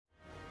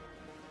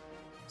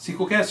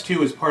Sequelcast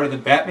 2 is part of the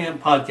Batman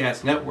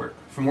Podcast Network.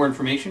 For more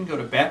information, go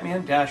to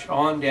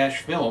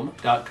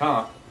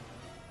batman-on-film.com.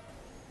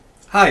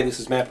 Hi, this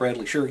is Matt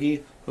Bradley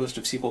Shurkey, host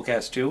of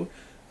Sequelcast 2.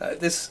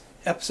 This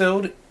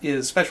episode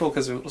is special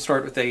because it will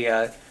start with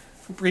a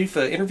brief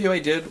interview I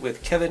did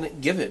with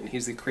Kevin Given.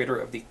 He's the creator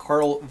of the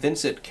Carl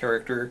Vincent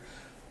character,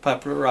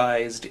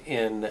 popularized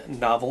in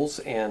novels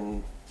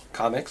and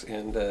comics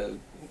and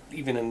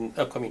even in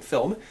upcoming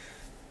film.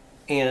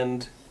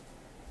 And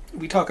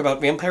we talk about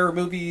vampire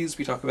movies,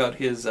 we talk about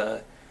his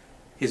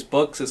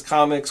books, his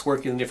comics,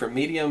 working in different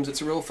mediums.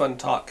 It's a real fun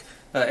talk.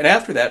 And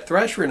after that,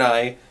 Thrasher and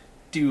I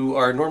do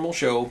our normal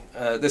show.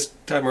 This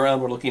time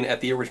around, we're looking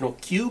at the original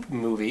Cube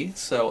movie.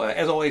 So,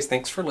 as always,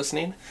 thanks for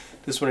listening.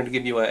 Just wanted to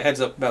give you a heads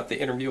up about the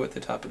interview at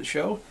the top of the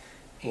show.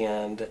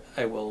 And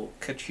I will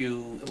catch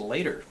you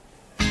later.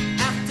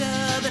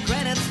 After the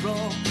credits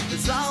roll,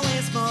 there's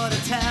always more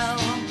to tell.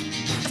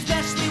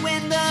 Especially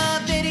when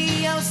the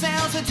video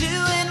sales are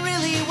doing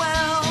really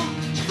well.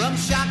 From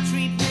Shock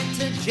Treatment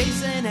to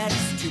Jason X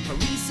to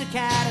Police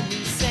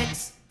Academy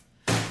 6.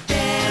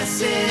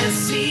 This is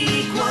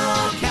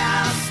Sequel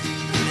Cast,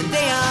 and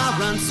they are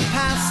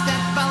unsurpassed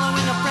at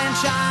following a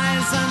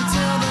franchise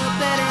until the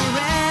bitter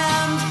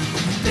end.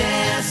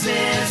 This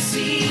is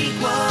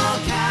Sequel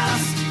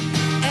Cast,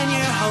 and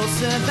your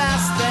hosts have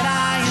asked that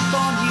I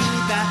inform you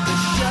that the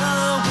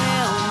show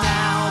will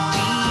now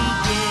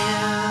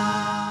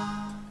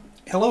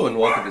begin. Hello and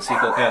welcome to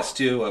Sequelcast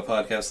 2, a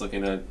podcast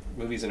looking at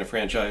movies in a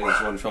franchise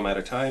one film at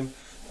a time.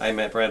 I'm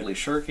Matt Bradley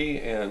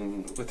Shurkey,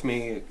 and with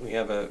me we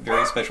have a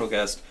very special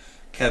guest,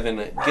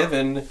 Kevin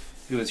Given,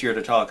 who is here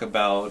to talk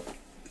about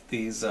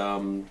these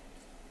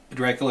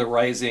Dracula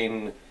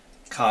Rising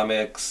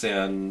comics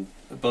and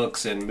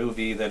books and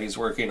movie that he's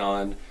working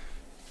on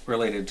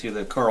related to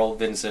the Carl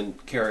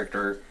Vincent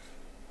character.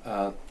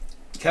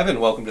 Kevin,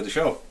 welcome to the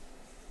show.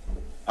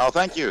 Oh,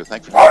 thank you.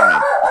 Thanks for having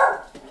me.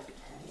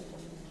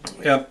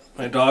 Yep,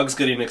 my dog's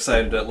getting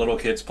excited at little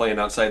kids playing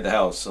outside the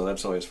house, so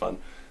that's always fun.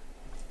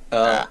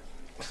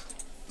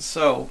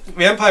 So,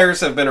 vampires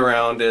have been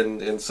around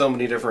in so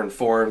many different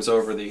forms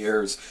over the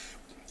years.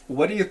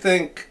 What do you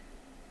think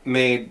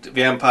made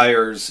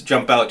vampires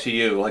jump out to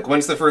you? Like,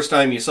 when's the first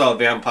time you saw a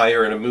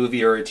vampire in a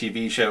movie or a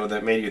TV show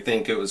that made you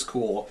think it was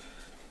cool?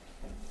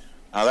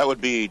 That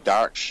would be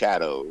Dark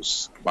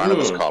Shadows,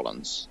 Barnabas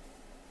Collins.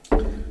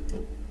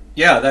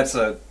 Yeah, that's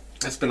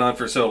been on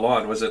for so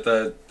long. Was it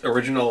the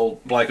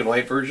original black and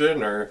white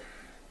version, or?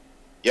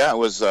 Yeah, it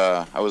was.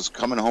 I was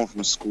coming home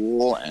from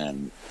school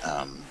and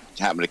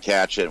happened to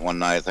catch it one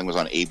night. I think it was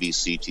on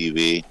ABC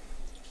TV,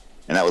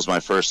 and that was my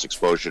first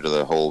exposure to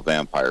the whole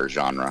vampire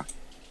genre.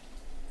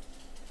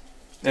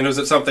 And was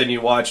it something you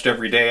watched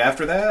every day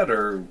after that,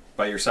 or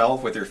by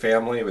yourself, with your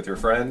family, with your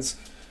friends?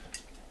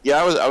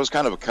 Yeah, I was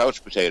kind of a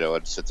couch potato.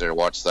 I'd sit there and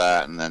watch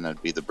that, and then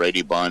it'd be the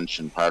Brady Bunch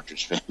and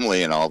Partridge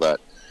Family and all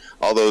that,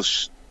 all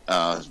those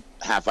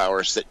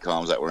half-hour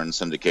sitcoms that were in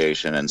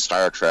syndication. And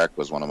Star Trek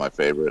was one of my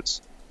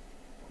favorites.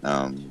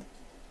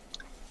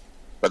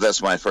 But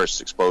that's my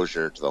first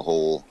exposure to the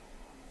whole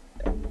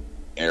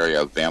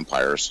area of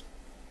vampires.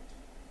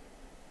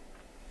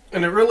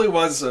 And it really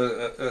was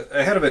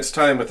ahead of its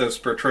time with this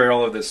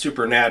portrayal of the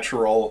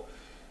supernatural.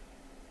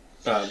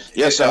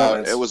 Yes,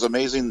 it was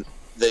amazing.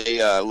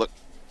 They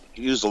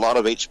used a lot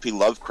of H.P.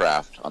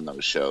 Lovecraft on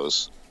those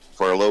shows.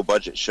 For a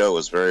low-budget show, it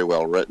was very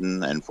well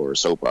written, and for a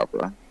soap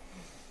opera.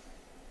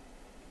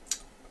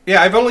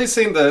 Yeah, I've only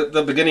seen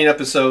the beginning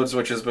episodes,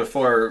 which is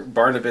before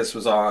Barnabas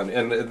was on,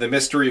 and the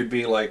mystery would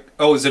be like,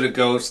 oh, is it a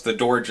ghost? The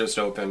door just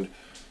opened.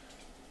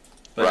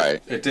 But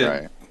right. It did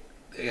right.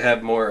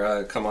 have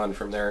more come on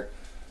from there.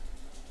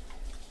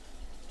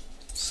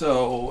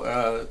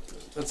 So,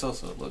 let's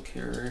also look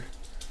here.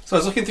 So I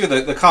was looking through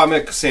the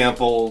comic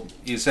sample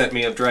you sent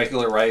me of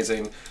Dracula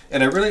Rising,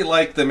 and I really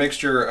like the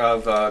mixture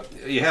of,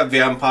 you have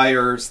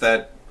vampires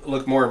that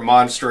look more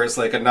monstrous,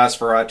 like a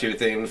Nosferatu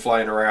thing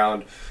flying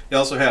around. You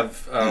also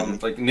have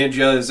like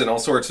ninjas and all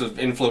sorts of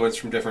influence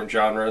from different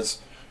genres.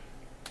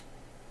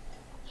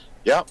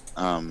 Yep,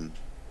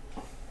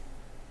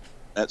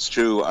 that's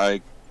true.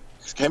 I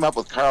came up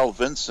with Carl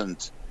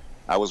Vincent.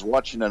 I was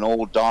watching an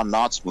old Don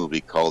Knotts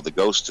movie called The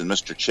Ghost and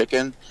Mr.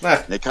 Chicken,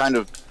 and it kind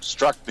of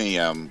struck me,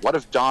 what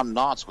if Don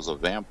Knotts was a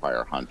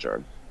vampire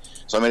hunter?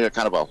 So I made it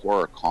kind of a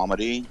horror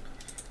comedy,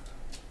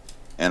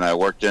 and I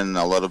worked in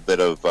a little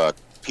bit of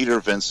Peter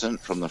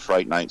Vincent from the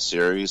Fright Night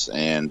series,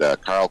 and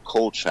Carl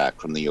Kolchak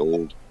from the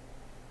old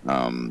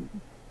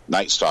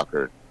Night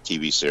Stalker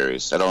TV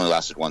series. That only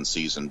lasted one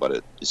season, but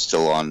it is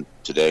still on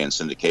today in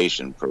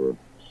syndication for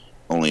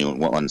only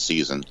one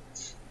season.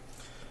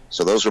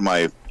 So those were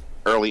my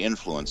early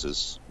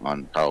influences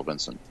on Carl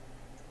Vincent.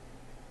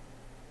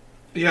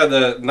 Yeah,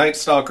 the Night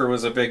Stalker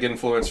was a big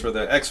influence for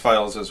the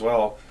X-Files as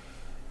well.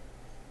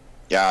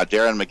 Yeah,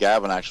 Darren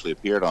McGavin actually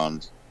appeared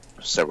on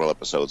several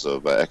episodes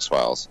of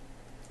X-Files.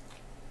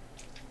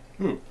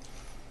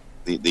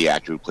 The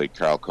actor who played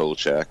Carl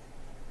Kolchak.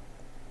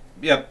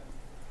 Yep.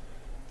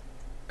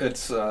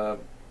 It's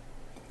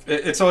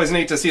always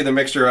neat to see the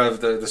mixture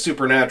of the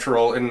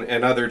supernatural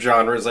and other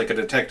genres, like a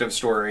detective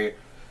story,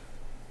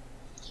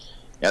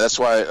 Yeah, that's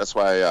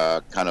why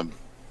I kind of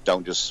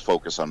don't just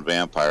focus on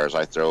vampires.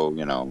 I throw,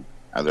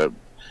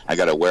 I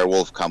got a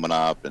werewolf coming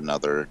up and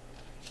other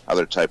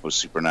type of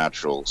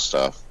supernatural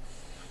stuff.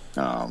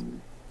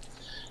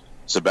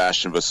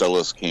 Sebastian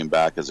Vasilis came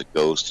back as a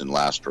ghost in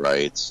Last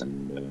Rites,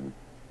 and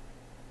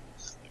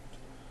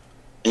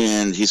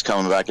he's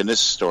coming back in this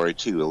story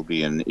too. It'll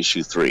be in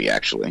issue 3,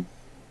 actually.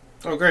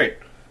 Oh, great!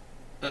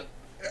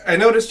 I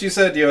noticed you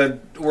said you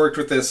had worked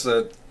with this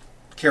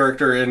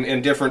character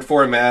in different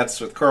formats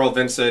with Carl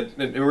Vincent.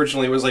 It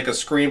originally was like a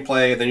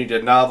screenplay, then you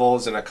did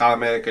novels and a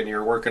comic, and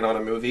you're working on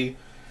a movie.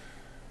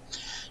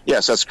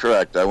 Yes, that's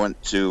correct. I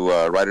went to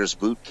Writers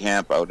Boot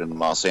Camp out in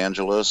Los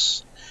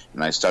Angeles,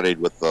 and I studied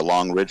with the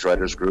Long Ridge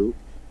Writers Group.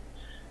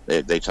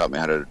 They taught me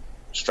how to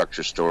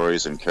structure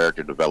stories and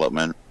character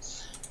development.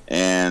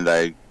 And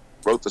I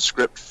wrote the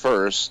script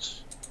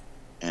first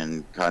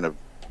and kind of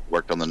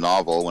worked on the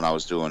novel when I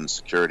was doing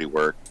security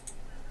work.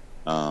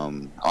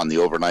 On the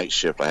overnight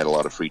shift, I had a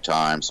lot of free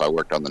time, so I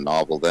worked on the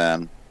novel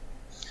then.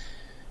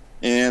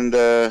 And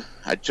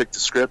I took the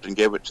script and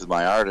gave it to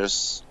my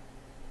artists,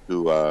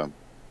 who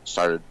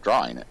started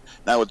drawing it.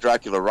 Now with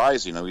Dracula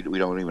Rising, we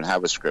don't even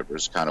have a script. We're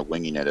just kind of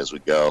winging it as we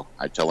go.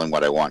 I tell him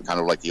what I want, kind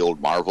of like the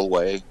old Marvel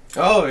way.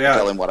 Oh, yeah. I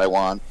tell him what I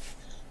want,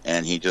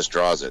 and he just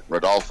draws it.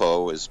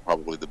 Rodolfo is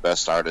probably the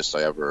best artist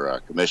I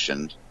ever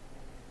commissioned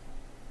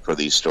for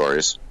these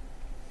stories.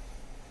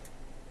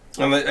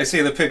 I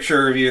see the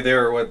picture of you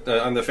there with,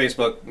 on the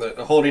Facebook,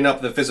 holding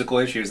up the physical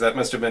issues. That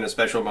must have been a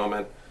special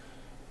moment.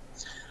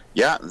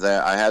 Yeah,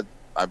 I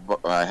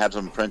had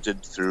them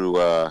printed through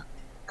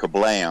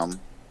Kablam,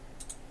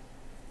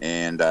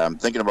 and I'm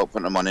thinking about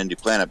putting them on Indie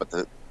Planet.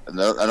 But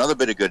another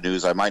bit of good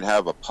news, I might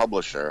have a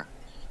publisher.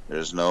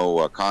 There's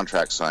no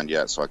contract signed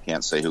yet, so I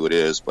can't say who it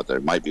is, but there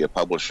might be a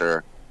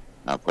publisher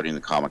putting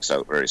the comics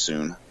out very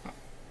soon.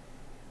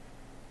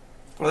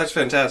 Well, that's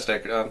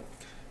fantastic.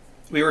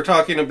 We were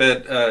talking a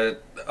bit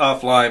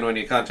offline when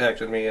you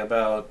contacted me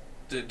about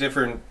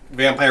different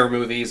vampire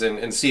movies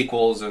and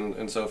sequels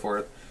and so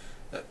forth.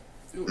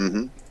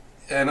 Mm-hmm.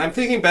 And I'm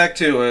thinking back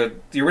to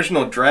the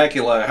original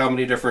Dracula, how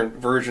many different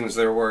versions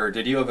there were.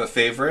 Did you have a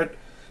favorite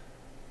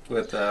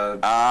with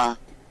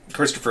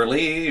Christopher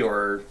Lee,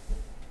 or...?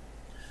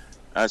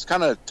 It's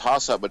kind of a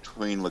toss-up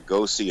between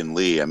Lugosi and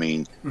Lee. I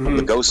mean,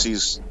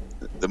 Lugosi's...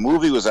 The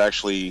movie was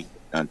actually,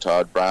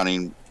 Todd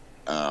Browning,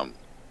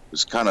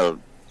 was kind of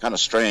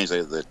strange.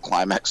 The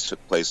climax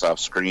took place off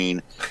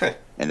screen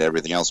and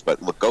everything else,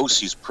 but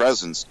Lugosi's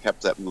presence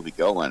kept that movie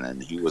going,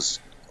 and he was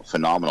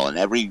phenomenal. And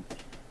every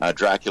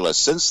Dracula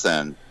since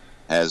then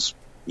has,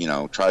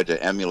 tried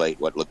to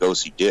emulate what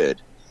Lugosi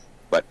did,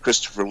 but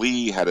Christopher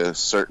Lee had a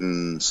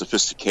certain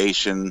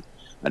sophistication,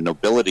 a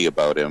nobility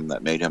about him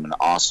that made him an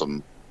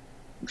awesome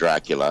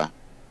Dracula.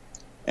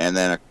 And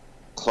then a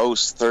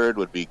close third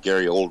would be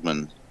Gary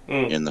Oldman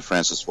in the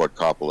Francis Ford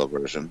Coppola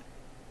version.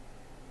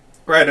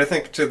 Right, I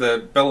think to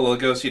the Bela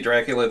Lugosi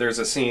Dracula, there's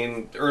a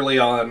scene early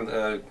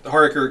on.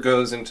 Harker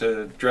goes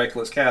into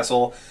Dracula's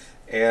castle,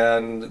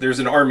 and there's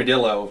an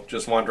armadillo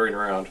just wandering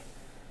around.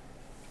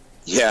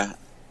 Yeah,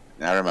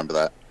 I remember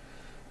that.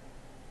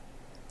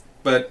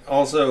 But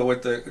also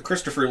with the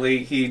Christopher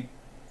Lee, he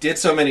did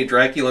so many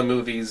Dracula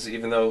movies,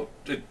 even though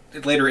in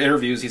later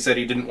interviews he said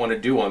he didn't want to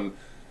do them,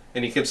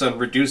 and he keeps on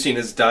reducing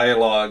his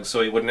dialogue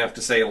so he wouldn't have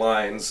to say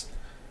lines.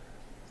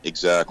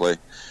 Exactly.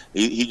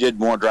 He did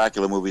more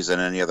Dracula movies than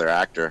any other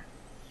actor,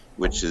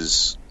 which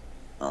is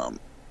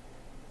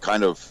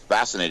kind of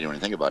fascinating when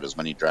you think about it. As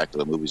many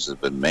Dracula movies have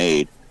been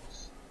made,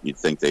 you'd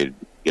think they'd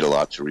get a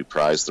lot to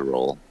reprise the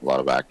role, a lot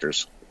of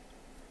actors.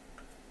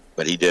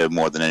 But he did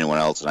more than anyone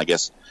else, and I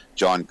guess not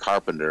John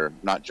Carpenter,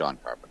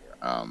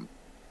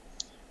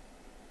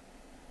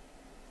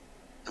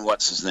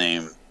 what's his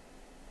name?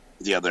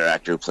 The other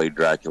actor who played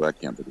Dracula, I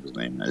can't think of his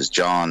name, is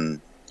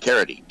John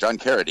Carradine. John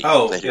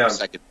Carradine played him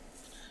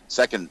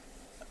second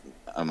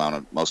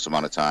most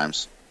amount of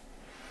times.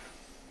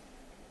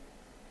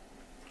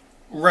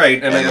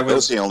 Right, and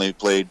Lugosi only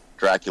played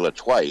Dracula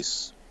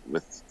twice,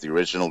 with the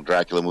original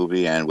Dracula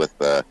movie and with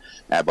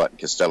Abbott and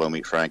Costello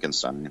Meet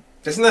Frankenstein.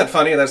 Isn't that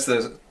funny? That's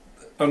the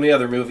only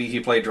other movie he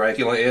played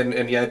Dracula in,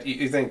 and yet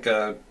you think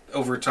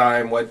over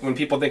time, when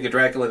people think of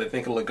Dracula, they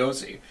think of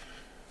Lugosi.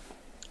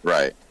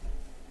 Right.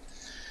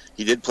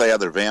 He did play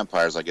other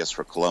vampires, I guess,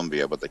 for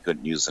Columbia, but they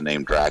couldn't use the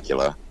name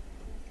Dracula.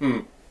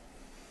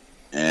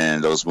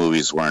 And those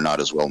movies were not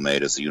as well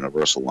made as the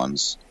Universal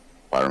ones,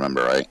 if I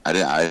remember right.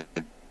 I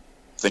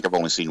think I've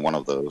only seen one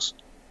of those.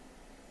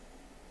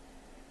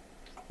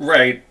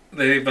 Right.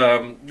 They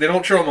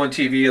don't show them on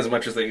TV as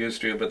much as they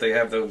used to, but they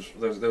have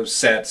those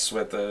sets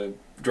with the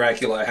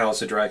Dracula,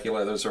 House of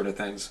Dracula, those sort of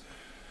things.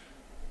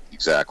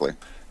 Exactly.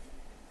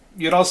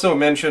 You'd also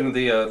mentioned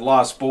the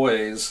Lost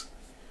Boys.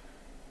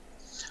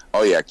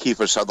 Oh yeah,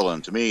 Kiefer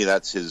Sutherland. To me,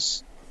 that's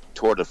his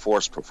tour de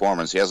force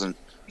performance. He hasn't,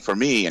 for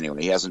me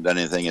anyway, he hasn't done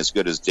anything as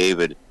good as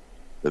David,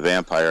 the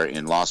vampire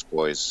in Lost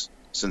Boys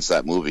since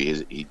that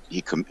movie.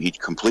 He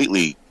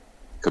completely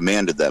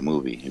commanded that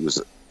movie. It was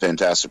a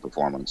fantastic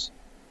performance.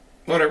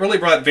 Well, it really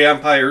brought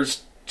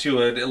vampires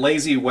to a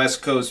lazy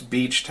West Coast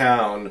beach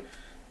town.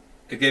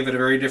 It gave it a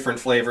very different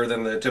flavor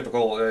than the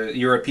typical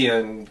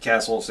European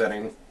castle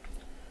setting.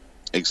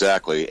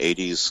 Exactly.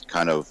 80s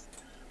kind of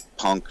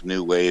punk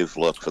new wave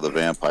look for the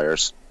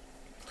vampires.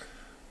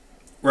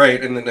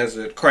 Right, and then there's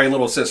a Cry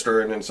Little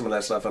Sister and then some of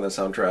that stuff on the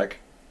soundtrack.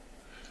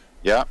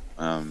 Yeah,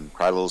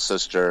 Cry Little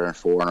Sister,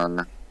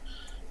 Foreigner,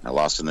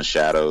 Lost in the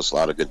Shadows, a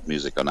lot of good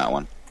music on that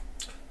one.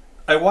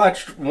 I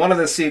watched one of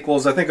the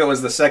sequels, I think it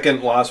was the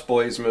second Lost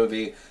Boys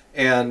movie,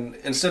 and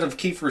instead of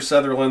Kiefer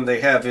Sutherland,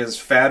 they have his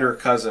fatter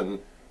cousin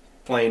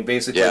playing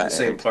basically the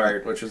same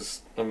part, which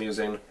is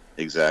amusing.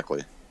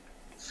 Exactly.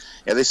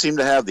 Yeah, they seem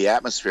to have the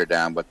atmosphere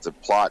down, but the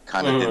plot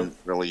kind of didn't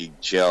really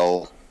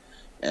gel,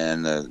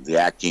 and the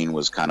acting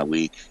was kind of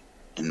weak,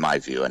 in my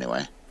view,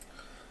 anyway.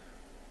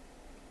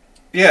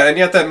 Yeah, and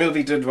yet that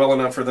movie did well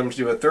enough for them to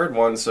do a third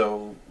one,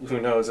 so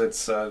who knows?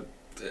 It's a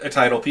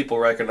title people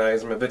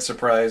recognize. I'm a bit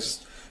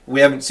surprised.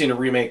 We haven't seen a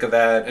remake of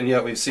that, and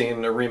yet we've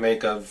seen a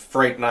remake of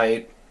Fright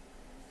Night.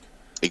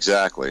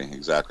 Exactly.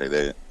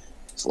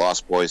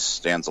 Lost Boys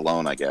stands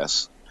alone, I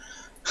guess.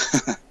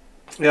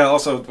 Yeah,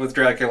 also with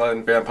Dracula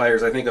and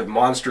vampires, I think of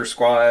Monster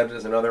Squad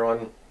is another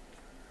one.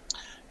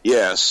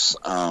 Yes,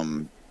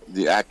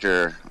 the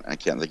actor, I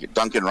can't think of,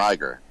 Duncan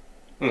Reiger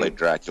played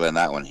Dracula in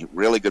that one.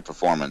 Really good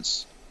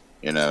performance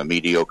in a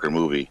mediocre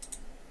movie.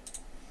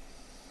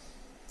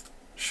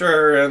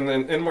 Sure, and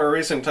in more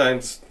recent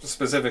times,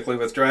 specifically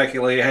with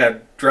Dracula, you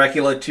had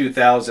Dracula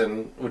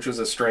 2000, which was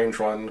a strange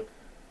one,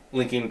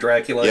 linking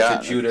Dracula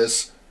to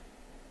Judas.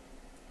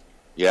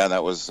 Yeah,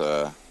 that was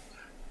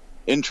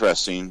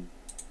interesting.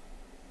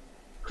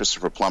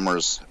 Christopher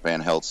Plummer's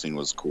Van Helsing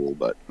was cool,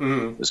 but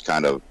it was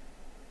kind of...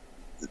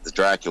 The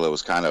Dracula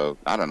was kind of...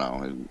 I don't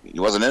know. He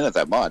wasn't in it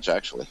that much,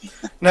 actually.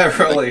 Not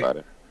really.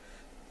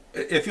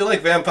 If you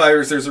like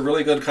vampires, there's a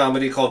really good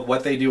comedy called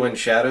What They Do in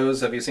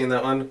Shadows. Have you seen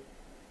that one?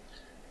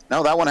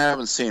 No, that one I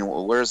haven't seen.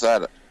 Where's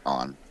that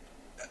on?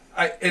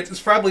 It's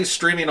probably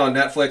streaming on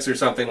Netflix or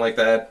something like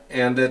that.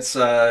 And it's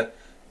an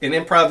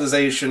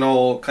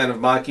improvisational kind of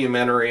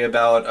mockumentary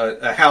about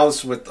a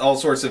house with all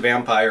sorts of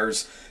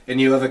vampires. And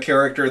you have a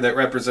character that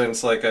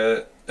represents like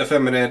a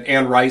effeminate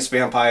Anne Rice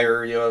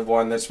vampire. You have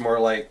one that's more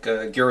like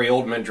Gary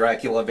Oldman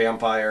Dracula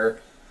vampire.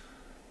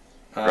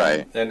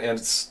 Right. And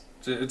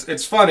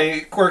it's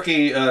funny,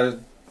 quirky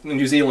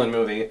New Zealand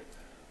movie.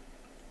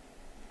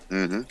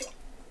 Mm-hmm.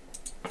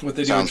 What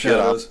They Do in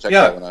Shadows.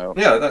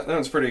 That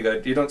one's pretty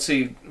good. You don't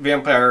see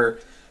vampire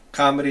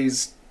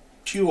comedies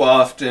too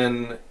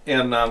often,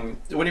 and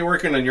when you're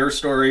working on your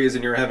stories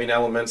and you're having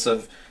elements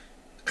of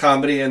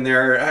comedy in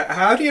there,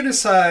 how do you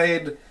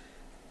decide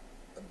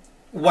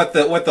what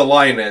the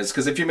line is?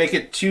 Because if you make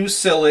it too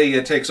silly,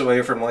 it takes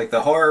away from like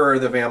the horror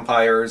of the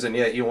vampires, and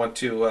yet you want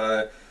to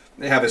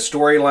have a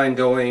storyline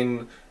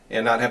going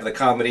and not have the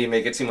comedy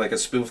make it seem like a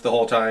spoof the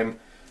whole time.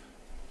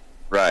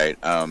 Right.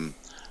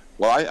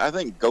 Well, I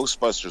think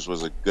Ghostbusters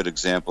was a good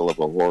example of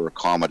a horror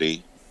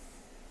comedy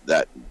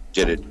that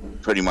did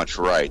it pretty much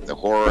right. The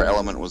horror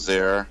element was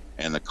there,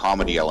 and the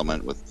comedy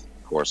element with,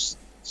 of course,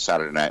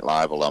 Saturday Night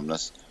Live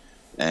alumnus,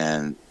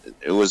 and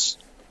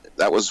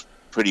that was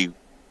pretty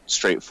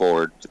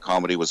straightforward. The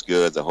comedy was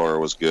good, the horror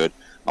was good.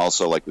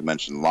 Also, like we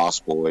mentioned,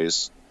 Lost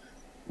Boys,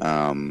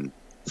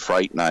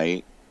 Fright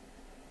Night,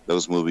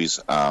 those movies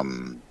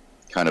kind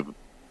of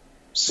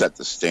set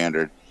the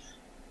standard.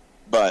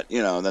 But,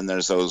 then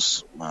there's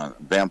those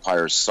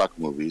vampires suck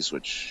movies,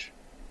 which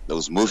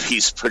those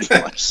movies pretty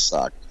much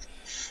suck.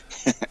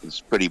 It's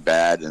pretty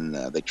bad, and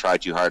they try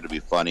too hard to be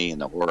funny,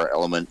 and the horror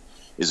element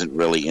isn't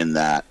really in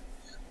that.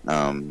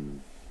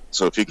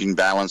 So if you can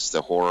balance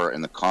the horror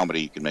and the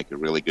comedy, you can make a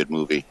really good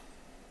movie.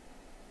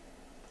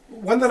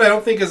 One that I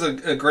don't think is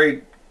a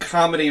great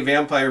comedy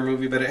vampire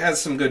movie, but it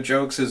has some good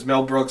jokes, is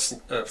Mel Brooks'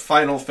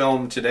 final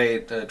film to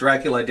date,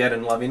 Dracula Dead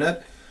and Loving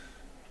It.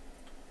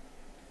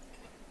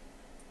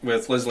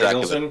 With Leslie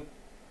Nielsen.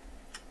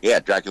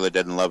 Yeah, Dracula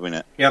Dead and Loving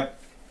It. Yep.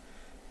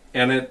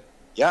 And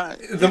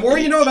the more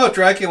you know about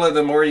Dracula,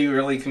 the more you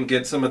really can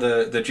get some of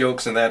the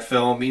jokes in that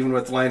film, even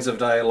with lines of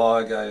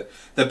dialogue.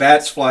 The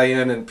bats fly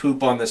in and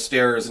poop on the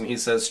stairs, and he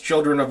says,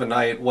 "Children of the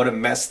night, what a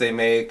mess they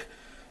make."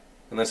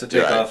 And that's a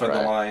takeoff on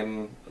the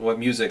line, what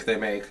music they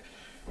make.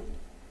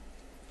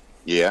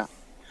 Yeah.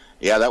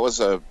 Yeah, that was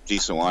a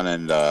decent one,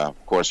 and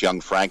of course,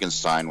 Young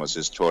Frankenstein was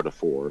his tour de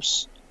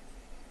force.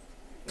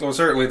 Well,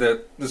 certainly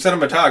the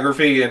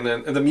cinematography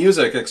and the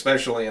music,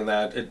 especially in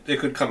that, it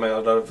could come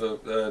out of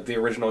the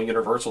original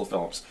Universal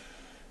films.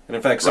 And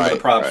in fact, some of the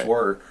props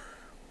were.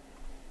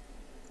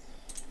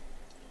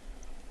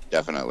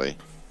 Definitely.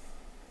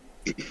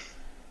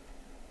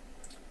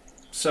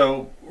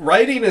 So,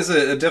 writing is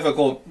a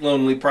difficult,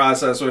 lonely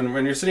process.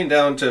 When you're sitting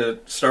down to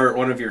start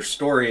one of your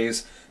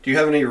stories, do you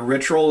have any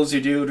rituals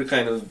you do to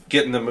kind of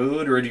get in the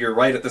mood? Or do you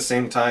write at the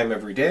same time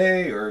every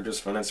day? Or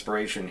just when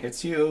inspiration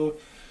hits you?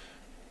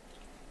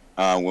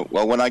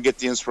 Well, when I get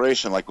the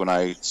inspiration, like when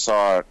I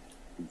saw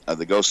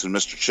The Ghost of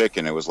Mr.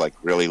 Chicken, it was like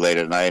really late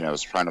at night and I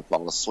was trying to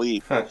fall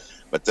asleep.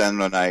 But then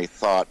when I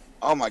thought,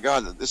 oh my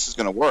God, this is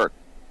going to work,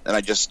 then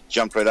I just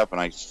jumped right up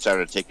and I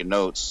started taking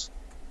notes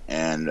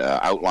and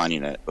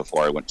outlining it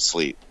before I went to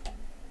sleep.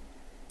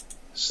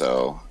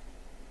 So.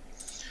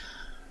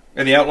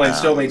 And the outline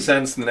still made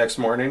sense the next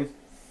morning?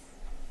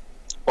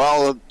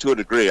 Well, to a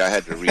degree, I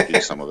had to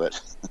redo some of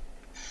it.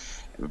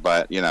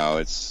 But, you know,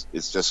 it's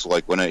just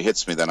like when it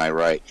hits me, then I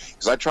write.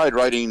 Because I tried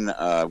writing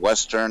a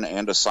Western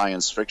and a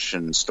science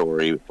fiction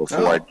story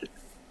before I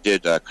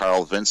did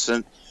Carl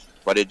Vincent,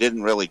 but it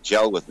didn't really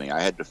gel with me. I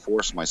had to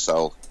force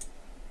myself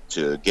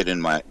to get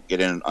in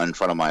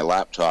front of my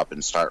laptop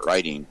and start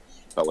writing.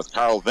 But with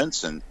Carl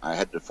Vincent, I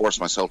had to force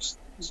myself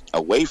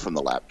away from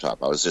the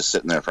laptop. I was just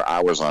sitting there for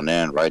hours on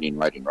end, writing.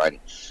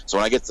 So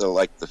when I get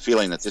the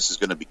feeling that this is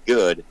going to be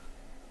good,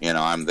 you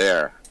know, I'm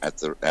there at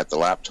the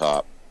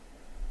laptop,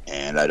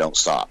 and I don't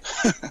stop.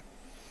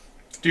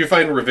 Do you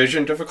find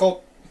revision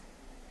difficult?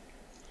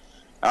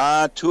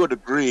 To a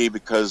degree,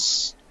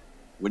 because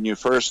when you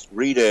first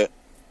read it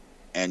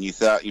and you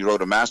thought you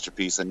wrote a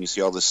masterpiece, and you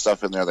see all this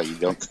stuff in there that you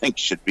don't think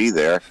should be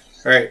there,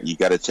 right? You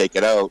got to take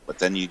it out. But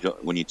then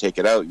when you take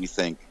it out, you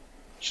think,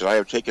 should I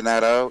have taken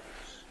that out?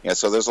 Yeah,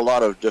 so there's a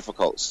lot of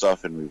difficult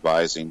stuff in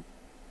revising,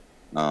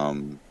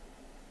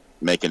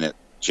 making it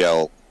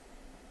gel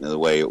in the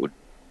way it would,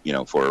 you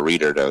know, for a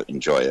reader to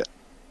enjoy it.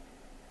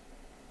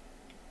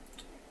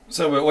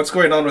 So what's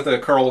going on with the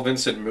Carl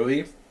Vincent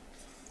movie?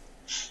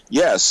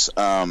 Yes,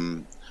 I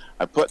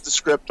put the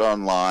script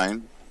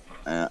online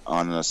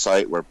on a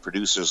site where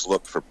producers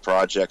look for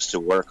projects to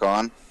work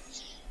on,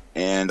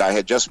 and I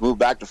had just moved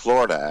back to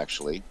Florida,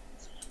 actually,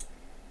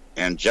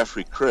 and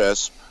Jeffrey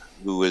Crisp,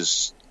 who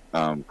is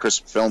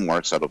Crisp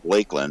Filmworks out of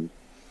Lakeland,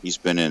 he's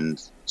been in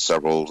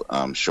several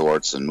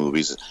shorts and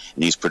movies,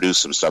 and he's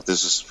produced some stuff.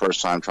 This is his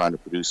first time trying to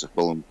produce a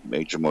full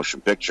major motion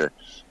picture.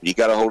 He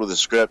got a hold of the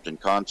script and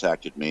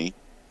contacted me,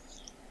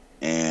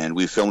 and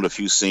we filmed a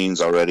few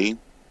scenes already,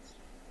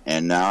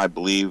 and now I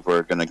believe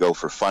we're going to go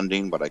for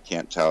funding, but I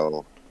can't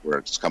tell where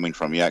it's coming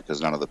from yet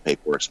because none of the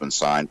paperwork's been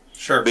signed.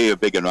 Sure. It'll be a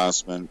big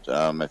announcement.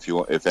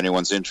 If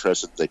anyone's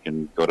interested, they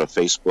can go to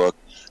Facebook,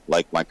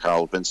 like my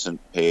Carl Vincent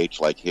page,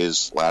 like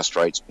his Last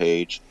Rites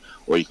page,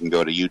 or you can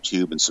go to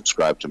YouTube and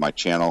subscribe to my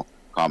channel,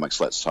 Comics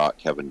Let's Talk,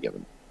 Kevin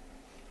Given.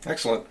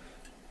 Excellent.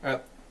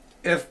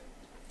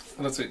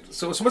 Let's see.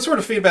 So what sort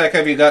of feedback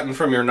have you gotten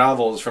from your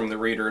novels from the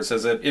readers?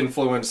 Has it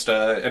influenced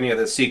any of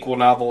the sequel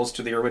novels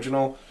to the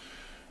original?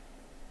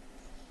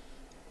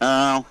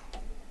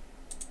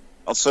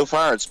 Well, so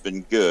far it's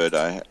been good.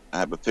 I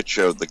have a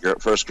picture of the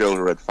first girl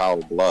who read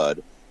Foul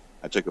Blood.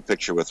 I took a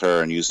picture with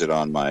her and used it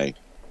on my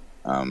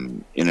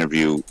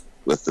interview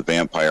with the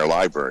Vampire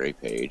Library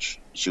page.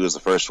 She was the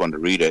first one to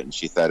read it, and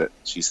she thought it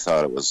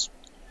was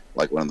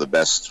like one of the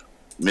best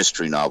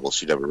mystery novels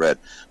she'd ever read.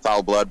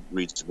 Foul Blood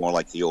reads more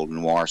like the old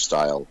noir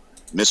style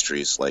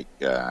mysteries, like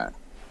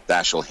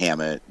Dashiell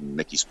Hammett and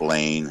Mickey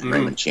Spillane, and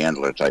Raymond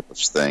Chandler type of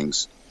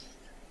things.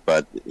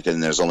 But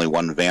then there's only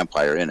one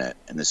vampire in it,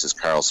 and this is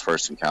Carl's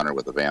first encounter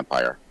with a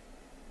vampire.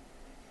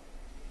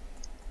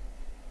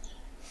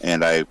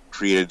 And I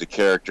created the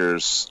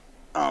characters.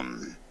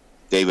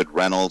 David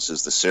Reynolds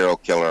is the serial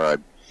killer.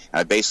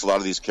 I based a lot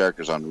of these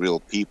characters on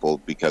real people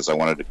because I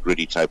wanted a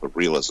gritty type of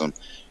realism.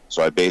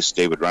 So I based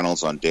David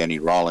Reynolds on Danny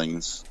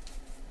Rawlings,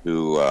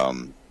 who,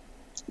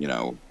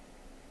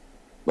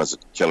 was a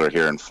killer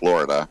here in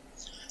Florida.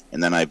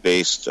 And then I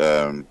based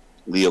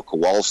Leo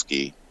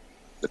Kowalski,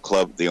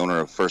 the owner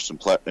of First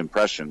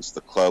Impressions,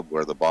 the club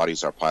where the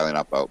bodies are piling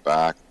up out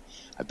back.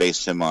 I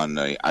based him on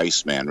the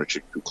Iceman,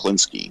 Richard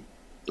Kuklinski,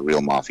 the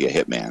real mafia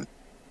hitman,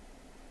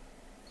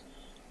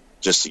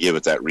 just to give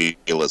it that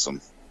realism.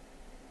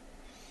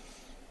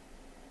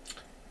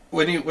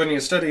 When you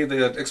study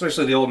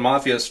especially the old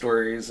mafia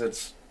stories,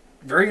 it's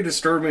very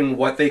disturbing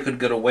what they could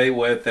get away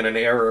with in an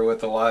era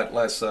with a lot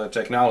less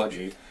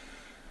technology.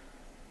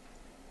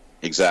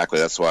 Exactly.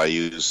 That's why I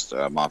used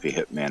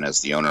Mafia Hitman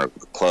as the owner of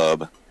the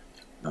club.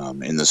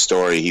 In the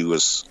story, he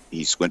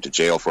went to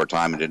jail for a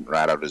time and didn't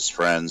rat out his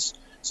friends,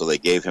 so they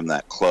gave him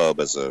that club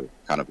as a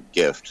kind of a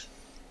gift.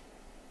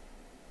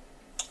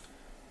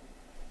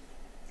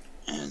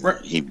 And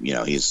right.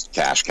 He's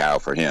cash cow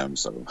for him.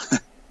 So,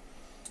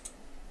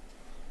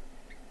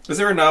 is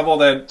there a novel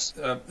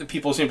that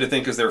people seem to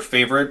think is their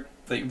favorite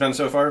that you've done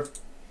so far?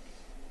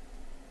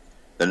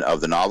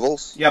 Of the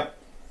novels? Yep.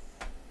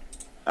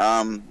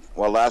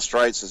 Well, Last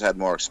Rites has had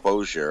more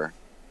exposure,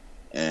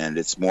 and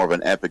it's more of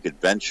an epic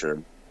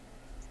adventure.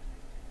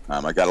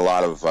 I got a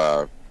lot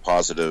of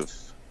positive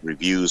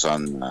reviews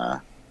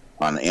on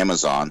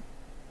Amazon,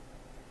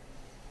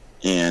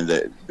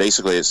 and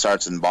basically it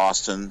starts in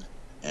Boston,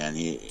 and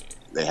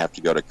they have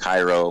to go to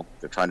Cairo.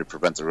 They're trying to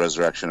prevent the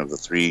resurrection of the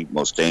three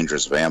most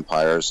dangerous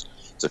vampires.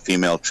 It's a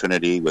female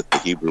trinity with the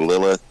Hebrew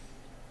Lilith,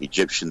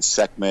 Egyptian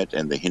Sekhmet,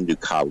 and the Hindu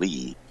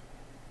Kali.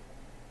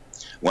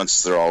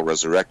 Once they're all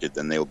resurrected,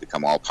 then they will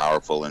become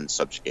all-powerful and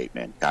subjugate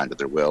mankind to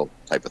their will,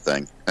 type of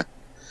thing.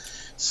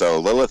 So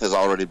Lilith has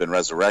already been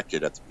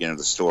resurrected at the beginning of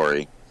the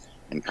story,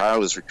 and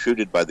Carl is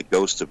recruited by the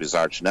ghost of his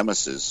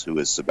arch-nemesis, who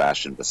is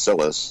Sebastian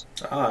Basilis,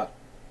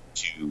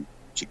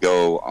 to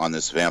go on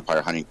this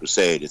vampire hunting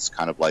crusade. It's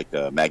kind of like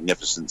a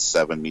Magnificent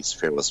Seven meets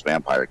Fearless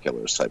Vampire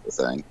Killers type of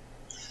thing.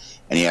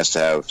 and he has to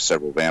have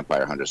several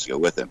vampire hunters to go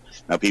with him.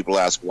 Now, people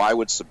ask, why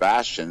would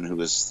Sebastian,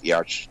 who is the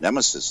arch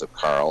nemesis of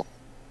Carl,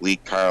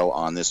 lead Carl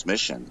on this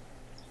mission?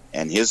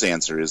 And his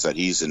answer is that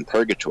he's in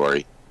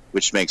purgatory,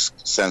 which makes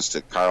sense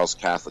to Carl's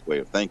Catholic way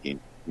of thinking.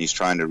 And he's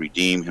trying to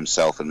redeem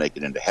himself and make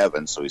it into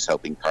heaven, so he's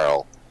helping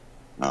Carl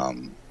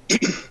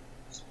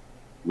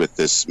with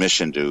this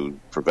mission to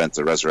prevent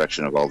the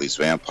resurrection of all these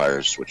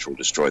vampires, which will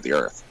destroy the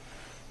Earth.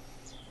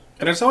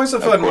 And it's always a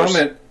fun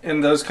moment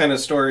in those kind of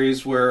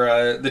stories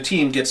where the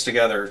team gets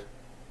together.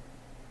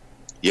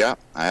 Yeah,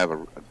 I have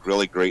a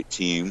really great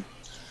team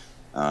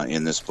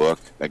in this book.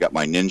 I got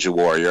my ninja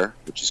warrior,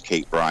 which is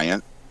Kate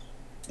Bryant,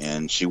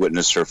 and she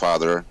witnessed her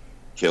father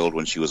killed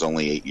when she was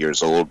only 8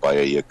 years old by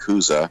a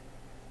Yakuza.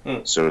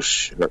 So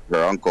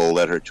her uncle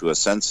led her to a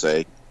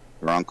sensei.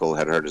 Her uncle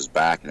had hurt his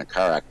back in a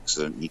car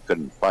accident. He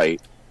couldn't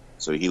fight,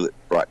 so he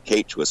brought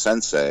Kate to a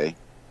sensei,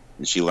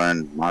 and she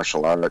learned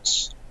martial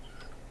arts,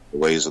 the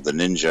ways of the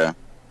ninja,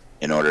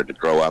 in order to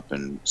grow up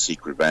and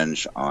seek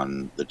revenge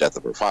on the death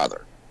of her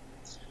father.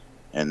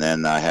 And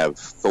then I have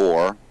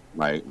Thor,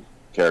 my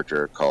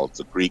character called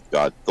the Greek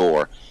god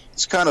Thor.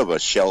 He's kind of a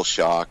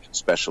shell-shocked,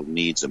 special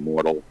needs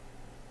immortal.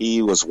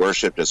 He was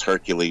worshipped as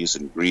Hercules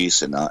in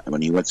Greece, and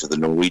when he went to the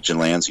Norwegian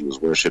lands, he was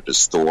worshipped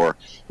as Thor.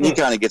 And he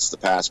kind of gets the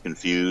past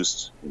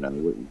confused.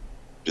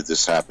 Did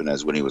this happen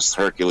as when he was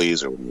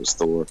Hercules or when he was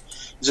Thor?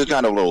 He's a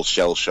kind of little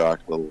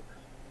shell-shocked, little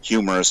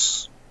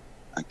humorous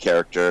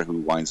character who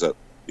winds up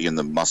being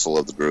the muscle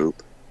of the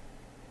group.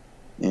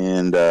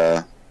 And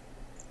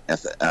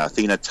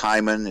Athena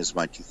Timon is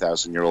my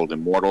 2,000-year-old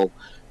immortal.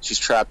 She's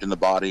trapped in the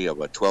body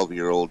of a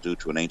 12-year-old due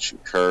to an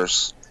ancient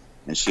curse,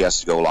 and she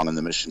has to go along on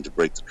the mission to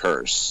break the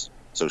curse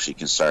so she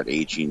can start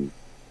aging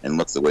and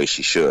look the way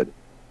she should.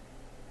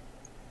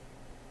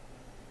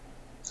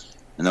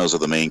 And those are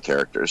the main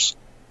characters.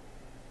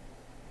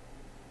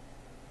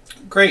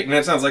 Great, and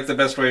that sounds like the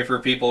best way for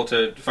people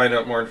to find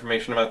out more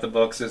information about the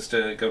books is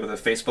to go to the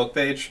Facebook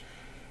page.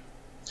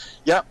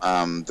 Yeah,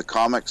 the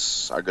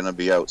comics are going to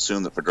be out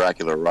soon for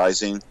Dracula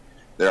Rising.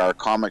 There are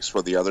comics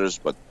for the others,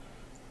 but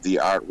the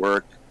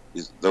artwork,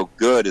 though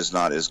good, is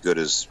not as good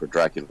as for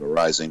Dracula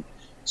Rising.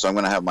 So I'm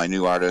going to have my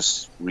new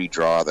artist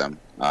redraw them.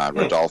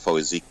 Rodolfo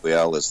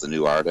Ezequiel is the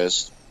new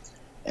artist,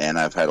 and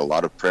I've had a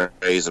lot of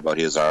praise about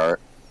his art.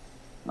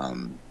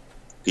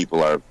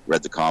 People have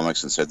read the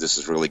comics and said this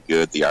is really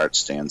good. The art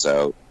stands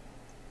out,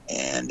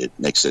 and it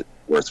makes it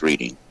worth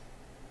reading.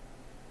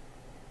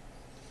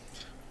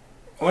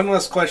 One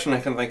last question I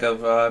can think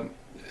of.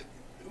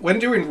 When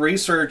doing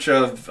research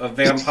of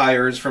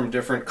vampires from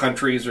different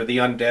countries or the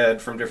undead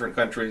from different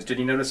countries, did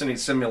you notice any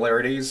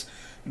similarities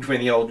between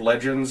the old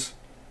legends?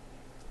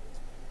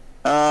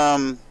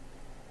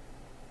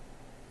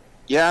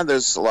 Yeah,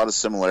 there's a lot of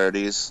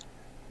similarities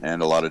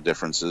and a lot of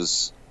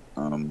differences.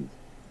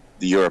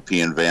 The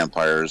European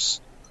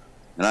vampires,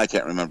 and I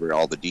can't remember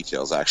all the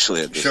details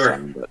actually at this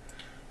time,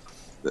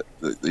 but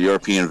the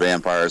European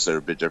vampires are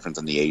a bit different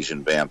than the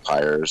Asian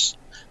vampires.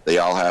 They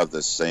all have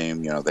the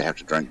same, they have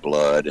to drink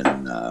blood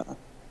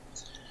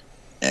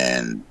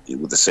and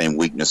with the same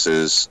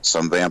weaknesses.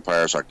 Some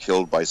vampires are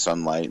killed by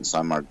sunlight, and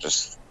some are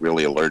just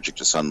really allergic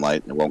to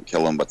sunlight, and it won't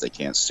kill them, but they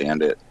can't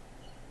stand it.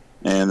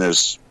 And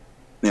there's,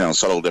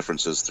 subtle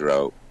differences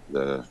throughout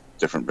the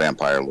different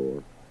vampire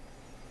lore.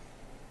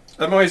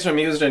 I'm always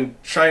amused in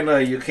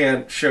China you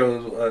can't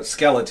show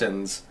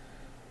skeletons,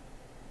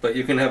 but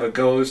you can have a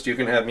ghost, you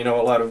can have, a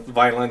lot of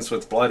violence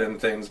with blood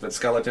and things, but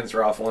skeletons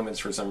are off limits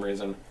for some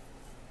reason.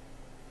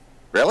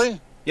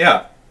 Really?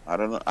 Yeah. I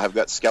don't know. I've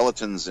got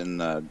skeletons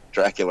in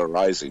Dracula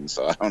Rising,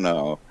 so I don't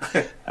know.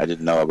 I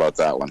didn't know about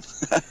that one.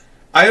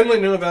 I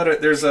only knew about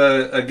it. There's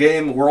a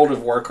game, World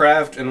of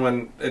Warcraft,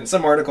 and in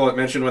some article it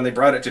mentioned when they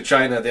brought it to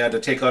China, they had to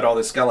take out all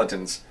the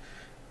skeletons.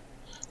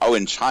 Oh,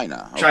 in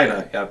China. Okay.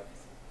 China, yeah.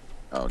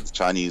 Oh, the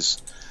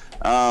Chinese.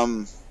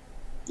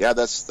 Yeah,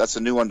 that's a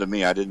new one to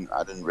me. I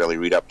didn't really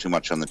read up too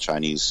much on the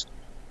Chinese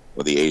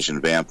or the Asian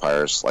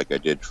vampires like I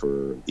did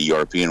for the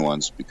European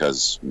ones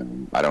because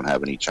I don't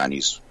have any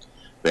Chinese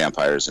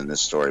vampires in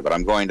this story. But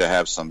I'm going to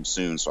have some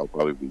soon, so I'll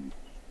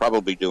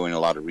probably be doing a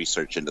lot of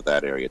research into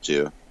that area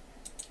too.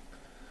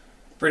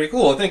 Pretty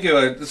cool. Thank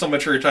you so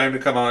much for your time to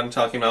come on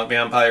talking about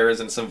vampires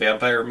and some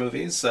vampire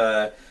movies.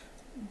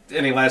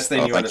 Any last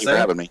thing you want to say? Thank you for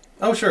having me.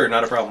 Oh, sure,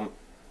 not a problem.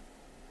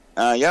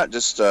 Yeah,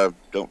 just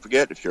don't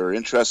forget, if you're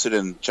interested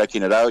in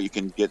checking it out, you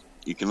can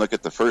look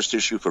at the first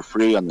issue for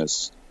free on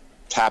this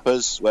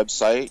Tapas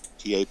website,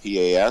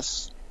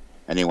 TAPAS.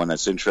 Anyone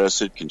that's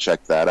interested can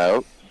check that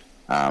out.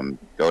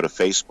 Go to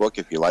Facebook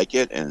if you like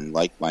it, and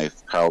like my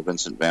Carl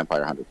Vincent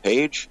Vampire Hunter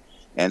page,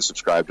 and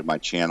subscribe to my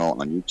channel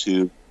on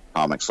YouTube,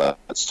 Comics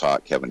Let's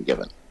Talk Kevin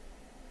Given.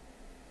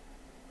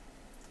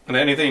 And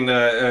anything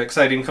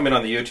exciting coming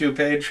on the YouTube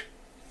page?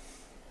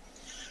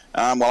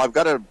 Well, I've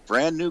got a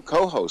brand new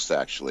co-host,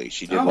 actually.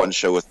 She did one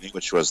show with me,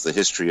 which was the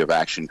history of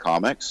Action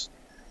Comics.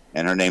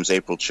 And her name's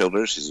April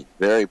Childers. She's a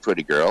very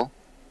pretty girl.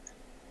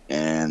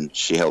 And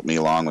she helped me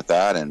along with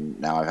that. And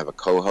now I have a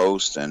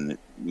co-host, and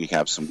we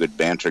have some good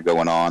banter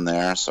going on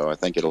there. So I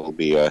think it'll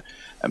be a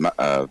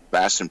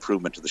vast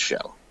improvement to the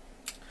show.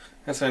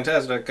 That's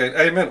fantastic.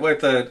 I meant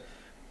with the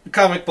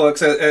comic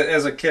books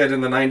as a kid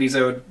in the 90s,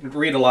 I would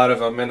read a lot of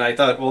them, and I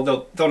thought,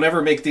 well, they'll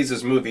never make these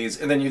as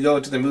movies. And then you go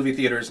to the movie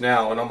theaters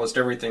now, and almost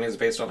everything is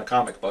based on a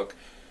comic book.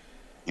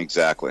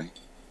 Exactly.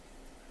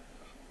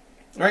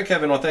 All right,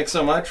 Kevin. Well, thanks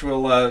so much.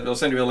 We'll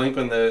send you a link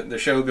when the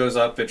show goes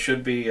up. It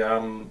should be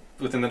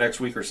within the next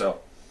week or so.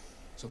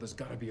 So there's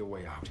got to be a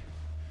way out.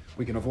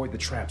 We can avoid the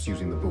traps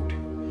using the boot.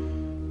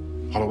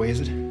 Holloway, is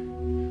it?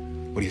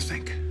 What do you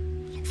think?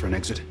 Look for an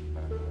exit?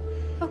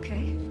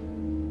 Okay.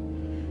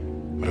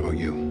 What about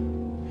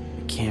you?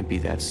 It can't be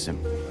that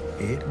simple.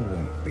 It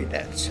won't be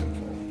that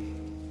simple.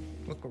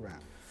 Look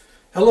around.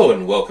 Hello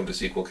and welcome to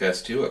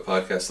Sequelcast 2, a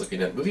podcast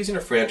looking at movies in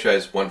a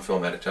franchise one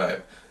film at a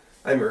time.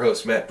 I'm your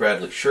host, Matt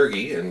Bradley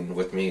Shergi, and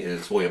with me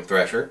is William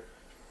Thrasher.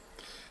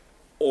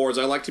 Or, as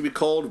I like to be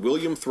called,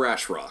 William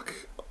Thrashrock.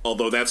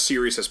 Although that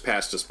series has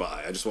passed us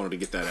by. I just wanted to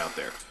get that out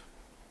there.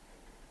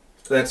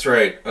 That's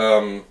right.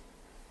 In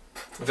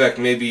fact,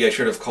 maybe I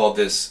should have called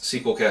this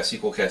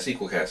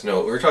Sequelcast.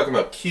 No, we were talking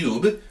about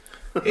Cube,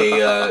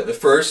 the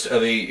first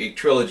of a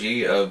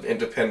trilogy of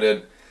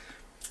independent...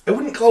 I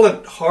wouldn't call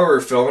it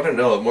horror film. I don't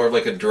know. More of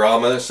like a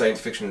drama,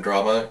 science fiction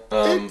drama.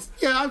 I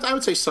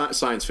would say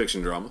science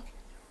fiction drama.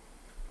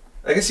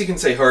 I guess you can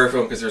say horror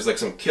film because there's like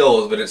some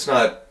kills, but it's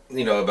not,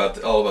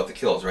 all about the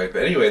kills, right?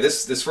 But anyway,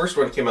 this first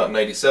one came out in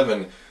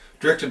 '97,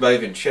 directed by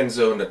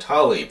Vincenzo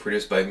Natali,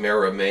 produced by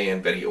Mara May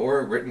and Betty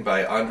Orr, written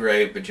by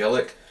Andrei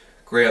Bajelic,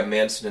 Graham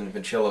Manson, and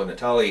Vincenzo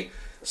Natali,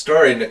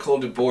 starring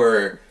Nicole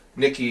DeBoer,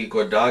 Nikki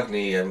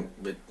Guadagni,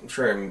 I'm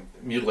sure I'm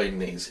mutilating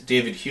these,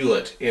 David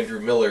Hewlett, Andrew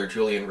Miller,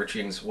 Julian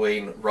Richings,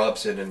 Wayne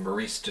Robson, and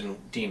Maurice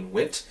Dean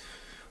Witt.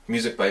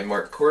 Music by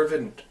Mark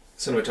Corvin,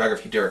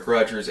 cinematography Derek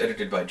Rogers,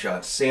 edited by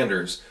John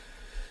Sanders.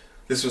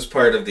 This was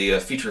part of the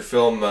feature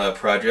film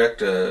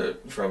project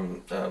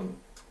from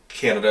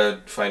Canada,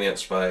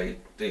 financed by,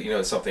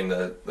 something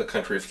the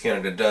country of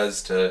Canada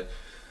does to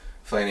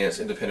finance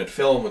independent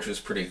film, which was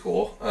pretty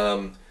cool.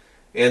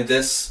 And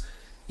this,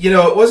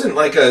 it wasn't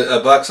like a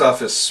box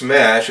office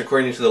smash,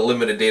 according to the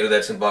limited data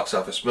that's in Box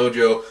Office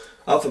Mojo.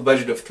 Off a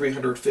budget of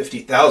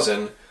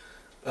 $350,000,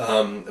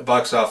 the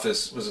box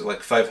office was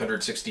like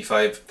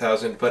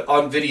 $565,000. But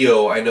on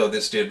video, I know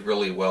this did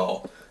really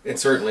well. And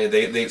certainly,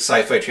 the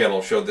Sci-Fi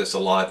Channel showed this a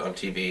lot on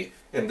TV,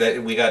 and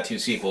that we got 2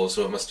 sequels,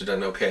 so it must have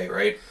done okay,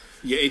 right?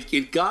 Yeah,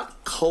 it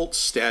got cult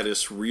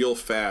status real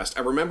fast.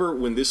 I remember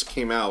when this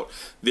came out,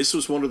 this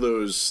was one of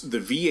those, the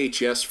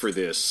VHS for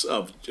this,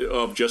 of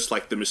just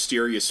like the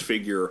mysterious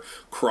figure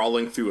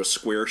crawling through a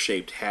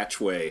square-shaped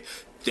hatchway.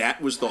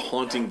 That was the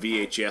haunting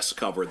VHS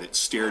cover that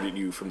stared at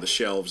you from the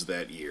shelves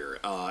that year.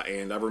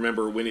 And I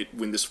remember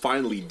when this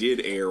finally did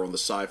air on the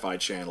Sci-Fi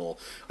Channel,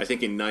 I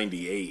think in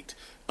 '98,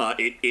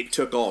 it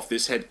took off.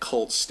 This had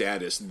cult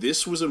status.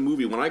 This was a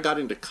movie, when I got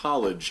into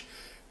college,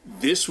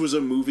 this was a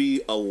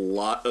movie a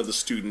lot of the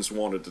students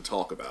wanted to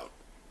talk about.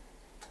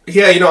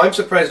 Yeah, I'm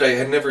surprised I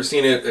had never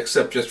seen it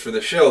except just for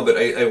the show, but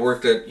I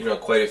worked at,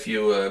 quite a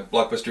few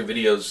Blockbuster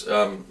Videos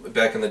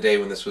back in the day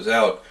when this was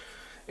out.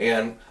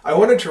 And I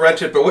wanted to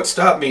rent it, but what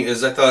stopped me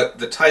is I thought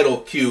the title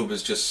Cube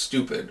is just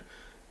stupid.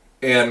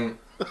 And,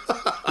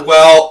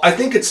 well, I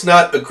think it's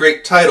not a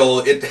great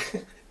title.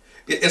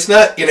 It's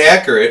not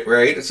inaccurate,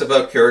 right? It's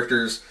about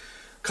characters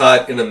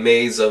caught in a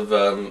maze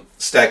of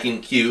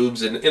stacking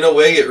cubes, and in a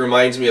way it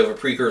reminds me of a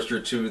precursor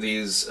to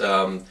these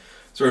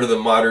sort of the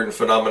modern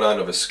phenomenon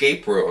of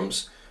escape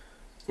rooms,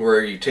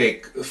 where you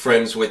take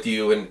friends with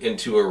you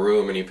into a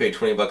room and you pay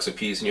 $20 a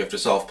piece and you have to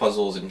solve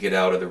puzzles and get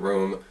out of the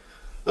room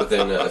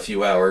within a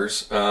few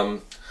hours.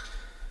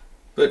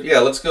 But yeah,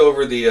 let's go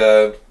over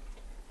the...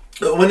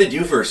 when did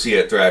you first see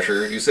it,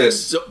 Thrasher? You said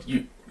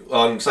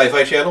on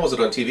Sci-Fi Channel? Was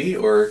it on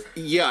TV or?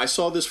 Yeah, I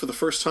saw this for the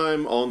first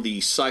time on the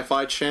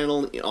Sci-Fi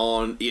Channel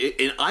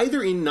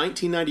either in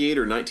 1998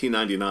 or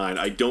 1999.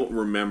 I don't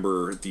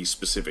remember the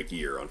specific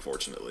year,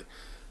 unfortunately.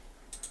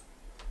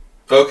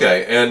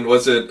 Okay, and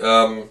was it?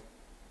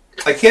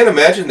 I can't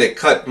imagine they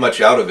cut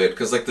much out of it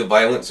because, like, the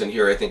violence in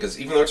here, I think, is,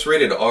 even though it's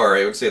rated R,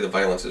 I would say the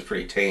violence is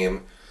pretty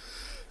tame.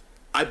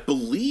 I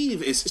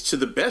believe, to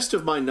the best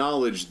of my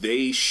knowledge,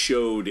 they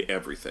showed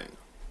everything.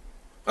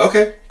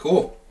 Okay,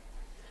 cool.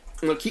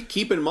 Now,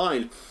 keep in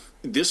mind,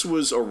 this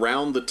was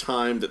around the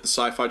time that the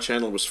Sci-Fi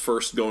Channel was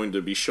first going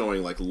to be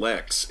showing, like,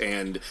 Lex,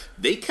 and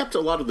they kept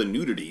a lot of the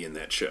nudity in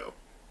that show.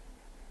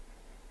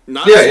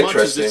 Not as much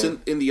as it's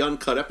in the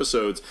uncut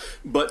episodes,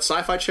 but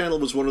Sci-Fi Channel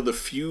was one of the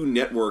few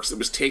networks that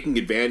was taking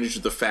advantage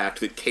of the fact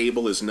that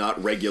cable is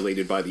not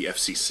regulated by the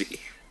FCC.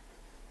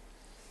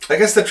 I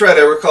guess that's right.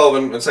 I recall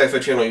when Sci-Fi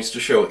Channel used to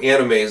show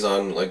animes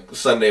on, like,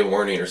 Sunday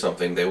morning or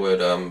something, they would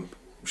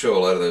show a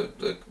lot of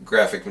the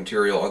graphic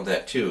material on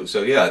that too.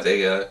 So yeah,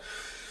 it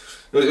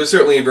was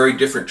certainly a very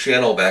different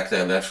channel back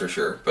then, that's for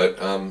sure. But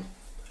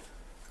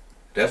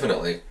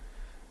definitely.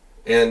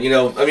 And,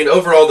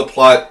 overall the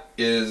plot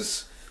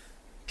is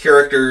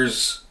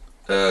characters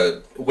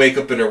wake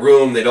up in a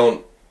room, they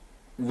don't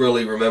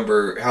really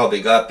remember how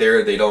they got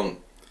there, they don't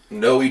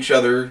know each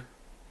other,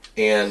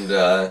 and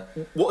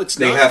well, it's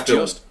they not have to...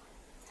 just...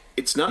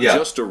 It's not Yeah.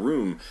 just a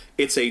room.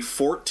 It's a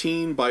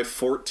 14 by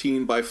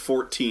 14 by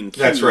 14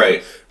 cube. That's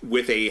right.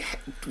 With a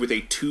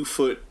 2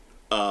 foot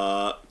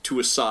to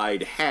a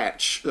side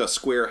hatch, a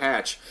square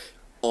hatch,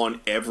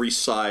 on every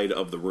side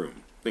of the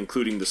room,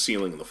 including the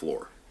ceiling and the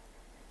floor.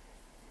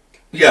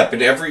 Yeah,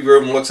 but every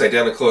room looks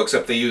identical,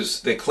 except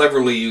they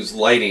cleverly use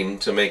lighting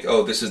to make,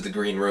 oh, this is the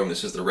green room,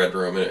 this is the red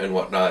room, and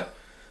whatnot.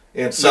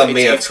 And some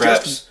may have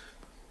traps.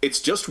 It's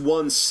just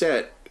one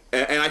set,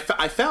 and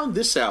I found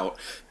this out.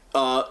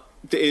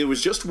 It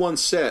was just one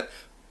set.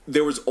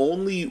 There was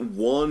only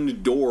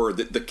one door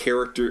that the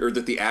character or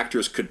that the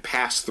actors could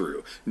pass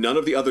through. None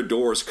of the other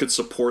doors could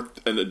support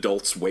an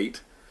adult's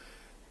weight.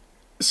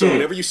 So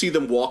whenever you see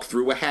them walk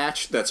through a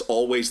hatch, that's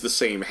always the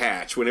same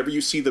hatch. Whenever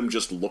you see them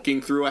just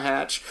looking through a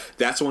hatch,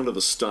 that's one of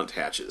the stunt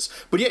hatches.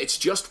 But yeah, it's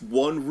just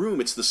one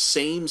room. It's the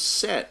same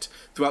set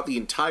throughout the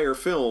entire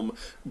film,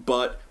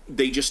 but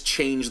they just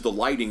changed the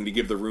lighting to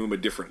give the room a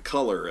different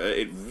color.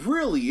 It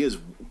really is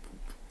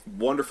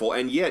wonderful.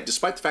 And yet,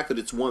 despite the fact that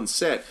it's one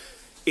set,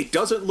 it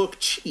doesn't look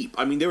cheap.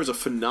 I mean, there is a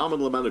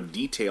phenomenal amount of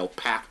detail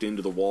packed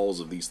into the walls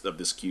of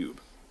this cube.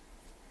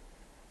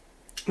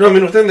 No, I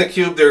mean, within the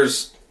cube,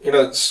 there's,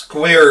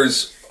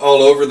 squares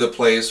all over the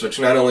place, which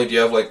not only do you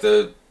have, like,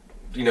 the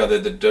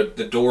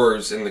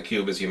doors in the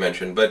cube, as you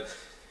mentioned, but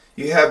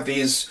you have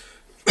these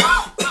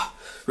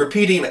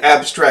repeating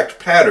abstract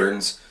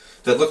patterns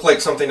that look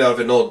like something out of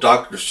an old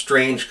Doctor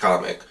Strange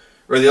comic.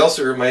 Or they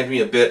also remind me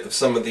a bit of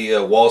some of the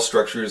wall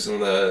structures in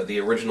the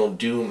original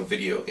Doom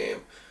video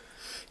game.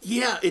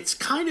 Yeah, it's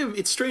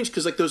strange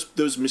because like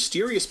those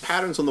mysterious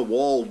patterns on the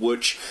wall,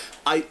 which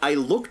I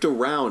looked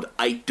around,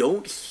 I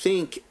don't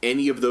think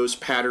any of those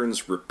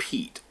patterns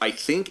repeat. I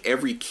think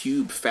every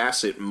cube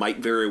facet might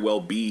very well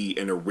be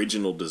an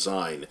original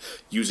design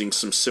using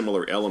some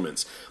similar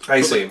elements.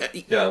 I see.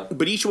 Yeah.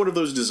 But each one of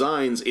those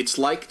designs, it's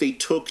like they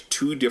took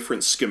two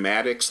different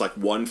schematics, like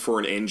one for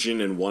an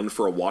engine and one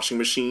for a washing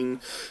machine,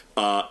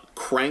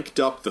 cranked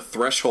up the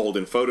threshold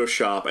in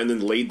Photoshop, and then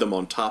laid them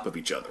on top of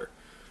each other.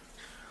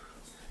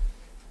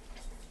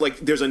 Like,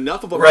 there's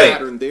enough of a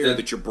pattern there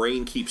that your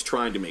brain keeps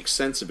trying to make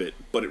sense of it,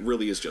 but it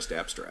really is just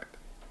abstract.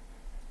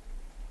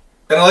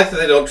 And I like that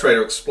they don't try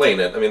to explain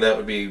it. I mean, that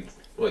would be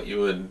what you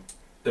would...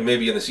 And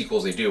maybe in the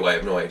sequels they do, I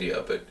have no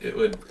idea, but it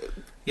would...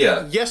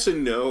 Yeah. Yes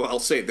and no, I'll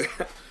say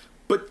that.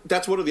 But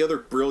that's one of the other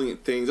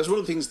brilliant things. That's one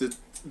of the things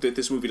that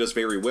this movie does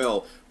very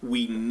well.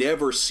 We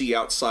never see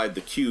outside the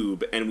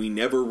cube, and we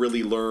never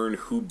really learn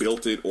who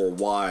built it or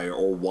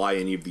why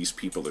any of these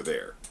people are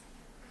there.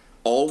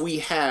 All we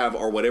have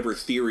are whatever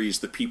theories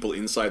the people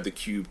inside the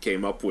cube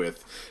came up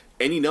with,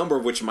 any number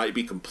of which might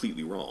be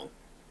completely wrong.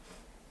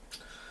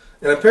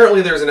 And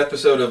apparently there's an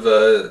episode of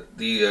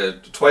the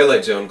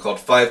Twilight Zone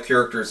called 5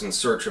 Characters in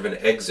Search of an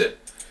Exit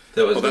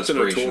that was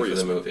inspiration for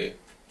the movie.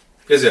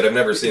 Is it? I've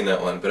never seen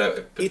that one,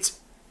 but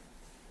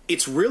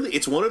it's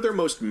one of their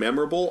most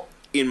memorable.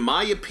 In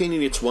my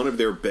opinion, it's one of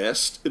their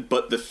best,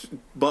 but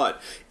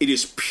it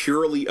is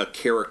purely a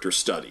character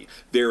study.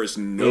 There is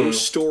no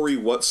story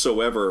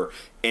whatsoever,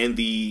 and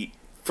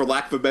for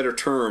lack of a better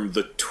term,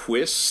 the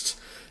twist,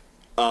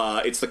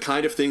 it's the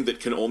kind of thing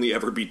that can only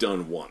ever be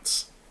done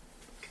once.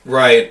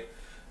 Right.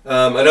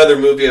 Another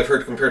movie I've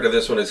heard compared to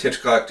this one is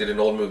Hitchcock did an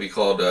old movie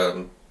called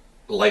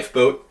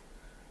Lifeboat.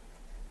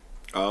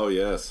 Oh,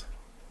 yes.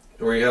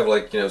 Where you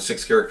have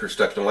 6 characters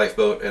stuck in a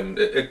lifeboat, and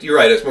you're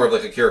right, it's more of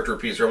like a character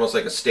piece, or almost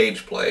like a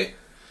stage play.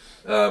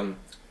 In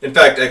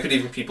fact, I could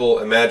even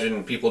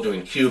imagine people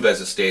doing Cube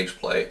as a stage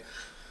play.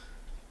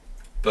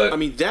 But I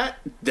mean,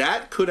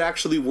 that could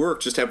actually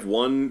work. Just have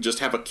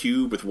a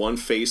cube with one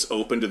face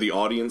open to the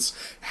audience,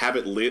 have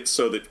it lit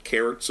so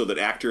that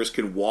actors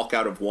can walk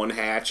out of one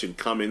hatch and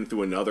come in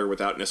through another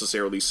without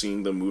necessarily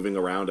seeing them moving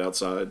around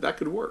outside. That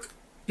could work.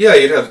 Yeah,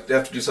 you'd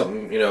have to do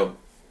something,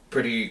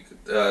 pretty.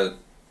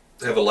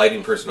 Have a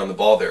lighting person on the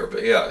ball there,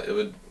 but yeah,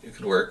 it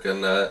could work.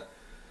 And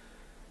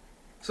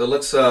so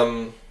let's.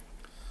 The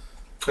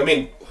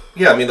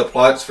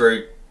plot's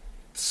very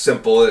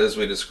simple, as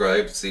we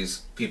described. It's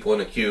these people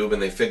in a cube,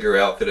 and they figure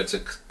out that it's a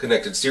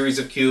connected series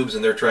of cubes,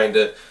 and they're trying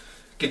to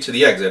get to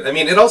the exit. I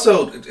mean,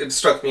 it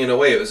struck me in a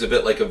way. It was a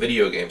bit like a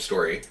video game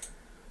story.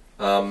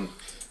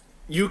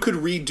 You could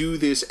redo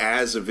this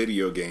as a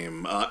video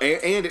game,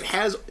 and it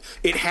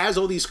has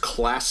all these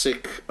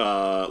classic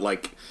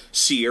like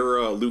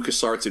Sierra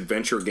LucasArts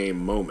adventure game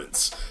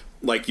moments,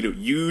 like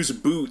use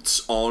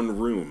boots on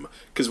room,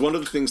 because one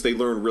of the things they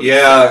learn really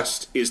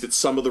fast is that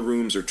some of the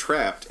rooms are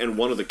trapped, and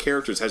one of the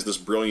characters has this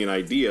brilliant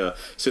idea.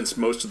 Since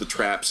most of the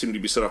traps seem to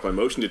be set off by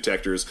motion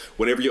detectors,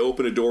 whenever you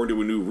open a door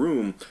into a new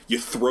room, you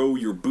throw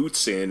your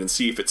boots in and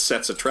see if it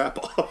sets a trap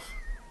off.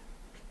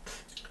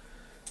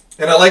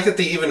 And I like that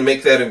they even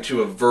make that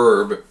into a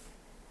verb,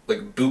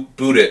 like boot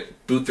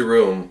the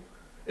room,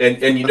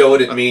 and you know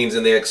what it means,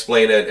 and they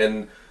explain it,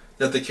 and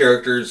that the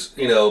characters,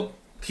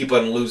 keep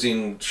on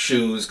losing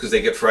shoes because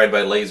they get fried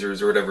by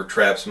lasers or whatever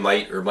traps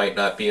might or might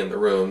not be in the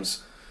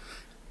rooms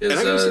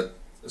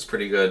is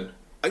pretty good.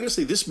 I gotta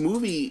say, this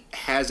movie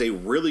has a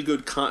really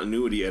good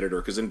continuity editor,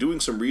 because in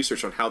doing some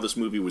research on how this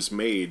movie was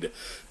made,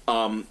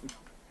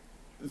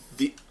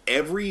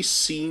 every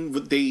scene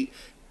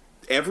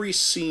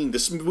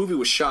this movie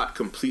was shot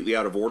completely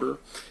out of order.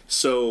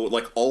 So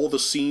like all the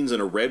scenes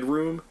in a red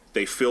room,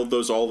 they filled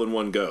those all in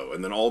one go,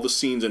 and then all the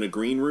scenes in a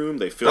green room,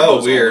 they filled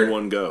those all in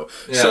one go,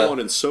 so on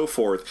and so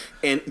forth.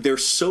 And they're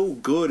so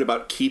good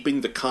about keeping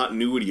the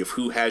continuity of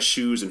who has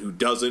shoes and who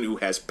doesn't, who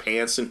has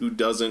pants and who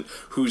doesn't,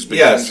 who's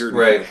been injured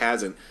and who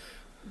hasn't.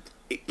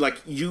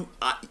 Like you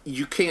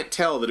can't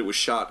tell that it was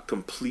shot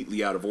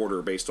completely out of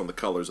order based on the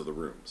colors of the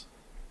rooms.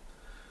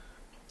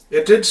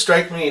 It did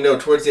strike me,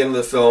 towards the end of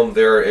the film,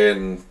 they're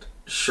in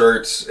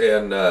shirts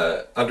and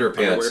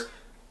underpants,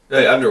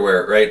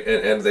 underwear, right?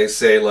 And they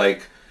say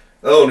like,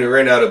 "Oh, and we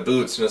ran out of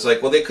boots," and it's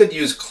like, well, they could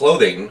use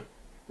clothing,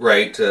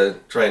 right, to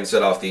try and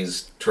set off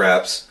these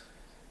traps.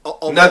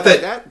 Not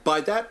that by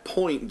that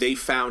point they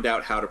found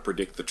out how to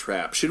predict the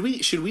trap. Should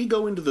we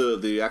go into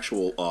the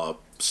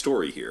actual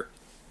story here?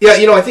 Yeah,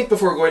 I think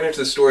before going into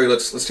the story,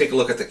 let's take a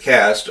look at the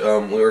cast.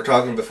 We were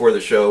talking before the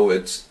show.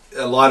 It's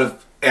a lot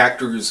of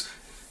actors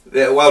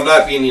that, while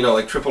not being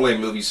like AAA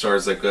movie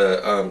stars like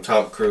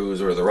Tom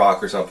Cruise or The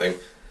Rock or something,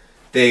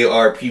 they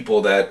are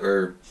people that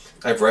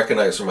I've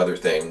recognized from other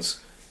things.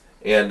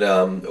 And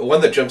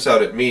one that jumps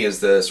out at me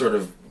is the sort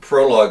of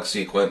prologue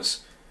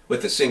sequence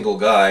with the single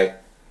guy.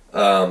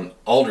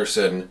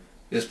 Alderson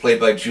is played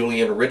by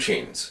Julian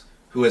Richings,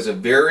 who has a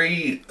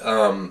very,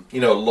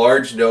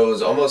 large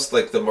nose, almost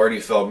like the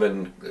Marty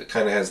Feldman,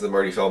 kind of has the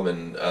Marty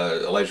Feldman,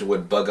 Elijah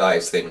Wood bug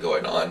eyes thing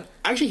going on.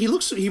 Actually,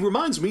 he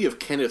reminds me of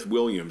Kenneth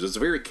Williams. There's a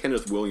very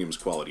Kenneth Williams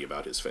quality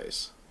about his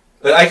face.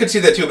 I could see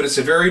that too, but it's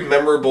a very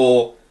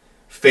memorable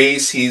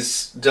face.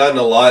 He's done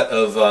a lot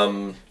of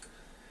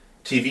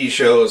TV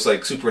shows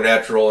like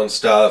Supernatural and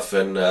stuff,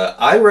 and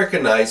I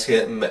recognize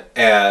him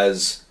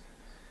as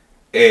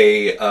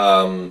he's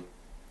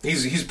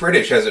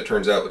British, as it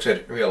turns out, which I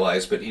didn't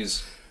realize, but he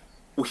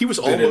was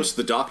almost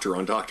the Doctor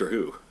on Doctor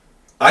Who.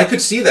 I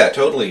could see that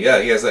totally.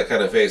 Yeah, he has that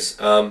kind of face.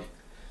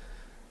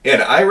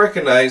 And I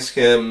recognize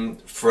him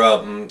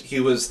from,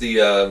 he was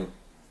the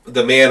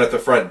man at the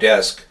front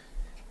desk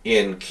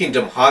in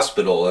Kingdom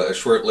Hospital, a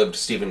short-lived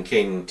Stephen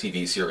King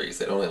TV series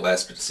that only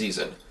lasted a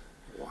season.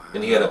 Wow.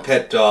 And he had a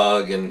pet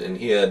dog, and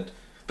he had...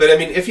 But, I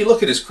mean, if you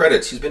look at his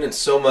credits, he's been in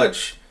so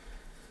much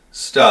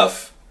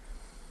stuff.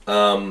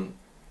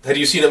 Had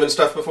you seen him in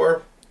stuff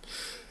before?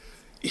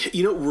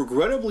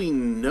 Regrettably,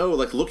 no.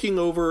 Like, looking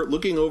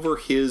over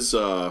his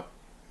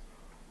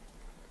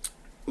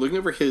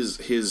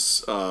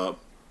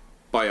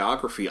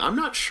biography, I'm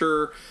not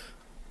sure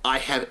I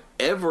have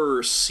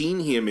ever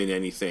seen him in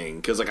anything,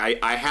 because like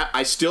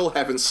I still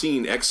haven't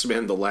seen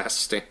X-Men: The Last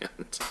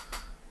Stand.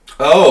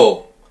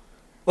 Oh,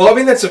 well, I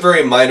mean that's a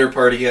very minor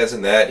part he has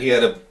in that. He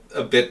had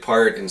a bit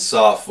part in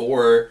Saw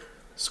 4.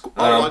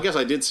 I guess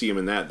I did see him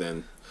in that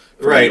then.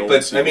 Right,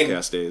 but I mean,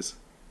 days.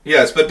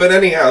 Yes, but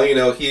anyhow,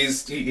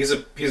 he's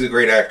a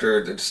great actor,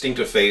 a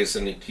distinctive face,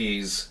 and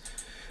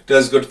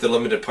does go to the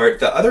limited part.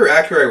 The other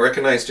actor I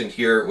recognized in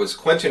here was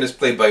Quentin, is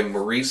played by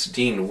Maurice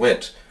Dean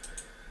Wint.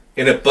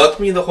 And it bugged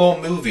me the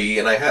whole movie,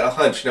 and I had a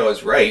hunch, and I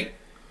was right.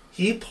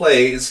 He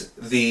plays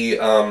the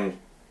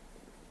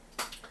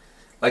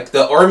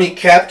army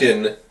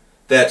captain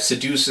that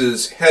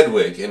seduces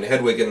Hedwig, and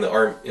Hedwig in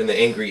the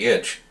Angry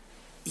Inch.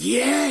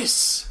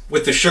 Yes!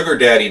 With the sugar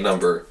daddy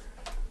number.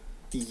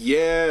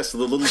 Yes, the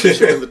little chick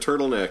in the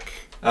turtleneck.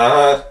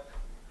 Uh-huh.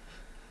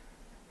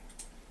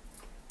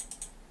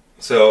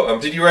 So,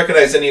 did you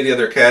recognize any of the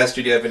other cast?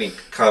 Did you have any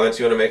comments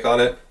you want to make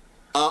on it?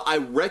 I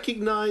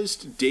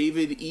recognized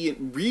David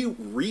Ian...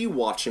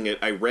 Re-watching it,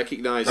 I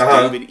recognized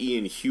David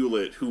Ian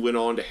Hewlett, who went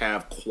on to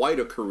have quite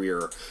a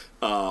career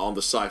on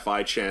the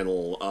Sci-Fi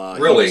Channel.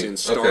 Really? He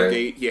was in Stargate.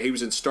 Okay. Yeah, he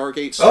was in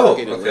Stargate,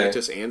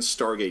 Atlantis, and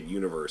Stargate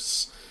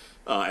Universe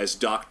as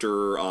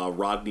Dr.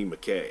 Rodney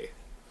McKay.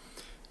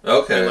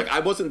 Okay. And,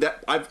 I wasn't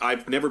that...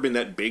 I've never been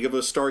that big of a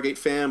Stargate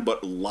fan,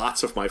 but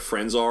lots of my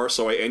friends are,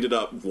 so I ended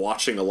up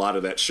watching a lot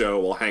of that show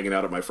while hanging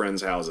out at my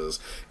friends' houses.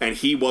 And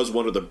he was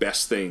one of the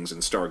best things in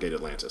Stargate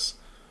Atlantis.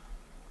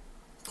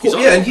 He's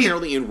also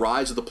apparently in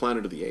Rise of the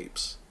Planet of the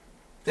Apes.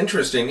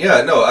 Interesting.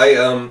 Yeah, no,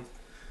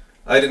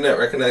 I did not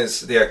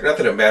recognize the actor. Not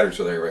that it matters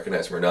whether I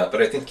recognize him or not,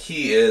 but I think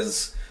he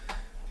has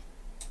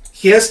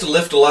to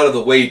lift a lot of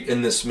the weight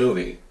in this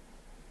movie.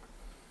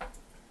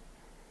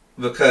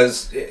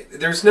 Because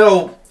there's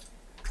no...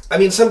 I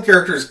mean, some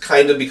characters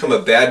kind of become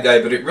a bad guy,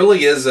 but it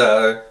really is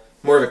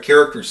more of a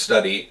character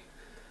study.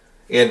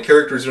 And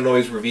characters don't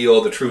always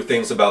reveal the true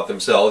things about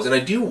themselves. And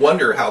I do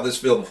wonder how this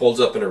film holds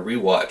up in a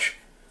rewatch.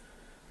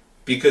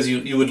 Because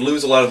you would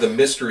lose a lot of the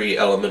mystery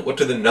element. What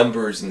do the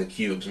numbers and the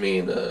cubes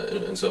mean,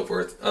 and so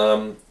forth.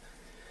 One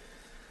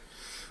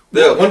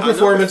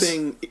performance...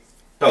 thing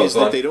is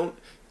that they don't...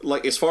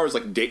 Like, as far as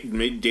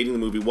dating the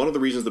movie, one of the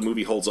reasons the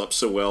movie holds up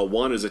so well,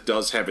 one is it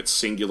does have its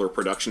singular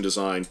production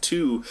design.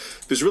 Two,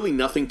 there's really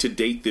nothing to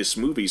date this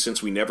movie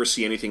since we never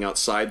see anything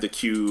outside the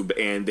cube,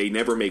 and they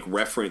never make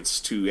reference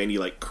to any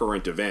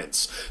current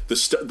events.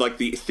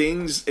 The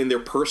things in their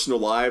personal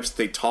lives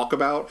they talk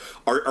about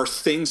are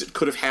things that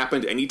could have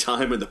happened any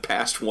time in the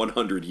past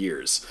 100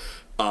 years.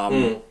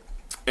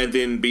 and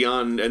then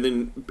beyond.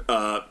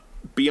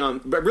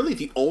 But really,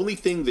 the only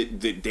thing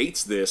that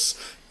dates this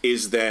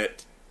is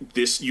that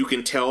you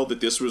can tell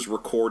that this was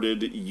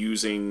recorded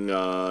using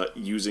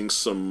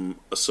some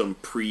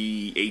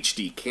pre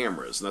HD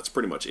cameras, and that's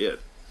pretty much it.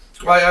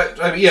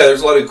 Well, yeah,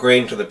 there's a lot of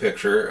grain to the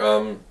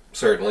picture.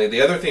 Certainly,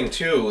 the other thing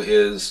too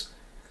is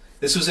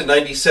this was in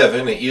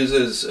 '97. It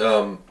uses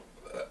a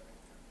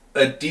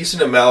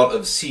decent amount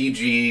of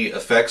CG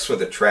effects for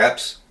the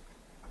traps,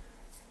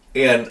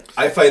 and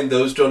I find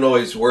those don't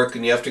always work,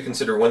 and you have to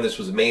consider when this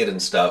was made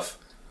and stuff.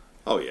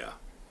 Oh yeah,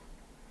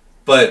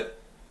 but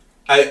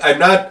I'm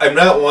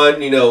not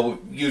one,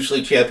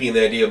 usually champion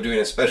the idea of doing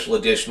a special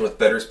edition with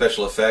better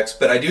special effects,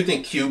 but I do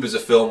think Cube is a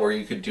film where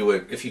you could do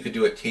it, if you could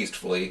do it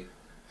tastefully,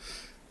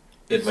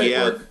 it might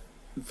work.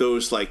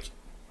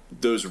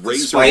 Those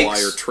razor spikes.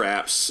 wire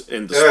traps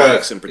and the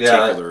spikes in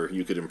particular,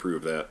 you could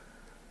improve that.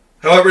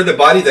 However, the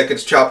body that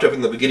gets chopped up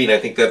in the beginning, I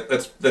think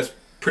that's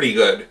pretty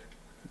good.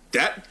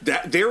 That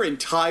their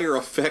entire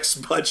effects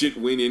budget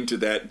went into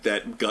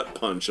that gut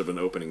punch of an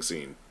opening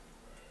scene.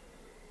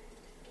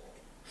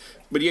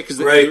 But yeah, because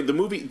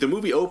the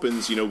movie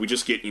opens, we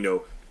just get,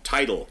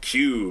 title,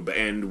 Cube,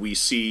 and we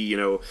see,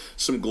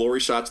 some glory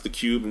shots of the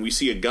Cube, and we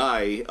see a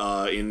guy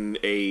in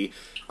a,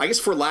 I guess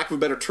for lack of a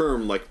better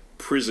term, like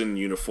prison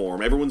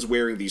uniform. Everyone's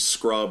wearing these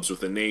scrubs with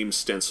the name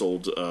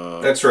stenciled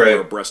that's right,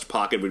 where a breast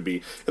pocket would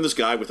be. And this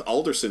guy with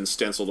Alderson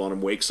stenciled on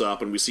him wakes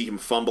up, and we see him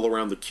fumble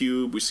around the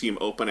Cube, we see him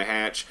open a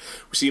hatch,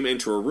 we see him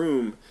enter a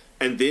room,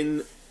 and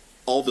then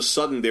all of a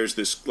sudden there's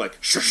this,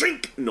 like,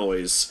 shink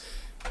noise.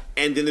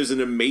 And then there's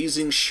an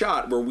amazing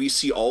shot where we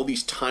see all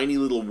these tiny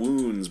little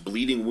wounds,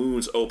 bleeding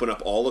wounds, open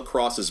up all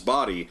across his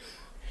body.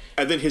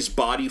 And then his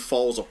body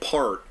falls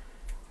apart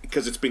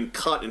because it's been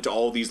cut into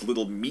all these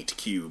little meat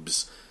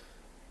cubes.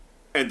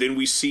 And then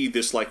we see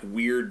this, like,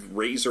 weird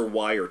razor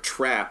wire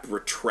trap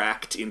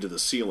retract into the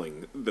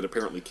ceiling that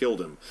apparently killed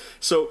him.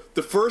 So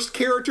the first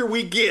character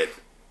we get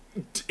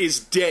is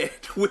dead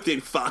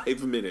within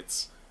 5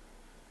 minutes.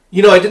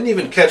 I didn't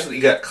even catch that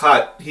he got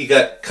caught. He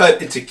got cut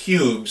into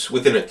cubes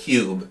within a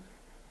cube.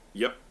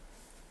 Yep.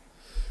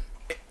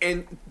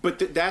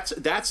 But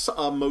that's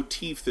a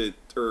motif that,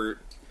 or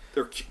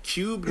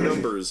cube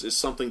numbers is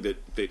something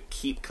that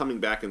keep coming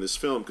back in this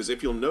film, because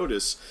if you'll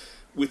notice,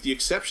 with the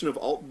exception of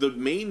all the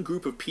main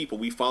group of people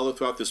we follow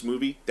throughout this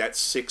movie, that's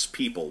 6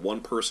 people,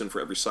 1 person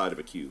for every side of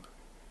a cube.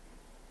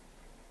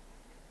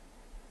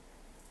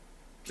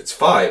 It's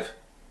 5.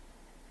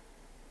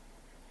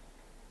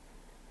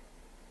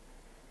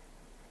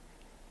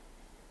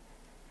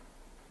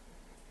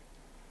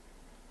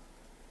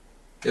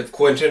 If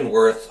Quentin,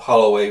 Worth,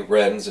 Holloway,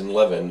 Renz, and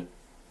Levin.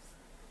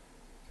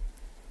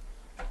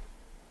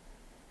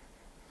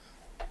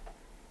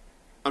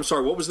 I'm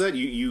sorry, what was that?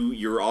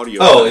 Your audio.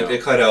 Oh,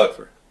 it cut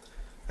out.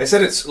 I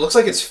said it looks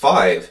like it's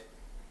 5.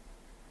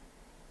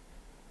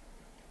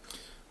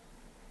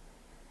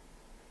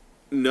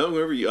 No,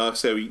 remember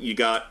you've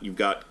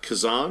got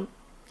Kazan.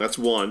 That's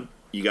 1.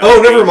 You got.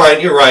 Oh, never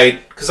mind. You're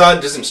right. Kazan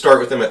doesn't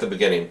start with them at the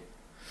beginning.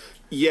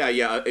 Yeah.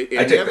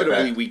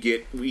 Inevitably, we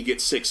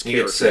get 6 characters.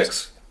 You get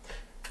 6.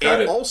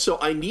 And also,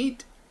 I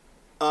need,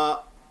 and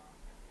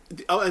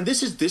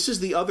this is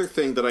the other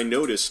thing that I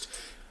noticed.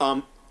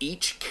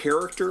 Each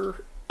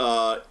character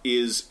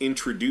is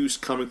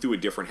introduced coming through a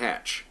different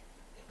hatch.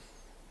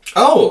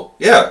 Oh,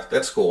 yeah,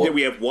 that's cool. Yeah,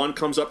 we have 1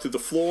 comes up through the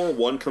floor,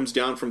 1 comes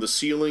down from the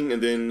ceiling,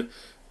 and then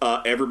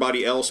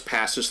everybody else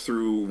passes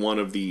through one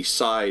of the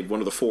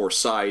 4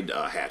 side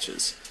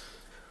hatches.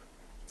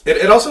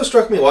 It also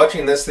struck me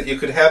watching this that you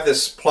could have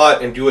this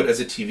plot and do it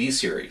as a TV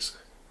series.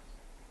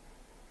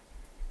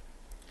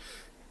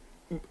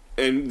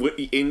 And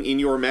in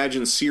your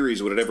imagined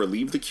series, would it ever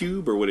leave the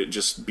cube, or would it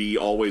just be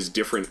always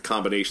different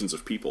combinations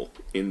of people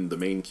in the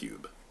main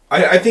cube?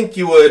 I think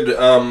you would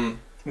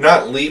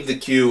not leave the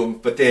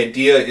cube, but the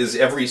idea is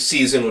every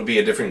season would be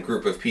a different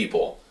group of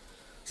people.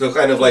 So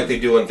kind of like they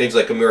do in things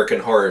like American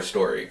Horror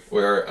Story,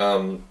 where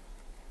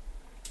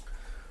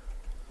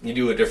you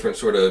do a different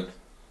sort of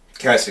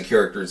cast of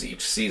characters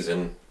each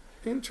season.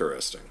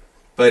 Interesting.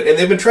 And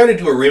they've been trying to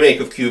do a remake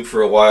of Cube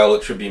for a while,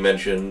 it should be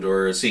mentioned,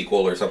 or a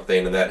sequel or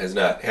something, and that has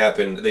not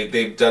happened.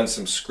 They've done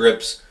some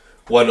scripts.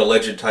 One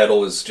alleged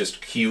title is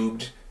just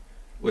Cubed,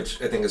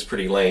 which I think is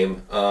pretty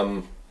lame.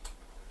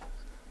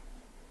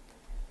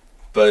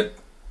 But,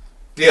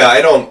 yeah,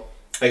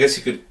 I guess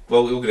you could,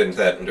 well, we'll get into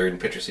that during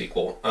Picture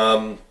Sequel.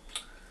 And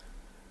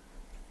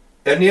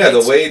yeah,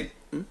 the way...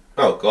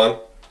 Oh, go on.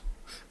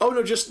 Oh,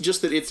 no, just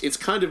that it's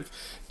kind of...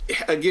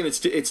 Again, it's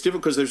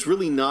difficult because there's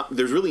really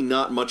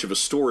not much of a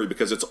story,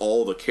 because it's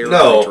all the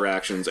character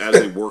interactions as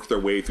they work their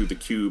way through the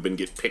cube and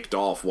get picked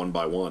off one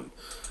by one.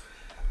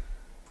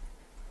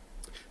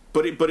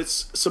 But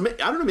it's so, I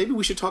don't know. Maybe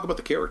we should talk about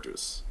the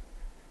characters.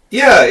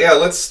 Yeah.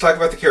 Let's talk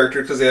about the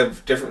characters because they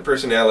have different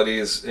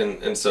personalities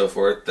and so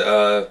forth.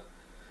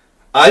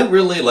 I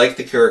really like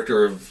the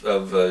character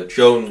of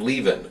Joan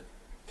Levin,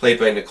 played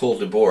by Nicole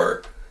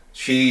DeBoer.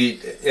 She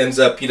ends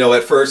up,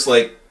 at first,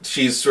 like,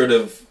 she's sort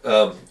of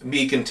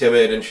meek and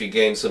timid, and she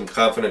gains some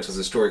confidence as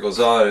the story goes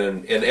on,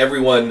 and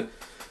everyone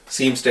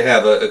seems to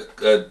have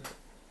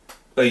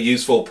a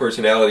useful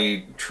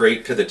personality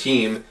trait to the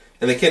team,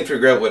 and they can't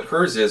figure out what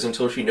hers is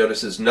until she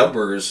notices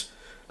numbers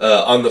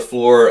on the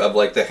floor of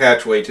like the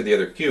hatchway to the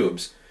other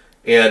cubes,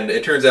 and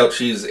it turns out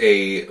she's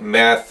a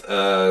math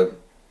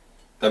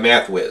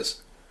whiz.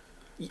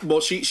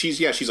 Well,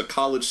 she's a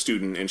college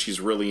student and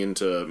she's really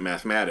into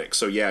mathematics.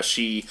 So yeah,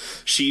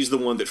 she's the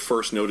one that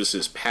first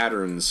notices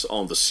patterns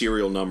on the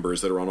serial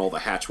numbers that are on all the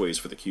hatchways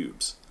for the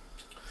cubes.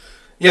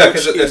 Yeah,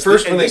 because at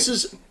first when this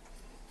is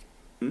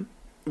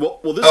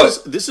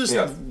this is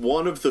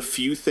one of the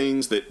few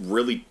things that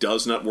really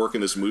does not work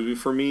in this movie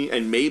for me,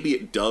 and maybe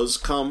it does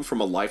come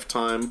from a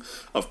lifetime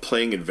of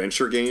playing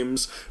adventure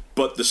games,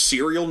 but the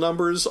serial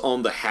numbers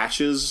on the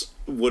hatches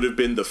would have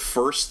been the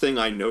first thing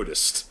I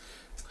noticed.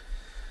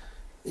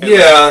 And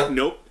yeah.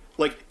 Nope.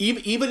 Like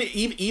even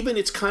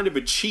it's kind of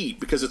a cheat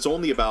because it's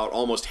only about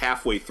almost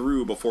halfway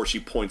through before she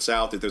points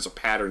out that there's a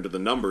pattern to the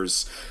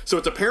numbers.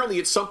 So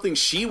it's something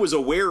she was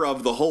aware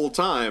of the whole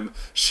time.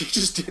 She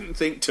just didn't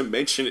think to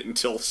mention it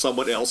until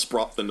someone else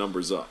brought the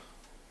numbers up.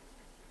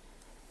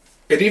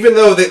 And even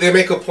though they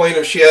make a point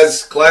of she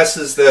has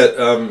glasses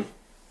that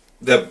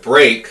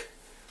break,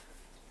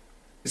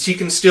 she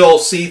can still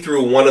see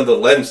through one of the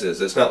lenses.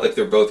 It's not like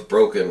they're both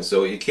broken,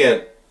 so you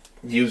can't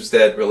use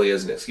that really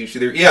as an excuse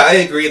either. Yeah, I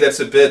agree that's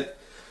a bit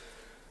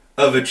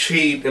of a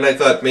cheat, and I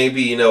thought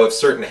maybe, if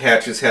certain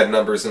hatches had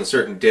numbers and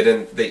certain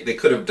didn't, they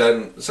could have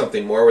done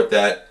something more with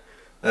that.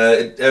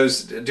 I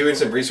was doing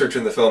some research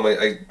in the film.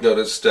 I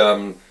noticed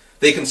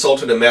they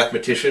consulted a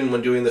mathematician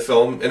when doing the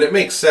film, and it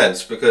makes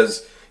sense,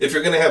 because if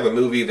you're going to have a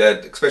movie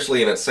that,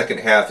 especially in its second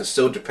half, is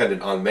so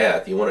dependent on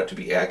math, you want it to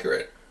be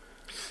accurate.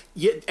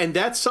 Yeah, and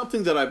that's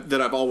something that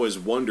I've always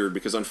wondered,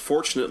 because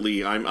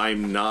unfortunately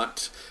I'm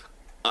not...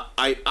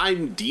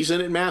 I'm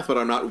decent at math, but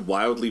I'm not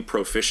wildly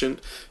proficient,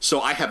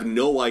 so I have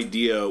no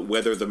idea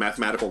whether the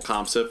mathematical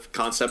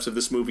concepts of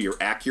this movie are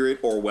accurate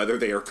or whether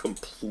they are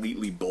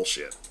completely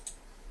bullshit.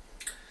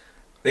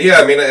 Yeah,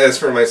 I mean, as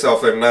for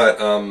myself, I'm not...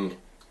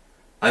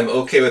 I'm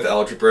okay with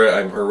algebra.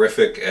 I'm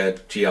horrific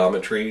at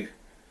geometry,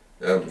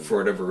 for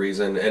whatever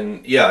reason.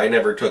 And yeah, I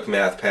never took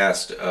math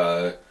past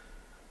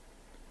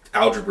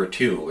Algebra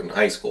 2 in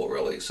high school,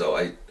 really, so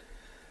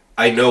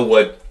I know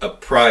what a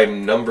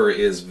prime number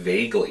is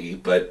vaguely,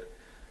 but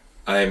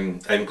I'm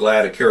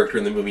glad a character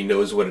in the movie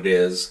knows what it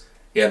is,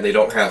 and they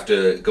don't have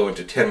to go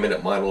into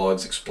 10-minute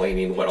monologues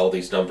explaining what all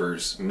these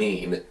numbers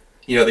mean.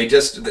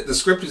 The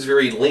script is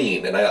very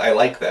lean, and I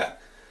like that.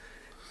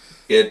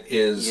 It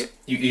is,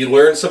 you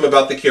learn some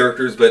about the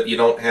characters, but you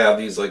don't have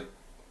these, like,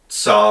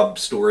 sob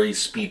story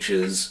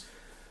speeches,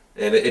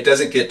 and it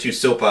doesn't get too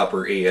soap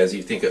opera-y as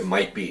you think it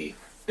might be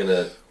in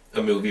a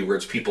movie where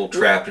it's people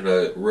trapped in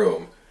a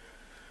room.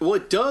 Well,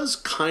 it does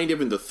kind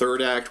of in the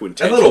third act when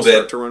tensions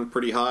start to run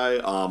pretty high.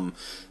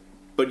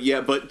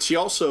 But she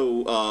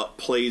also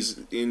plays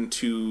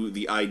into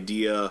the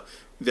idea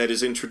that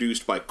is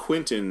introduced by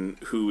Quentin,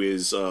 who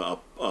is a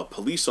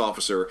police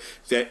officer,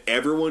 that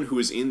everyone who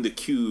is in the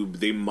cube,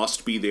 they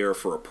must be there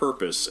for a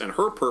purpose, and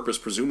her purpose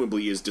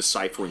presumably is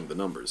deciphering the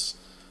numbers.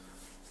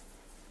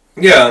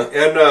 Yeah,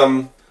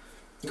 and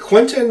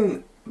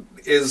Quentin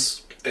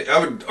is, I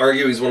would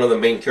argue, he's one of the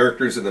main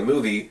characters in the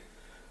movie,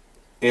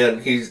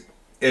 and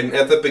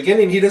at the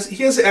beginning, he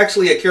has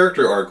actually a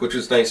character arc, which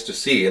is nice to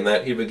see, in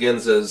that he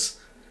begins as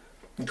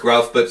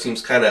gruff but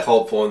seems kind of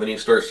helpful, and then he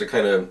starts to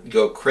kind of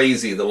go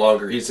crazy the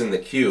longer he's in the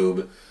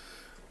cube.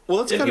 Well,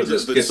 that's kind of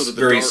gets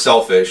very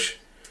selfish.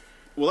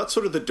 Well, that's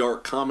sort of the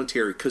dark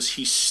commentary, because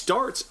he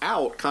starts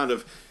out kind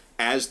of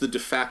as the de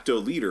facto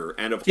leader,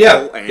 and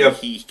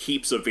he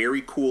keeps a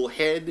very cool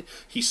head,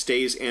 he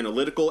stays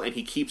analytical, and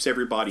he keeps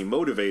everybody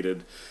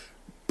motivated.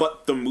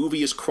 But the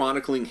movie is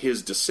chronicling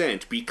his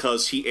descent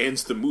because he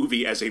ends the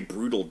movie as a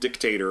brutal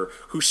dictator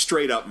who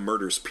straight up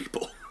murders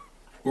people.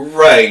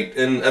 Right,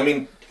 and I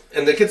mean,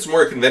 and it gets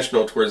more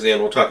conventional towards the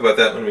end. We'll talk about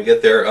that when we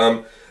get there.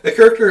 A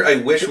character I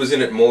wish was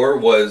in it more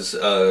was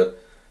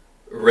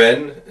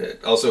Ren,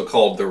 also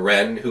called the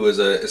Wren, who is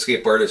an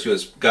escape artist who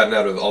has gotten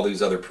out of all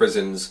these other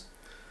prisons.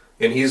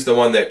 And he's the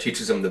one that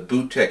teaches him the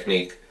boot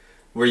technique,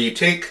 where you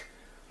take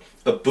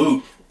a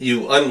boot,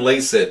 you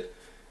unlace it,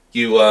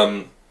 you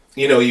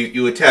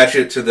attach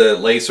it to the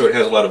lace so it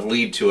has a lot of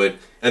lead to it,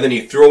 and then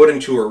you throw it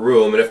into a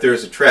room, and if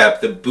there's a trap,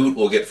 the boot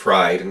will get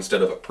fried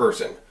instead of a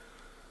person.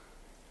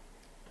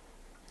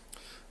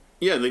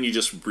 Yeah, and then you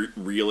just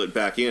reel it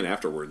back in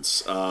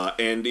afterwards,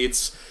 and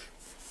it's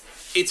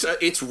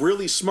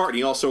really smart. And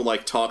he also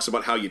talks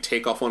about how you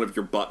take off one of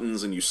your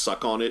buttons and you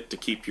suck on it to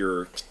keep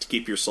your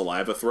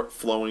saliva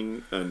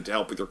flowing and to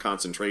help with your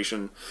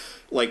concentration,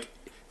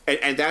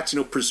 And that's,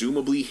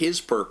 presumably his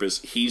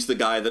purpose. He's the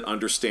guy that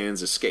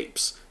understands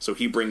escapes, so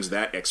he brings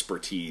that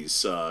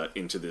expertise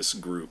into this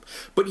group.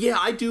 But yeah,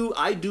 I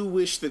do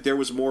wish that there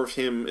was more of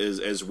him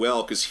as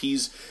well, because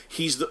he's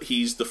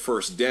the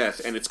first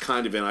death, and it's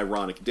kind of an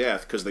ironic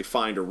death because they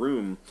find a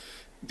room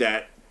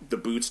that the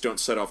boots don't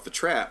set off the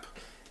trap.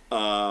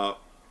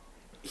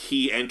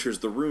 He enters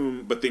the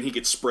room, but then he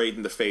gets sprayed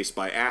in the face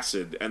by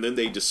acid, and then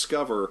they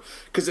discover,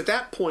 because at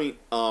that point,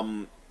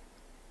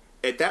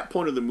 at that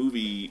point of the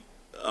movie,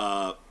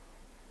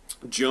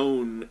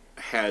 Joan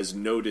has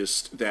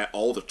noticed that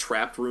all the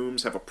trapped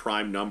rooms have a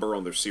prime number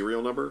on their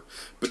serial number,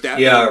 but that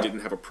room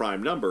didn't have a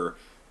prime number.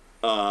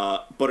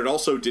 But it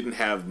also didn't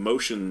have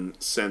motion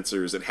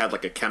sensors. It had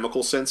like a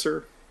chemical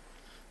sensor.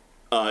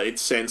 It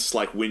sensed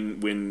like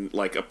when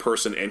like a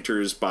person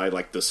enters by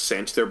like the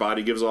scent their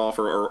body gives off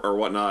or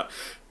whatnot.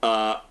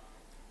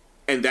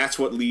 And that's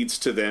what leads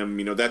to them,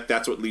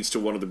 that's what leads to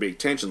one of the big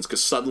tensions,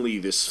 because suddenly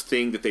this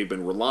thing that they've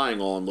been relying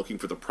on, looking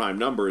for the prime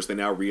numbers, they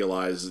now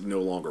realize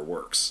no longer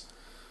works.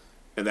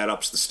 And that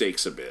ups the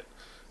stakes a bit.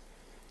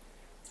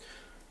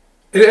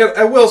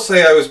 I will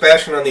say I was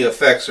bashing on the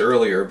effects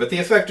earlier, but the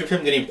effect of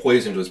him getting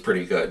poisoned was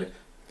pretty good.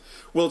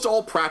 Well, it's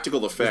all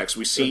practical effects.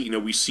 We see,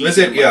 Is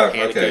it? him Yeah,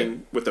 panicking okay.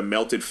 with a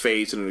melted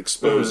face and an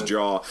exposed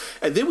jaw,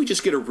 and then we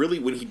just get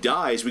when he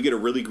dies, we get a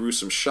really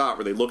gruesome shot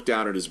where they look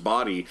down at his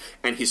body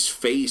and his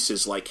face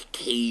is like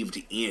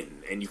caved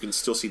in, and you can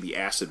still see the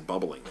acid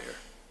bubbling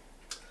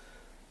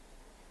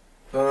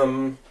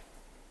there.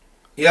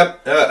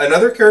 Yep.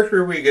 Another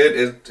character we get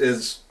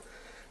is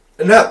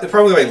not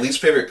probably my least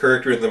favorite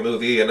character in the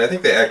movie, and I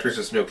think the actress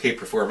is an okay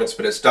performance,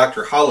 but it's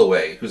Dr.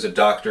 Holloway, who's a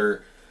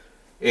doctor,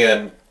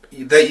 and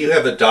that you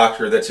have a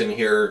doctor that's in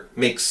here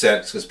makes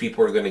sense because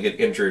people are going to get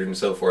injured and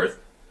so forth.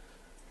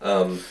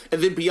 And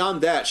then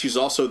beyond that, she's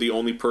also the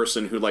only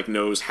person who like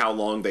knows how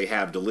long they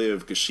have to live,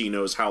 because she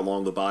knows how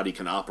long the body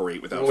can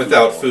operate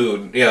without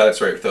food. Yeah,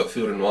 that's right, without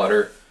food and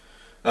water.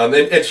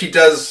 And she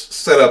does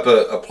set up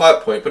a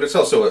plot point, but it's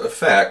also a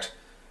fact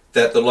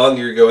that the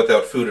longer you go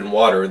without food and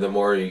water, the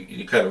more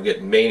you kind of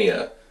get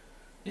mania.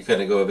 You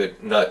kind of go a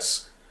bit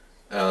nuts.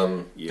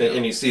 And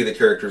you see the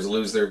characters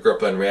lose their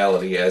grip on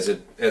reality as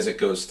it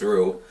goes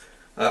through.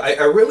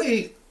 I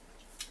really,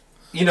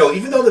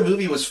 even though the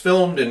movie was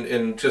filmed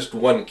in just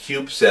one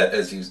cube set,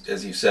 as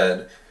you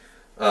said,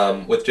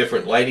 with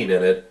different lighting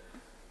in it,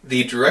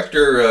 the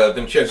director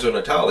Vincenzo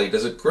Natali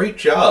does a great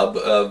job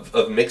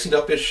of mixing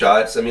up his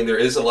shots. I mean, there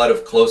is a lot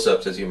of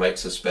close-ups, as you might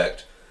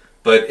suspect,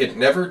 but it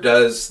never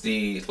does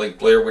the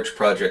Blair Witch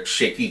Project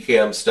shaky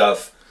cam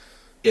stuff.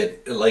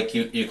 It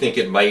you think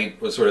it might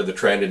was sort of the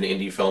trend in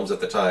indie films at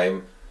the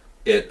time.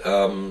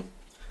 And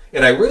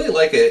I really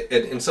like it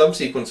in some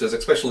sequences,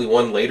 especially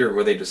one later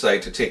where they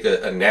decide to take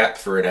a nap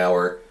for an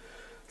hour.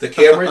 The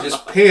camera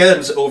just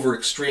pans over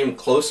extreme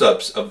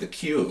close-ups of the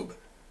cube,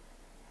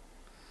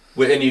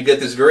 and you get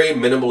this very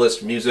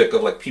minimalist music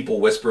of like people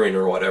whispering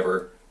or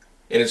whatever,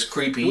 and it's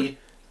creepy,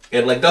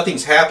 and like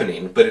nothing's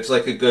happening, but it's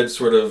like a good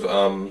sort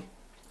of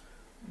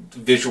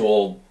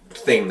visual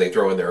thing they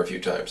throw in there a few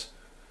times.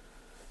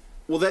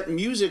 Well, that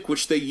music,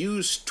 which they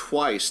use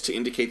twice to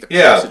indicate the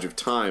passage of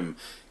time,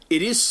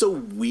 it is so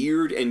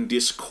weird and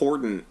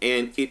discordant,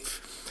 and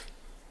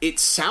it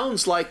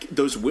sounds like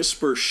those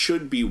whispers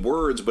should be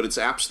words, but it's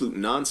absolute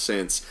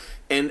nonsense.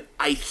 And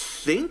I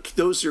think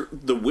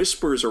the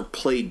whispers are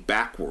played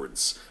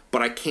backwards,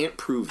 but I can't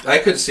prove that. I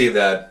could see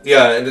that,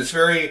 yeah, and it's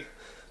very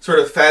sort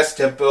of fast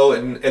tempo,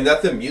 and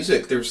that the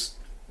music, there's,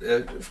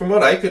 from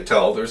what I could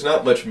tell, there's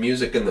not much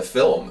music in the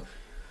film,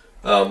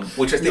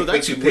 which I think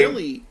makes you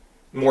pay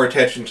more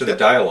attention to the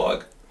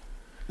dialogue.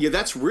 Yeah,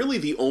 that's really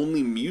the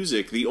only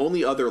music, the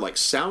only other like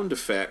sound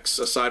effects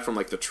aside from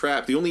like the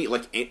trap, the only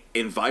like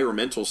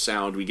environmental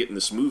sound we get in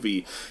this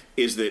movie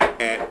is that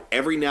at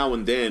every now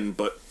and then,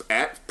 but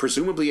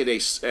presumably at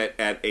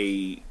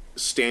a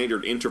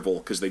standard interval,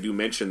 because they do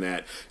mention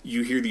that,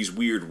 you hear these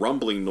weird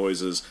rumbling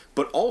noises.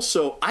 But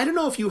also, I don't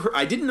know if you heard,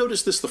 I didn't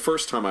notice this the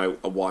first time I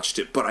watched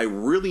it, but I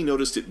really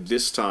noticed it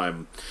this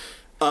time.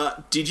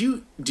 Did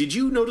you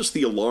notice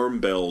the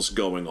alarm bells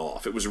going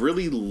off? It was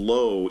really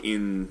low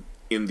in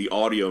the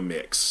audio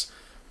mix.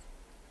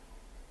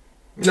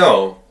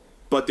 No,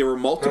 but there were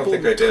multiple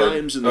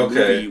times in the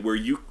movie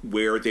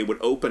where they would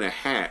open a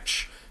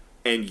hatch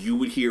and you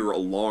would hear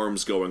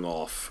alarms going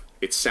off.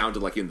 It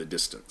sounded like in the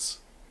distance.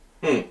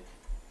 And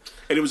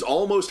it was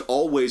almost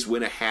always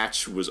when a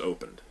hatch was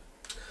opened.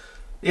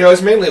 Yeah, I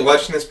was mainly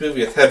watching this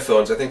movie with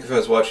headphones. I think if I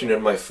was watching it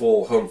in my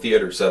full home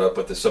theater setup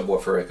with the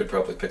subwoofer, I could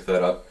probably pick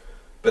that up.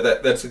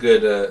 But that's a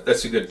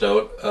good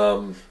note.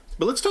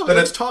 But let's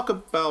talk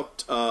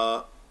about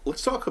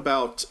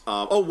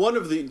one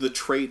of the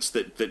traits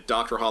that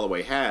Dr.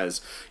 Holloway has.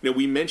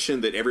 We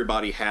mentioned that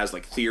everybody has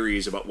like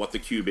theories about what the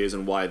cube is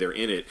and why they're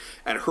in it,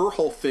 and her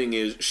whole thing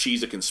is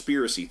she's a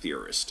conspiracy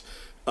theorist.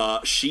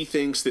 She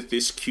thinks that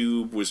this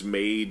cube was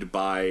made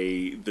by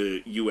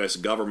the U.S.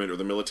 government or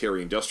the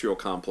military-industrial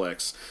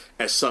complex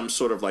as some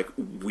sort of like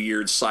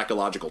weird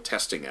psychological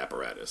testing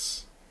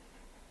apparatus.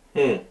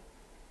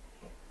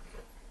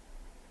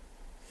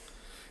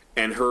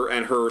 And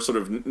her sort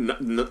of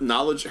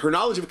knowledge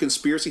of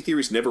conspiracy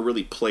theories never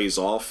really plays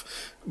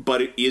off,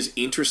 but it is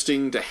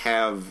interesting to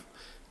have.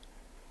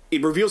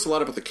 It reveals a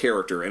lot about the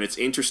character, and it's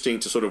interesting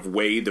to sort of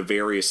weigh the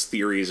various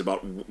theories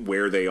about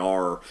where they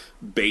are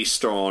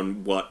based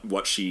on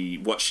what she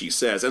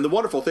says. And the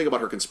wonderful thing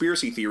about her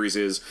conspiracy theories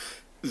is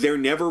they're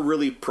never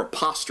really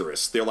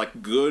preposterous. They're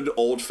like good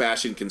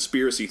old-fashioned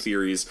conspiracy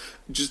theories,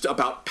 just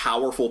about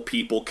powerful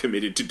people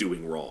committed to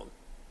doing wrong.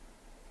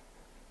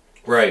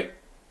 Right.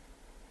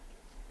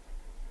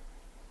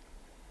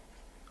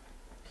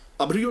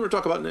 But who do you want to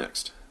talk about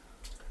next?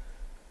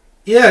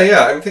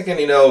 Yeah. I'm thinking,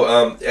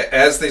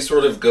 as they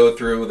sort of go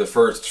through the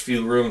first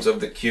few rooms of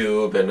the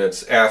cube, and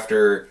it's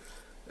after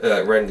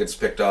Ren gets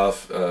picked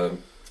off,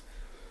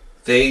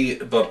 they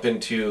bump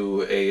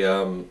into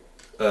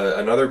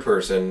another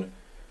person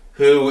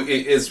who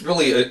is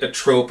really a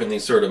trope in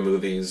these sort of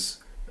movies,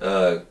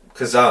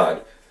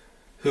 Kazan,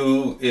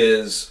 who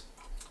is...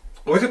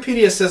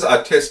 Wikipedia says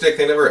autistic.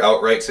 They never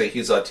outright say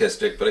he's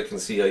autistic, but I can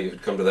see how you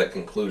could come to that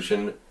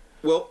conclusion.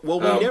 Well,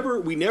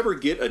 we never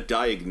get a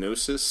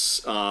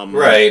diagnosis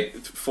right.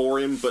 for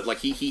him, but like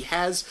he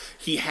has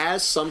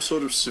some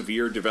sort of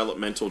severe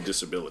developmental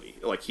disability.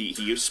 Like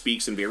he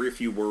speaks in very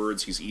few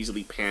words. He's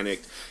easily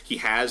panicked. He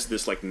has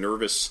this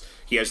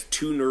he has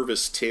 2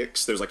 nervous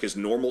tics. There's like his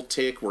normal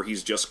tic where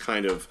he's just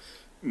kind of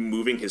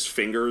moving his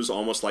fingers,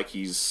 almost like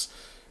he's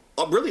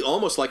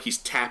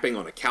tapping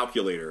on a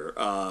calculator.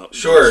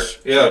 Sure,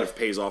 yeah. Kind of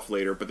pays off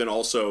later. But then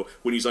also,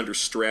 when he's under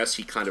stress,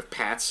 he kind of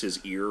pats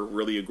his ear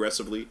really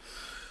aggressively.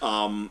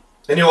 And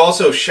he'll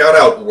also shout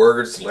out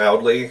words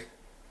loudly.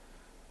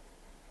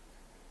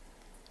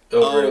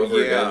 Over and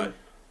over again.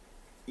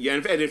 Yeah,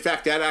 and in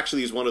fact, that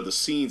actually is one of the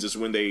scenes, is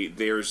when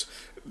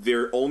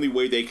their only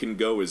way they can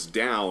go is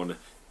down,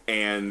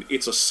 and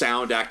it's a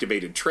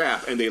sound-activated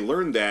trap, and they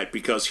learn that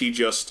because he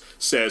just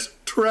says,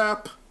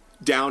 "Trap!"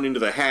 down into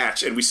the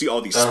hatch, and we see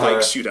all these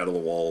spikes shoot out of the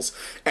walls,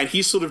 and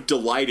he's sort of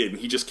delighted, and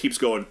he just keeps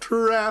going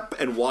trap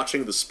and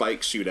watching the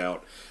spikes shoot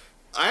out.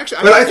 I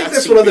think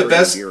that's one of the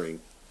best.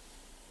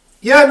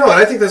 Yeah, no, and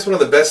I think that's one of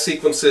the best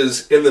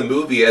sequences in the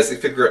movie as they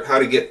figure out how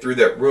to get through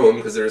that room,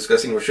 because they're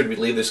discussing, well, should we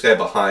leave this guy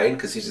behind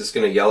because he's just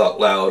going to yell out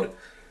loud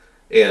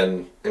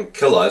and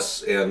kill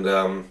us, and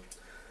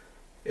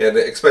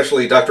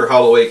especially Dr.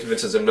 Holloway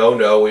convinces him,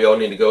 no, we all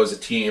need to go as a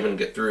team and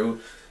get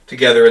through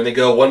together, and they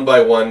go one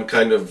by one,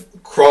 kind of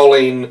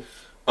crawling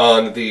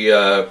on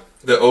the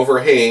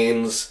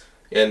overhangs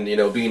and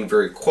being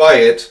very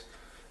quiet.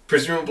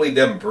 Presumably,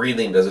 them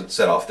breathing doesn't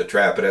set off the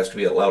trap; it has to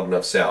be a loud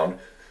enough sound.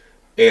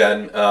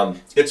 And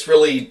it's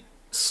really,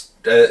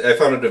 I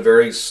found it a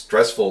very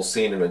stressful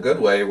scene in a good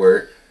way,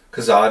 where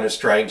Kazan is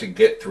trying to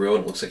get through,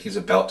 and it looks like he's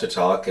about to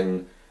talk,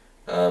 and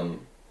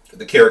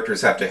the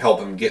characters have to help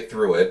him get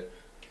through it.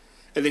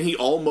 And then he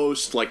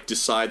almost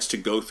decides to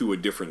go through a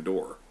different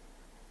door.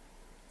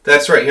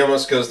 That's right, he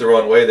almost goes the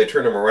wrong way. They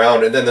turn him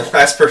around, and then the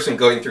last person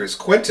going through is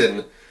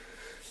Quentin.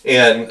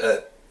 And,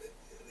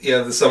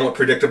 the somewhat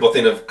predictable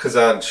thing of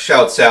Kazan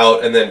shouts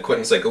out, and then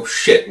Quentin's like, oh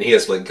shit, and he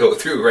has to go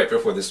through right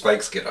before the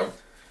spikes get him.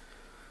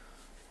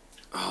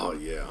 Oh,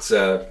 yeah.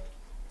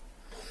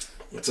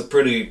 It's a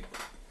pretty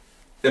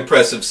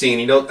impressive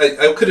scene.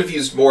 I could have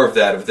used more of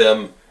that, of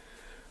them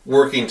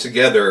working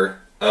together.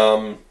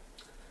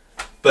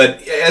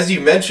 But as you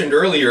mentioned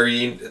earlier,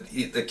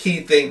 the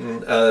key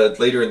thing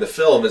later in the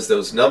film is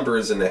those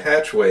numbers in the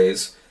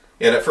hatchways.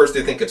 And at first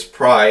they think it's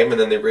prime, and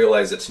then they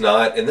realize it's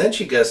not. And then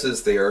she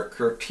guesses they are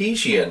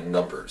Cartesian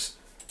numbers.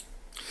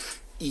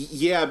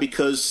 Yeah,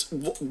 because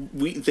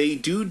they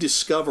do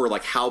discover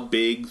how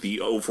big the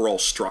overall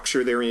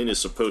structure they're in is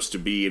supposed to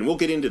be. And we'll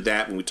get into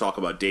that when we talk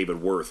about David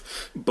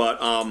Worth. But,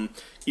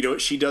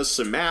 she does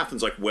some math and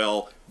is like,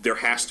 well, there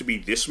has to be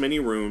this many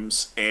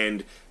rooms,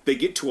 and they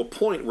get to a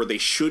point where they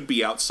should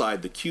be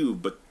outside the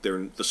cube, but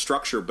they're the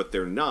structure, but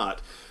they're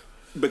not.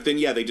 But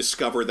then, they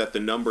discover that the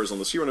numbers on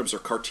the serial numbers are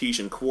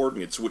Cartesian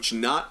coordinates, which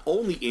not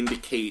only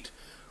indicate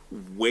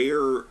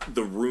where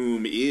the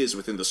room is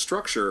within the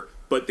structure,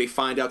 but they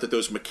find out that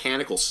those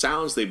mechanical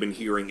sounds they've been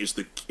hearing is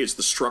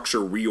the structure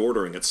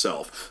reordering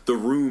itself. The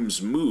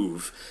rooms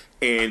move,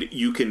 and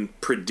you can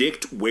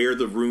predict where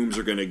the rooms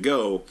are going to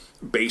go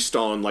based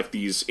on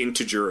these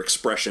integer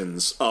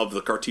expressions of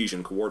the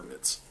Cartesian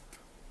coordinates.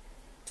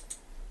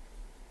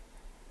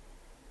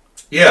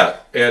 Yeah,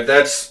 and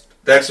that's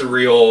a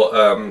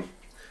real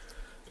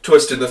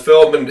twist in the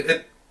film, and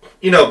it,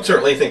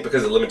 certainly I think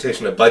because of the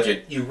limitation of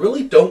budget, you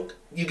really don't.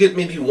 You get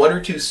maybe 1 or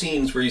 2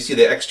 scenes where you see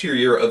the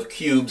exterior of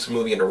cubes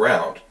moving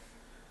around,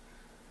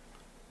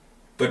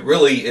 but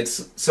really,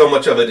 it's so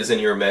much of it is in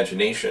your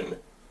imagination.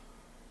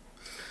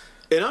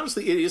 And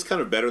honestly, it is kind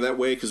of better that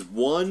way, because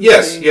one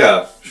thing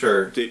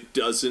sure, that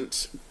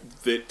doesn't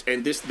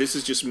and this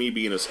is just me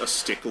being a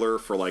stickler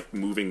for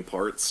moving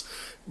parts,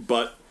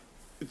 but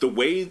the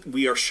way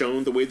we are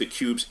shown, the way the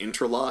cubes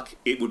interlock,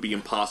 it would be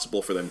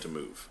impossible for them to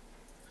move.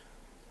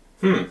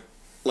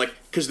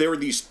 Because there are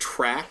these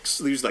tracks,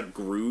 these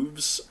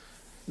grooves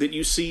that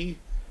you see,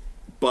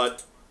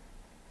 but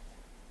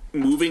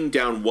moving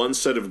down one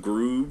set of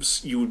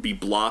grooves, you would be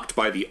blocked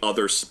by the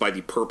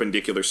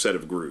perpendicular set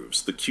of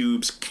grooves. The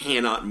cubes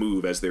cannot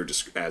move as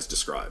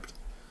described.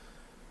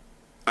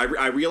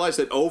 I realize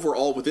that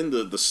overall, within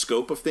the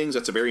scope of things,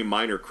 that's a very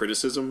minor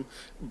criticism,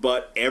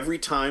 but every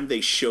time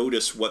they showed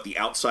us what the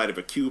outside of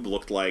a cube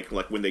looked like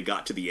when they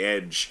got to the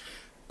edge,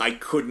 I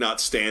could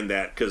not stand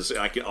that, because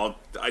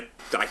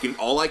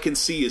all I can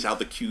see is how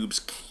the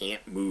cubes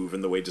can't move in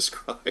the way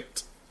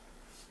described.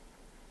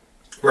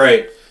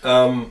 Right.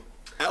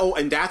 Oh,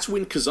 and that's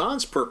when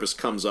Kazan's purpose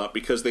comes up,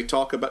 because they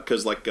talk about,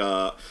 because like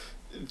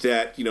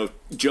that, you know,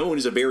 Joan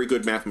is a very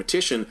good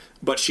mathematician,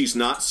 but she's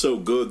not so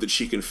good that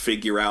she can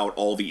figure out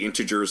all the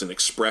integers and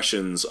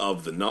expressions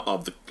of the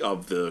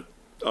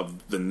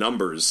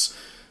numbers.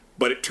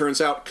 But it turns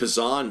out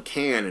Kazan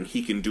can, and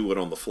he can do it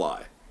on the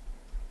fly.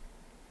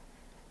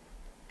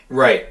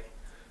 Right.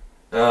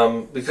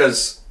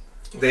 Because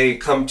they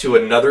come to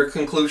another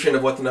conclusion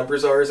of what the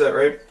numbers are, is that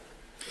right?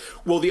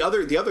 Well, the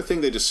other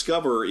thing they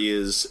discover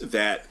is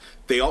that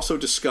they also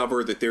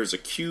discover that there's a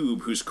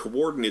cube whose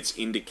coordinates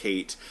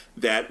indicate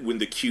that when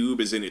the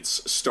cube is in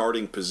its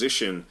starting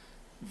position,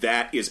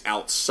 that is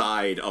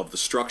outside of the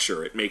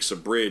structure. It makes a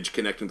bridge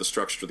connecting the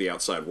structure to the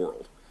outside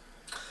world.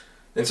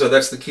 And so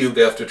that's the cube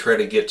they have to try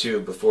to get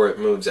to before it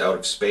moves out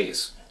of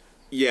space.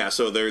 Yeah,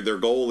 so their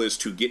goal is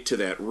to get to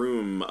that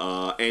room,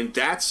 and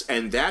that's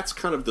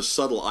kind of the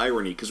subtle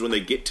irony, because when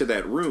they get to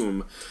that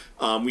room,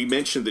 we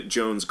mentioned that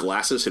Joan's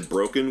glasses had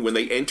broken. When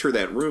they enter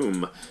that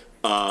room,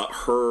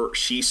 her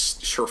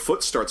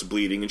foot starts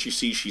bleeding, and she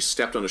sees she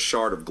stepped on a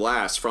shard of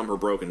glass from her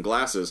broken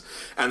glasses,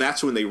 and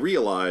that's when they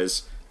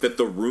realize that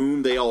the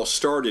room they all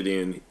started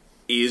in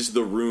is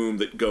the room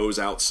that goes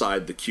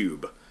outside the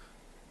cube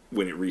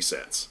when it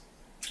resets.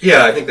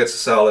 Yeah, I think that's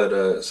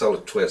a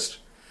solid twist.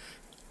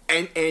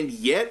 And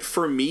yet,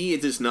 for me,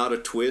 it is not a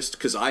twist,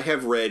 because I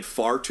have read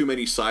far too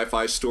many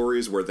sci-fi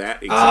stories where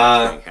that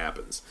exact thing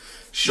happens.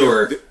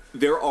 Sure.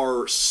 There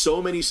are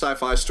so many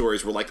sci-fi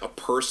stories where, like, a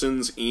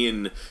person's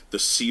in the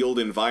sealed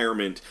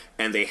environment,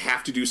 and they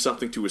have to do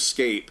something to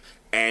escape,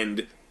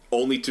 and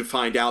only to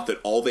find out that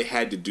all they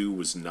had to do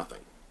was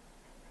nothing.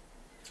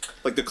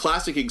 Like, the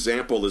classic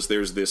example is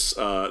there's this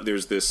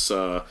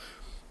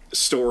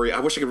story. I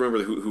wish I could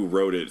remember who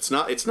wrote it. It's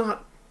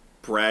not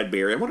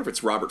Bradbury. I wonder if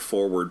it's Robert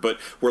Forward,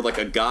 but where like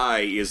a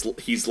guy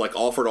he's like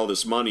offered all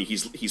this money.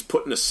 He's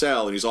put in a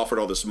cell, and he's offered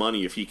all this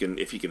money if he can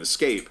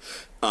escape,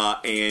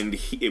 and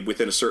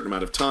within a certain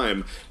amount of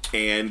time.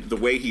 And the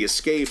way he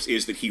escapes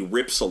is that he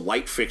rips a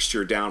light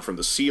fixture down from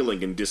the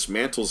ceiling and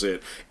dismantles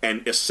it,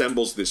 and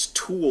assembles this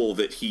tool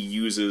that he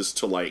uses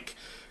to like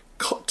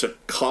to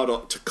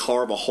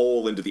carve a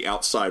hole into the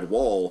outside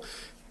wall.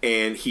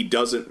 And he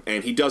doesn't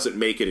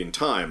make it in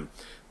time.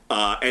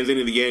 And then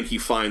in the end, he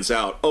finds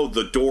out,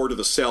 the door to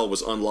the cell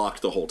was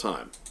unlocked the whole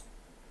time.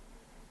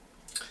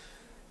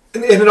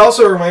 And it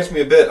also reminds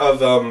me a bit of,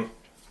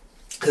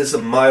 this is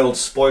a mild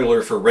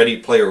spoiler for Ready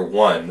Player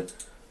One,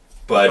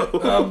 but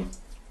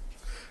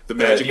the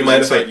magic was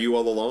inside you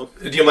all along.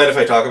 Do you mind if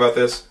I talk about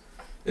this?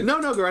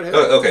 No, go right ahead.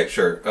 Okay,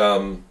 sure.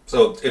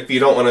 So if you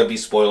don't want to be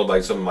spoiled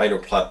by some minor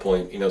plot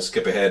point,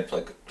 skip ahead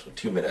like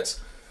 2 minutes.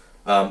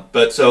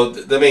 But so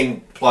the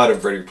main plot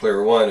of Ready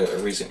Player One, a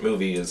recent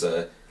movie, is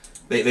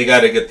they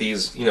got to get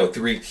these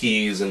 3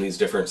 keys in these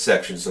different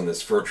sections in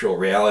this virtual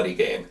reality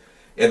game.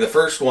 And the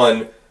first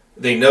one,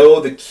 they know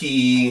the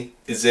key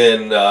is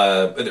in,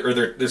 or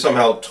they're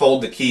somehow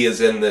told the key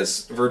is in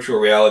this virtual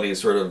reality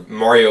sort of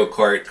Mario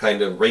Kart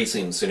kind of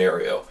racing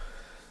scenario.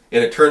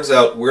 And it turns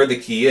out where the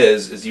key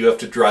is you have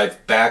to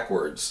drive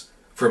backwards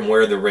from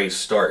where the race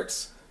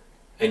starts,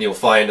 and you'll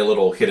find a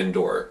little hidden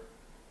door.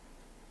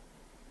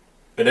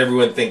 And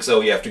everyone thinks,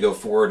 you have to go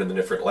forward in the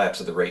different laps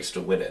of the race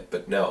to win it.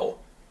 But no,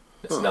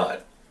 it's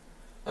not.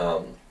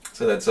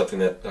 So that's something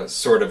that I was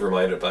sort of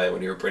reminded by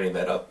when you were bringing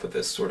that up with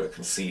this sort of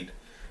conceit.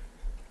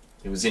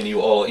 It was in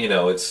you all,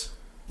 it's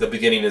the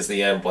beginning is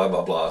the end, blah,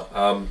 blah,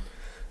 blah.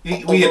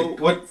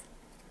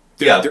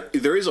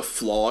 There is a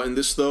flaw in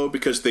this, though,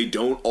 because they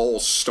don't all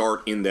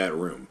start in that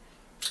room.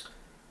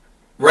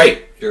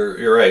 Right.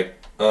 You're right.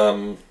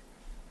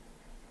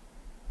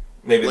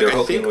 Maybe they're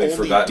hoping we've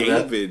forgotten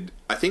that.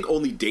 I think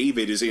only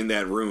David is in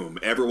that room.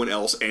 Everyone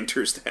else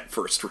enters that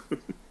first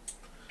room.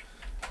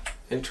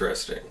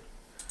 Interesting.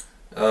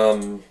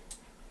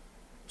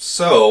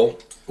 So,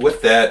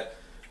 with that,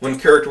 one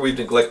character we've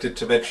neglected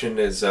to mention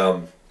is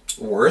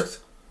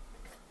Worth.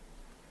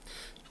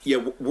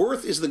 Yeah,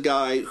 Worth is the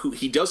guy who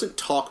he doesn't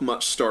talk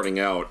much starting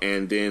out,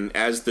 and then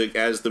as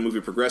the movie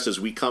progresses,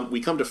 we come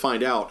to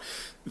find out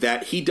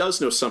that he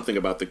does know something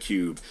about the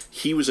cube.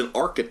 He was an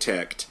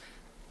architect,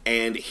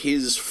 and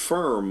his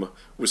firm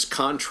was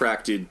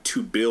contracted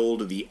to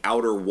build the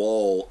outer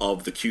wall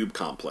of the cube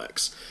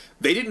complex.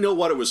 They didn't know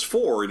what it was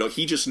for.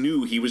 He just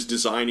knew he was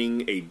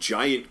designing a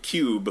giant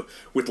cube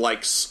with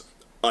like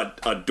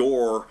a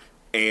door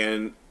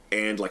and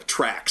like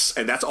tracks,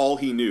 and that's all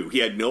he knew. He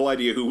had no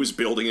idea who was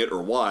building it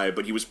or why,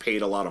 but he was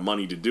paid a lot of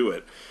money to do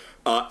it.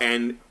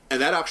 And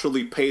that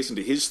actually pays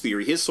into his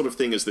theory. His sort of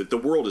thing is that the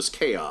world is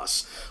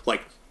chaos.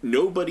 Like,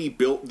 nobody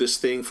built this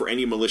thing for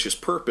any malicious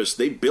purpose.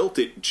 They built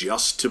it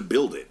just to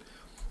build it.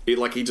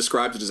 Like he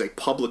describes it as a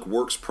public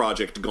works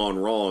project gone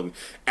wrong,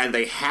 and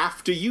they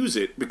have to use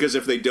it, because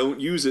if they don't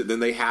use it, then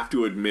they have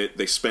to admit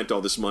they spent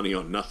all this money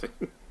on nothing.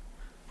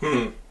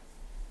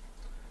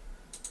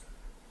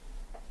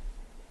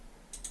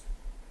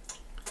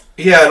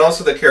 Yeah, and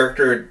also the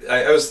character,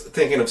 I was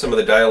thinking of some of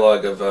the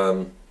dialogue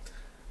of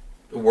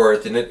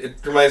Worth, and it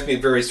reminds me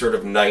of very sort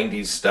of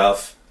 90s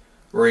stuff,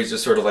 where he's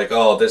just sort of like,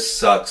 this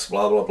sucks,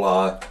 blah, blah,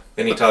 blah.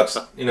 And he talks,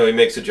 he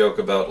makes a joke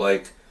about,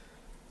 like,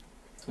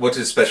 what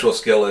his special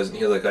skill is, and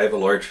he's like, I have a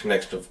large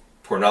connection of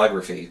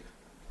pornography.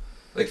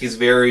 Like, he's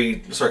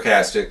very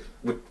sarcastic,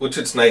 which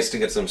it's nice to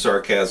get some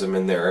sarcasm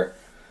in there.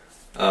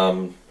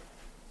 But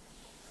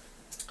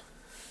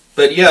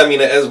yeah, I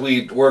mean, as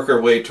we work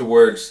our way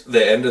towards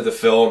the end of the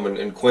film,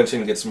 and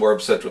Quentin gets more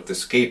upset with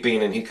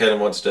escaping, and he kind of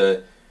wants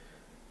to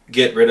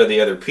get rid of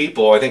the other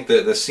people, I think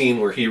the scene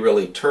where he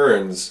really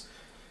turns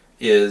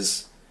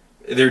is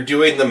they're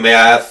doing the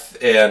math,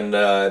 and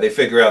they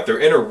figure out they're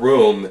in a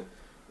room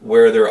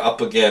where they're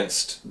up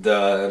against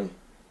the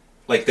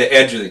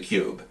edge of the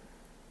cube.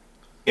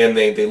 And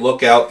they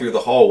look out through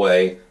the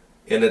hallway,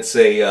 and it's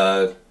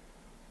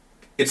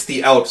it's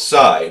the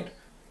outside,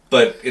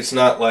 but it's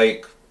not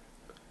like,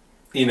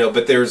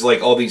 but there's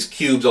like all these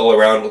cubes all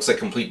around. It looks like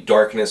complete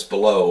darkness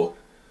below.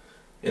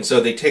 And so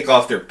they take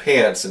off their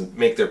pants and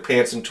make their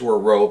pants into a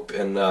rope,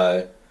 and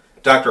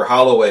Dr.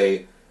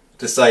 Holloway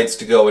decides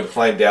to go and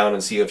climb down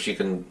and see if she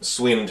can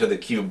swing into the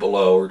cube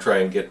below or try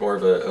and get more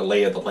of a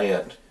lay of the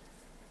land.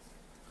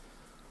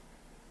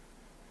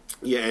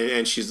 Yeah,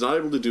 and she's not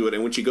able to do it.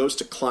 And when she goes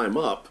to climb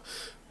up,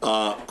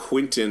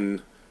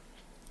 Quentin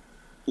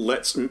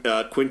lets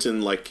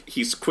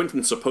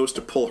Quentin's supposed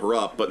to pull her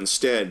up, but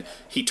instead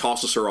he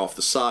tosses her off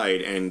the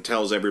side and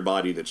tells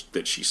everybody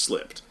that she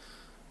slipped.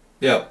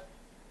 Yeah.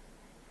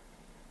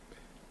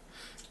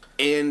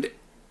 And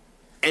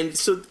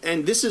this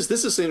is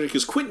interesting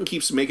because Quentin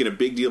keeps making a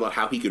big deal about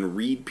how he can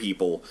read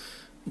people,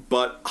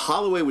 but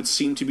Holloway would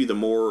seem to be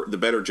the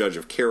better judge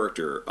of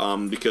character,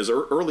 because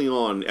early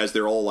on, as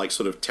they're all like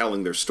sort of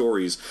telling their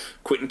stories,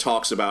 Quentin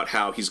talks about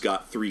how he's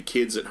got 3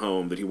 kids at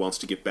home that he wants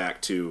to get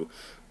back to,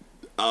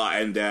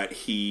 and that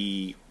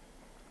his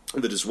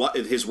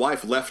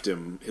wife left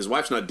him. His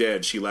wife's not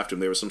dead; she left him.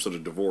 There was some sort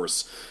of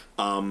divorce,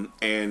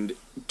 and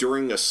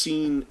during a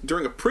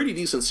pretty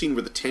decent scene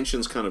where the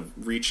tensions kind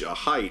of reach a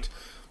height,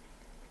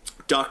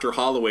 Dr.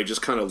 Holloway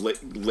just kind of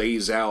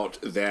lays out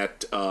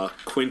that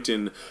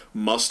Quentin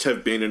must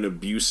have been an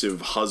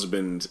abusive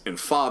husband and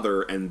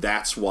father, and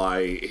that's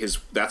why his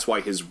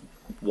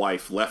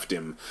wife left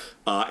him.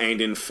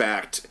 And in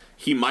fact,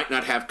 he might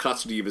not have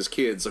custody of his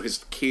kids, so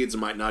his kids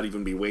might not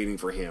even be waiting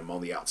for him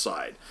on the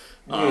outside.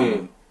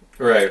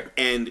 Right.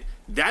 And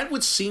that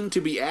would seem to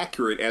be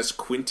accurate as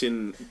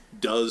Quentin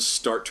does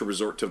start to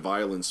resort to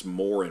violence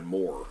more and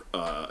more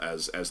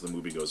as the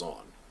movie goes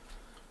on.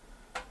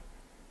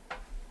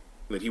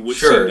 That he would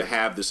seem to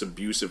have this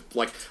abusive,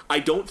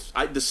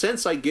 the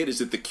sense I get is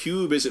that the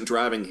cube isn't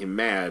driving him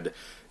mad.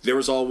 There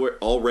was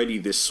already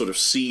this sort of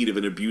seed of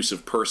an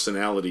abusive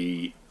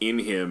personality in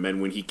him,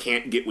 and when he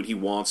can't get what he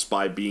wants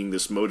by being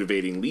this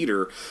motivating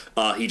leader,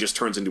 he just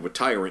turns into a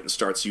tyrant and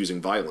starts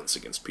using violence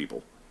against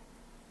people.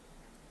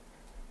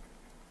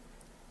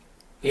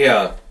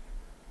 Yeah.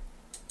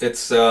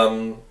 It's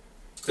a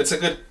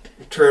good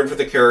turn for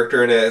the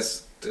character, and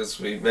as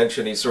we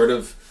mentioned, he's sort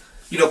of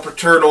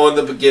paternal in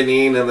the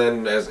beginning, and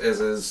then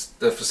as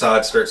the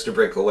facade starts to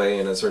break away,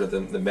 and as sort of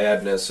the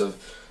madness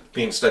of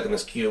being stuck in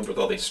this cube with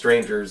all these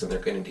strangers, and they're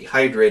getting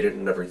dehydrated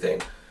and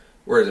everything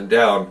wears him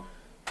down.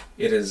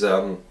 It is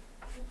a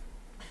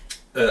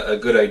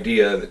good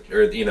idea,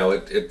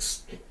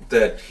 it's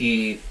that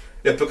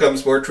it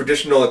becomes more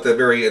traditional at the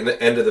very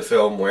end of the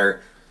film,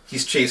 where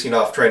he's chasing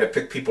off, trying to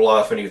pick people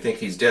off, and you think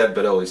he's dead,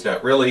 but he's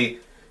not really.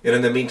 And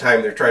in the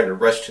meantime, they're trying to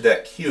rush to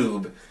that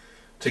cube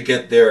to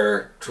get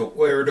there to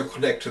where to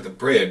connect to the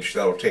bridge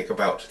that'll take them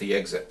out to the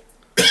exit.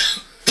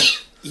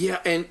 Yeah,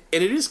 and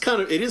it is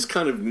kind of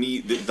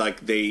neat that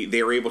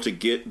they're able to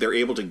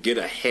get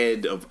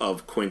ahead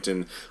of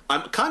Quentin.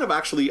 I'm kind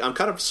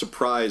of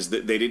surprised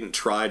that they didn't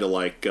try to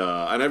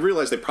and I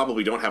realize they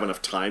probably don't have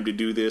enough time to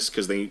do this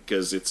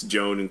because it's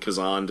Joan and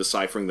Kazan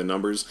deciphering the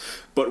numbers.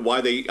 But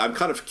I'm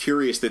kind of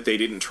curious that they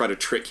didn't try to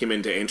trick him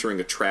into entering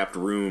a trapped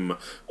room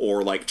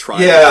or try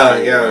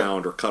to go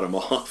around or cut him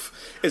off.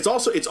 It's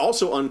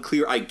also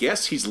unclear. I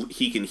guess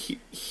he can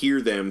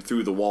hear them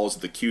through the walls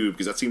of the cube,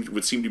 because that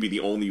would seem to be the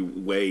only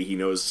way he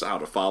knows how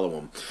to follow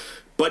them.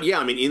 But yeah,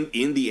 I mean,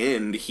 in the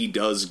end, he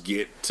does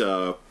get,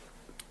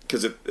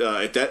 because at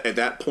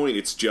that point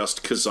it's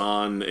just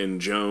Kazan and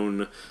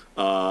Joan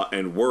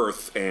and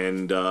Worth,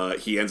 and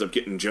he ends up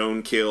getting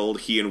Joan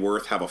killed. He and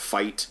Worth have a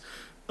fight.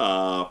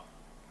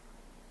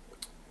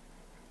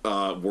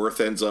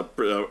 Worth ends up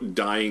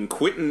dying.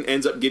 Quentin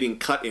ends up getting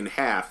cut in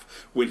half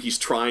when he's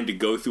trying to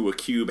go through a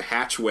cube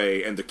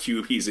hatchway, and the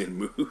cube he's in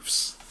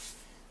moves.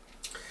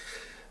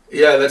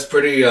 Yeah, that's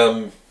pretty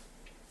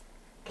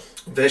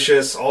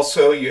vicious.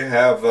 Also, you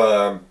have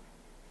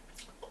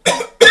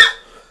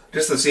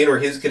just the scene where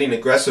he's getting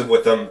aggressive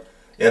with them,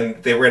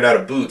 and they ran out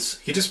of boots.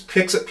 He just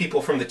picks up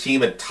people from the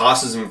team and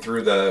tosses them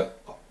through the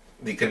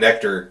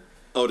connector.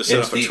 Oh, to set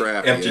off a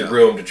trap. Empty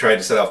room to try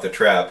to set off the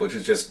trap, which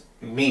is just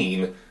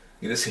mean.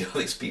 You just see all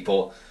these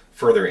people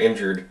further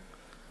injured.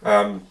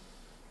 The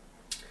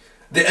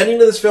ending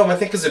of this film, I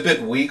think, is a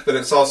bit weak, but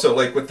it's also,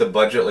 with the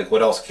budget,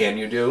 what else can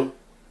you do?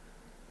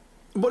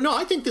 But no,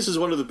 I think this is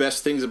one of the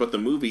best things about the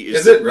movie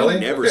is it that really? we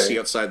never see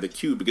outside the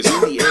cube, because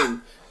in the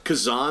end,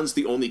 Kazan's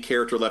the only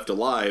character left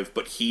alive,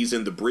 but he's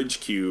in the bridge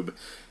cube,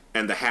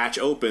 and the hatch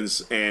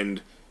opens,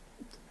 and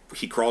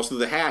he crawls through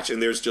the hatch,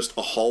 and there's just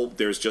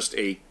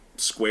a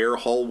square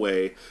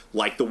hallway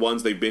like the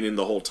ones they've been in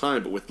the whole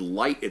time, but with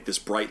light at this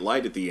bright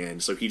light at the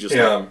end. So he just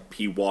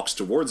he walks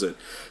towards it.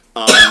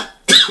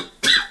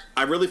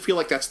 I really feel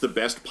like that's the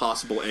best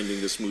possible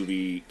ending this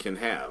movie can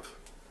have.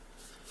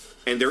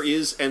 And there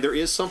is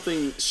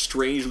something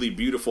strangely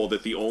beautiful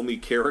that the only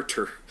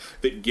character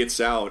that gets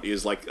out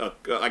is like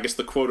I guess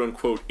the quote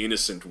unquote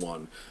innocent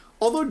one.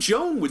 Although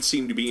Joan would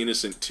seem to be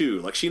innocent too.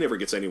 Like, she never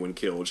gets anyone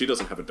killed. She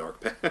doesn't have a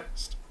dark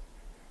past.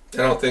 I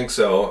don't think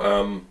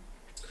so.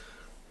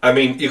 I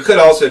mean, you could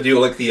also do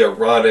like the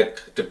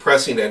ironic,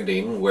 depressing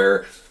ending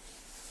where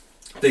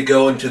they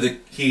go into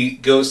he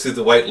goes through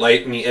the white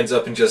light and he ends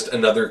up in just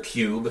another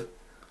cube.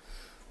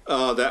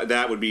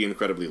 That would be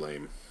incredibly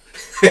lame.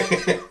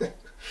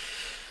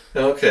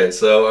 Okay,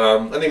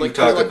 so I think we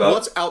talked about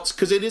what's out,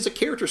 because it is a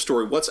character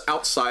story. What's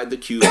outside the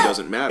cube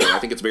doesn't matter. I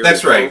think it's very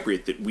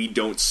appropriate that we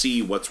don't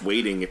see what's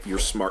waiting if you're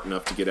smart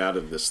enough to get out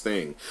of this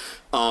thing.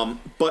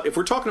 But if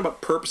we're talking about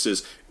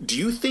purposes, do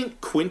you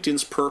think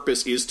Quentin's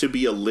purpose is to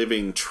be a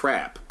living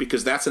trap?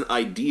 Because that's an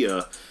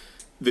idea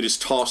that is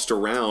tossed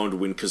around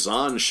when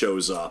Kazan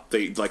shows up.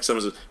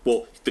 Someone says,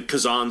 "Well, the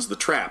Kazan's the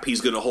trap.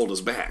 He's going to hold us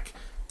back."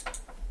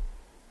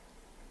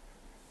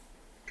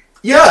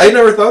 Yeah, I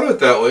never thought of it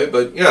that way,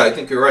 but yeah, I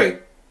think you're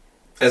right.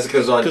 As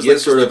Kazan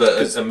is sort of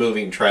a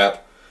moving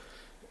trap.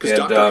 Because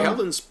Dr.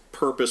 Helen's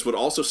purpose would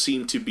also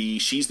seem to be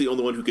she's the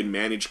only one who can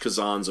manage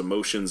Kazan's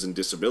emotions and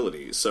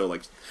disabilities. So,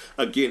 like,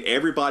 again,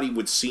 everybody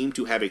would seem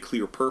to have a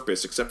clear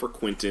purpose except for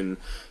Quentin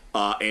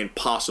and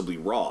possibly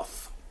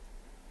Roth.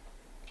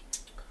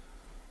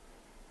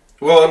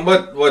 Well, and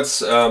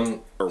what's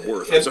or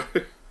Worth. I'm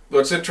sorry.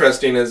 What's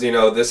interesting is,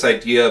 this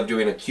idea of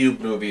doing a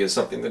cube movie is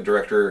something the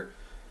director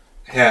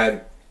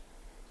had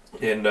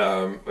in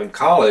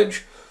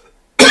college.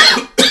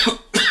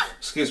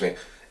 Excuse me.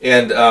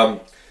 And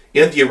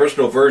in the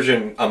original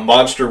version, a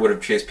monster would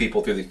have chased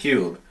people through the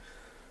cube.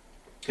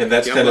 And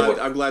that's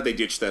I'm glad they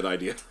ditched that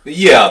idea.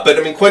 Yeah, but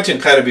I mean,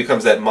 Quentin kind of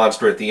becomes that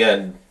monster at the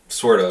end,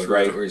 sort of,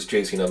 right? Where he's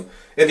chasing him.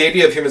 And the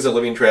idea of him as a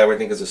living trap, I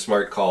think, is a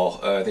smart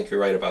call. I think you're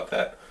right about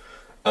that.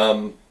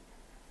 And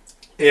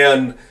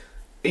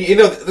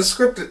the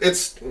script,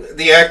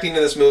 the acting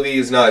in this movie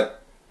is not.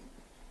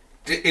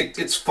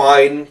 It's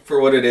fine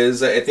for what it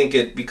is. I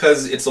think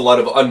because it's a lot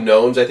of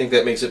unknowns, I think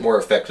that makes it more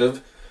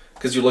effective.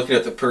 Because you're looking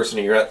at the person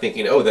and you're not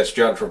thinking, oh, that's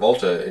John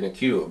Travolta in a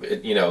cube.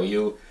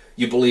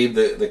 You believe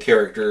the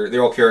character.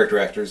 They're all character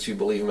actors. You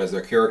believe them as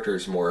their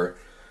characters more,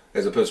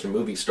 as opposed to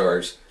movie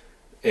stars.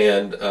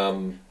 And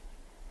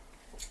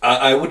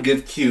I would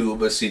give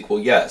Cube a sequel.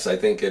 Yes, I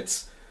think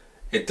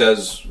it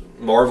does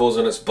marvels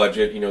on its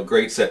budget.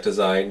 Great set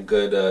design,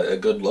 a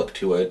good look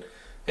to it.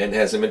 And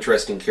has some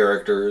interesting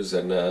characters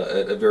and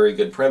a very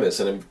good premise.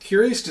 And I'm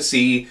curious to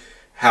see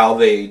how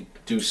they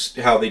do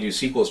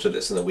sequels to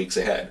this in the weeks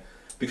ahead,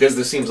 because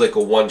this seems like a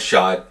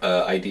one-shot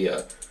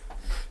idea.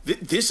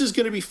 This is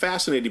going to be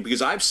fascinating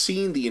because I've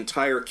seen the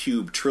entire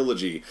Cube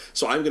trilogy,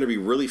 so I'm going to be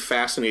really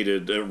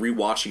fascinated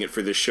rewatching it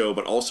for this show,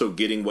 but also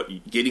getting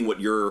what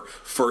your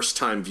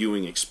first-time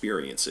viewing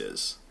experience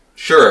is.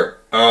 Sure.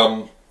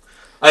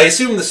 I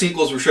assume the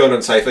sequels were shown on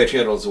Sci-Fi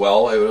Channel as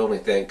well, I would only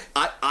think.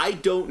 I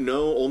don't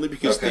know, only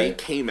because they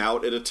came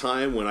out at a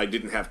time when I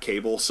didn't have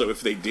cable, so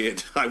if they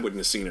did, I wouldn't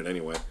have seen it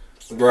anyway.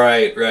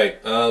 Right.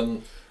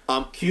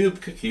 Cube.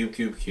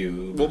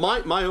 Well,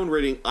 my own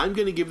rating, I'm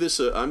going to give this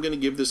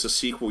a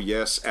sequel,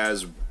 yes,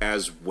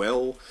 as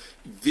well.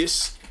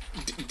 This,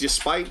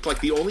 despite,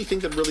 like, the only thing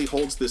that really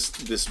holds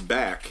this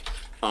back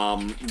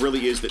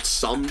really is that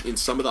in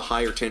some of the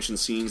higher tension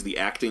scenes, the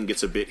acting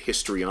gets a bit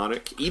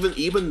histrionic.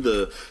 Even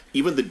the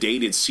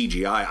dated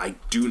CGI, I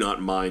do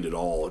not mind at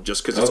all,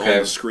 just because it's on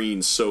the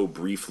screen so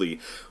briefly.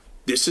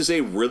 This is a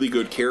really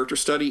good character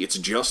study. It's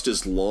just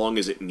as long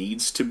as it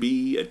needs to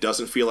be. It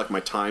doesn't feel like my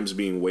time's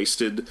being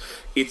wasted.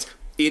 It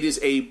is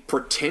a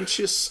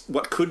pretentious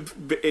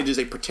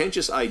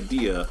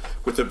idea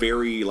with a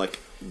very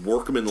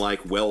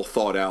workmanlike, well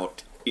thought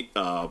out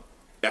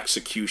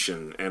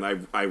execution, and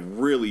I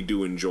really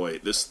do enjoy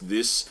it.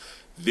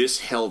 This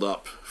held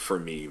up for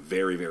me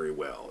very, very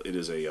well. It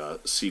is a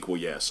sequel,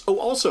 yes. Oh,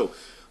 also,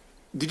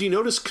 did you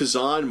notice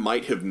Kazan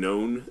might have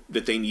known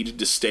that they needed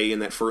to stay in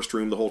that first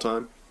room the whole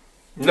time?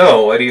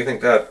 No, why do you think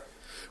that?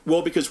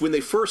 Well, because when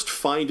they first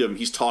find him,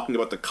 he's talking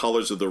about the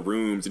colors of the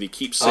rooms, and he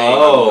keeps saying, I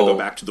want to go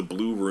back to the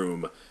blue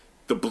room.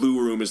 The blue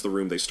room is the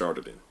room they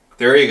started in.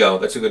 There you go.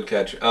 That's a good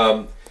catch.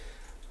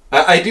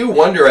 I do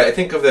wonder, I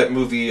think of that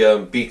movie,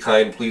 Be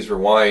Kind, Please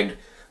Rewind,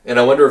 and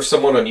I wonder if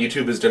someone on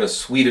YouTube has done a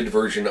sweeted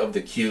version of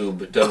the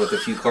cube, done with a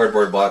few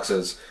cardboard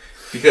boxes.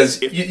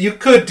 Because you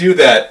could do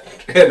that,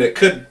 and it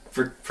could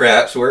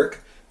perhaps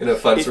work in a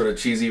fun, sort of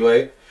cheesy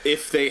way.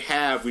 If they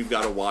have, we've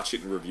got to watch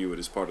it and review it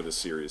as part of this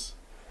series.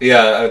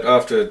 Yeah, I'll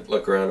have to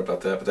look around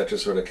about that, but that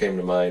just sort of came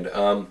to mind.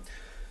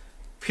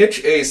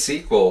 Pitch a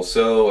sequel.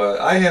 So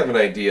I have an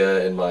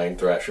idea in mind,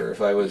 Thrasher. If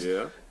I was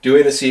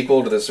doing a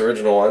sequel to this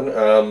original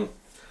one,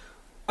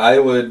 I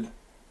would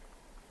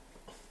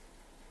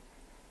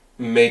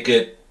make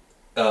it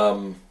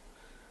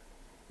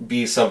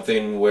be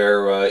something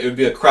where it would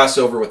be a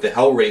crossover with the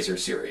Hellraiser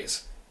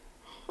series.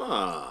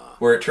 Huh.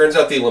 Where it turns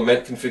out the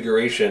Lament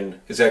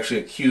configuration is actually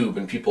a cube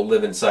and people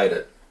live inside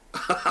it.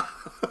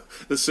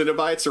 The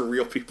Cenobites are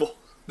real people.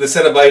 The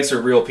Cenobites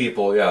are real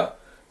people, yeah.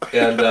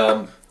 And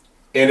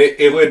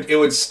it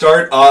would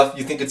start off,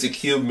 you think it's a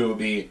cube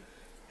movie,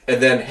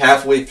 and then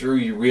halfway through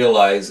you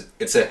realize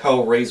it's a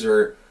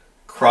Hellraiser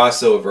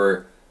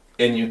crossover,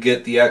 and you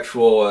get the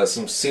actual,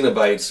 some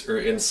Cenobites are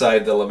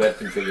inside the Lament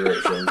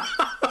configuration,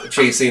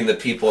 chasing the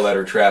people that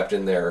are trapped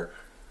in there.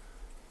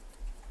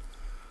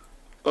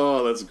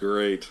 Oh, that's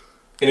great.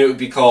 And it would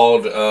be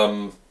called,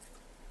 and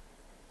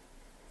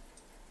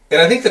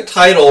I think the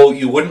title,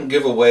 you wouldn't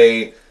give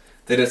away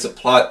that it's a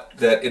plot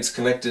that it's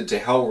connected to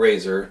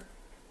Hellraiser,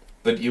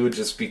 but you would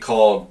just be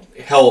called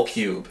Hell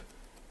Cube.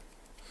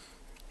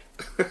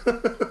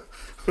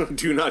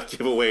 Do not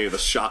give away the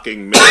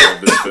shocking middle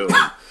of this film.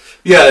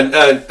 Yeah, and,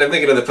 I'm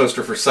thinking of the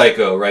poster for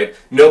Psycho, right?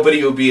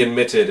 Nobody will be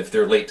admitted if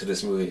they're late to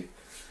this movie.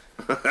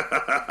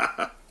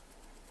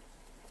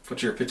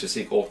 What's your pitch a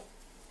sequel?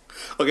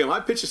 Okay, my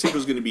pitch of sequel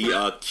is going to be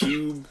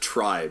Cube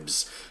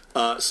Tribes.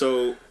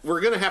 So we're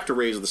going to have to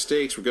raise the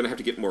stakes. We're going to have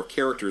to get more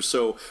characters.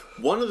 So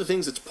one of the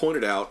things that's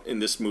pointed out in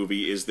this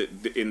movie is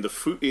that in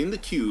the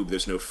cube,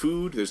 there's no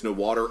food, there's no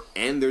water,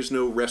 and there's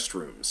no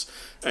restrooms.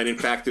 And in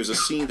fact, there's a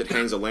scene that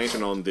hangs a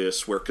lantern on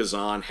this where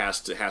Kazan has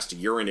to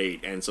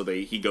urinate, and so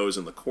he goes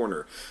in the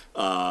corner.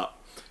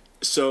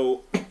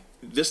 So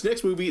this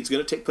next movie is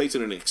going to take place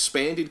in an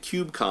expanded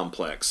cube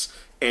complex.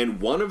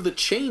 And one of the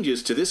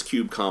changes to this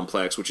cube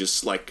complex, which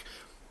is like,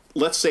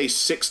 let's say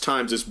 6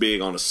 times as big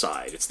on a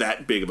side. It's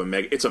that big of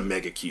it's a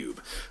mega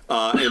cube.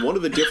 And one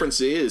of the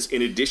differences is,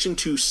 in addition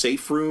to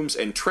safe rooms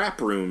and trap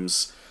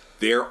rooms,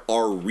 there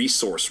are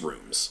resource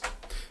rooms.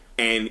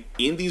 And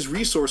in these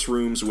resource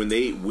rooms, when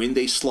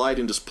they slide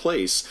into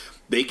place,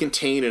 they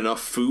contain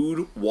enough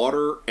food,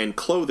 water, and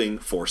clothing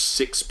for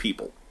 6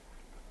 people.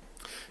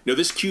 Now,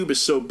 this cube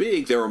is so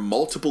big, there are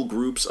multiple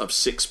groups of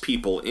 6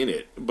 people in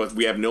it, but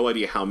we have no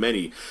idea how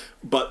many.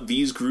 But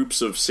these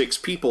groups of 6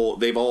 people,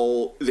 they've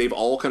all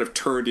kind of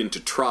turned into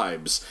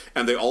tribes,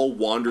 and they all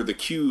wander the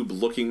cube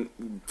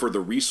looking for the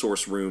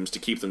resource rooms to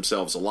keep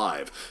themselves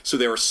alive. So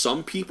there are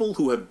some people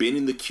who have been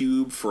in the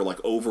cube for like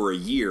over a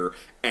year,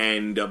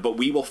 and but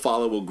we will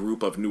follow a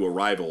group of new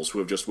arrivals who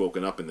have just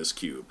woken up in this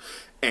cube.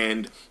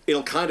 And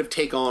it'll kind of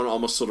take on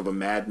almost sort of a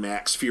Mad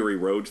Max Fury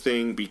Road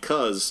thing,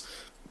 because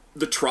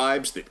the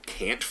tribes that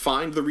can't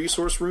find the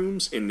resource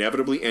rooms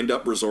inevitably end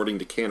up resorting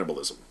to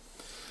cannibalism,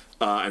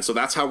 and so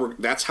that's how we're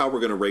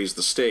going to raise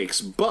the stakes.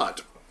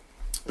 But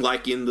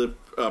like in the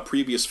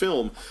previous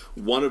film,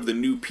 one of the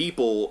new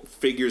people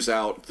figures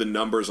out the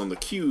numbers on the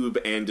cube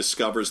and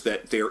discovers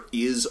that there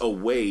is a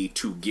way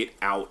to get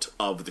out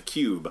of the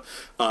cube.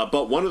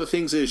 But one of the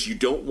things is, you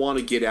don't want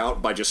to get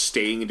out by just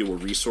staying into a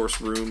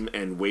resource room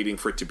and waiting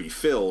for it to be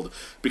filled,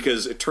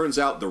 because it turns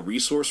out the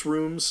resource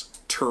rooms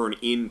turn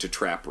into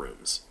trap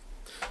rooms.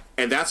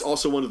 And that's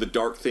also one of the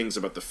dark things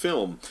about the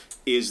film,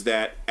 is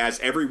that as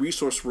every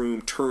resource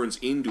room turns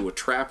into a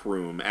trap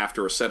room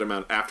after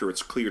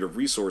it's cleared of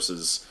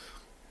resources,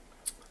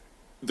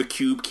 the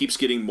cube keeps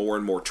getting more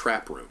and more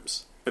trap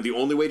rooms. And the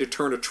only way to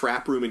turn a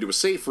trap room into a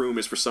safe room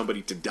is for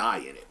somebody to die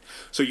in it.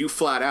 So you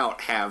flat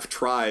out have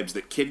tribes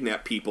that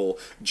kidnap people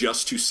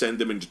just to send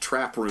them into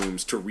trap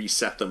rooms to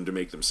reset them to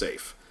make them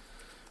safe.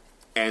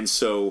 And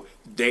so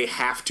they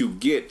have to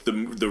get the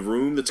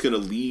room that's going to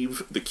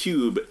leave the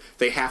cube,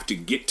 they have to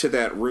get to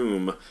that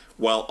room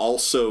while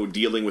also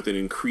dealing with an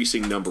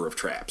increasing number of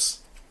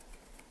traps.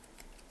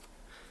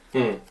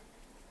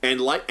 And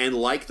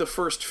like the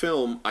first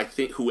film, I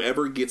think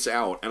whoever gets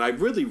out, and I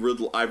really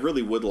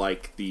would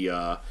like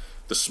the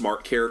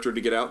smart character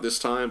to get out this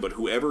time, but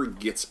whoever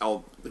gets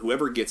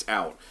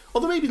out,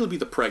 although maybe it'll be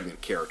the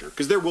pregnant character,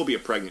 because there will be a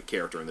pregnant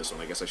character in this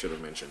one, I guess I should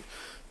have mentioned.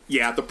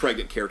 Yeah, the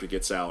pregnant character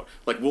gets out.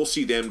 Like, we'll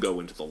see them go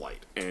into the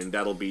light, and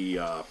that'll be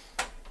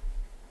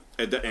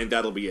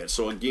that'll be it.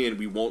 So again,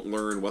 we won't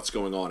learn what's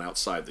going on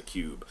outside the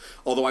cube.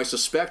 Although I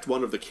suspect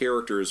one of the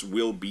characters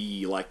will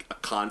be like a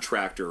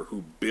contractor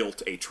who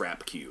built a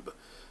trap cube,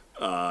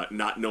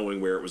 not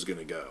knowing where it was going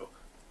to go.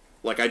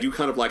 Like, I do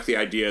kind of like the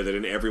idea that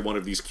in every one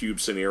of these cube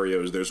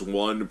scenarios, there's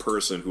one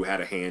person who had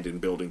a hand in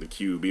building the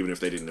cube, even if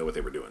they didn't know what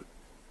they were doing.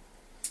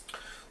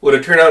 Would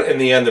it turn out in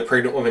the end the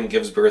pregnant woman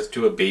gives birth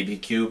to a baby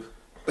cube?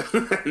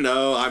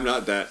 No, I'm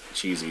not that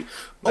cheesy.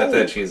 Not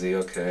that cheesy,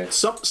 okay.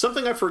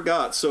 Something I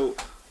forgot. So,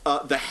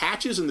 the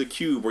hatches in the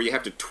cube where you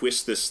have to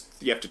twist this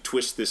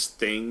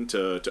thing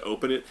to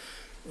open it.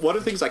 One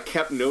of the things I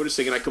kept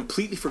noticing, and I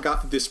completely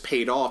forgot that this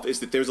paid off,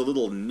 is that there's a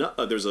little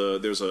there's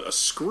a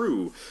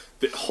screw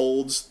that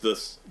holds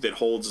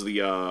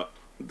the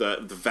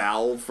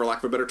valve, for lack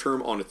of a better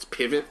term, on its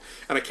pivot.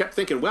 And I kept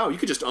thinking, wow, you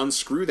could just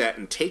unscrew that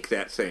and take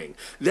that thing.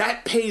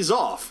 That pays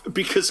off,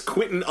 because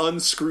Quentin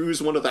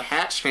unscrews one of the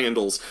hatch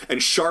handles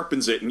and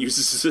sharpens it and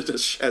uses it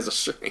as a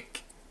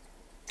shank.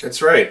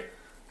 That's right.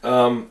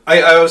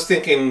 I was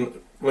thinking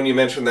when you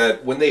mentioned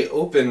that, when they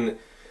open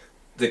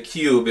the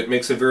cube, it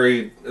makes a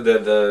very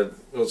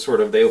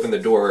they open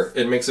the door.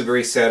 It makes a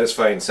very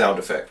satisfying sound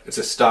effect. It's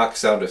a stock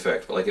sound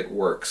effect, but like it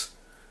works.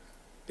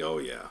 Oh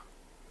yeah.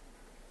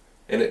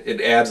 And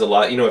it adds a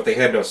lot. You know, if they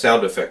had no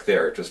sound effect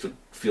there, it just would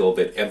feel a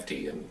bit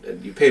empty.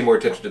 And you pay more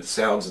attention to the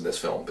sounds in this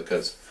film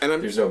because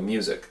there's no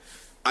music.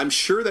 I'm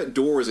sure that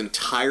door is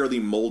entirely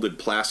molded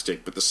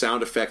plastic, but the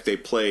sound effect they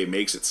play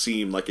makes it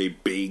seem like a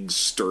big,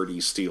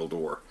 sturdy steel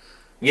door.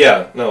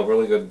 Yeah, no,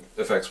 really good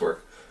effects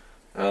work.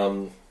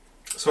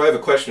 So I have a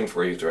question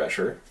for you,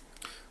 Thrasher.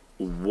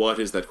 What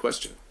is that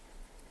question?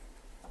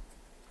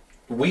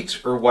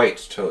 Wheat or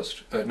white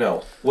toast?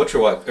 No. What you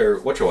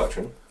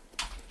watching?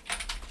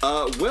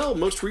 Well,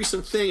 most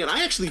recent thing, and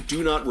I actually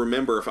do not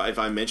remember if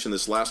I mentioned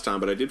this last time,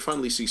 but I did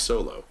finally see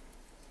Solo.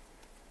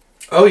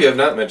 Oh, you have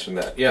not mentioned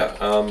that.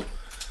 Yeah.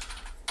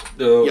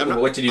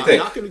 What did you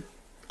think?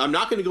 I'm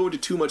not going to go into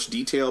too much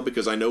detail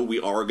because I know we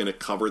are going to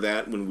cover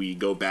that when we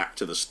go back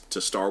to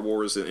Star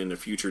Wars in a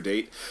future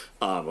date.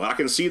 I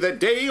can see that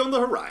day on the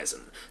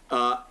horizon.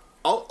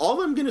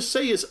 All I'm going to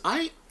say is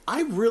I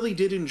really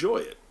did enjoy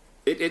it.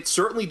 It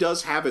certainly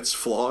does have its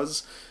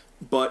flaws,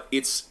 but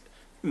it's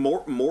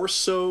more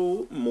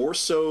so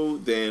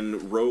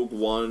than Rogue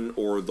One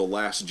or The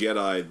Last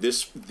Jedi.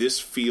 This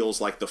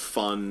feels like the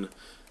fun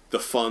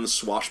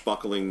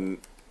swashbuckling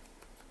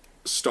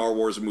Star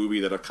Wars movie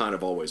that I've kind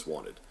of always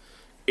wanted.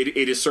 It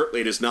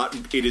is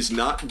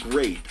not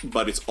great,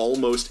 but it's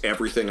almost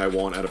everything I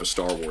want out of a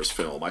Star Wars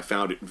film. I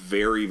found it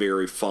very,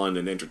 very fun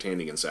and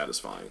entertaining and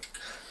satisfying.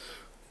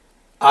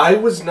 I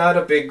was not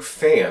a big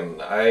fan.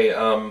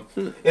 And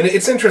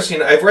it's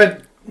interesting. I've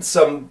read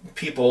some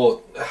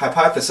people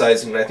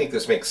hypothesizing, and I think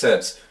this makes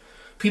sense.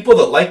 People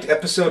that liked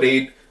Episode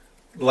 8,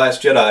 The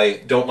Last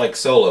Jedi, don't like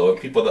Solo, and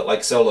people that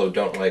like Solo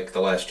don't like The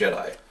Last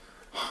Jedi.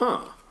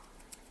 Huh.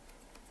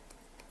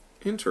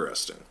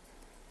 Interesting.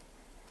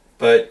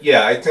 But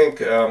yeah, I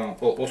think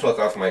we'll talk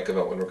off mic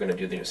about when we're going to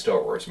do the new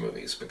Star Wars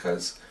movies,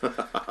 because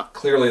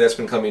clearly that's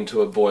been coming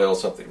to a boil,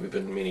 something we've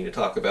been meaning to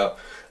talk about.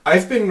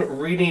 I've been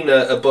reading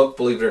a book,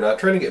 believe it or not.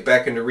 Trying to get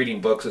back into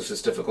reading books is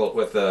just difficult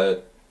with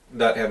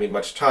not having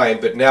much time.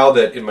 But now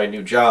that in my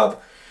new job,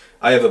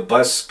 I have a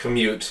bus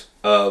commute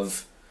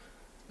of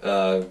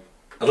a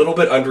little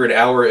bit under an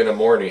hour in the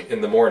morning,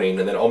 and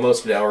then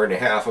almost an hour and a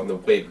half on the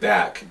way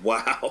back.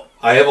 Wow.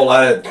 I have a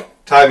lot of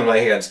time in my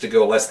hands to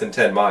go less than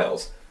 10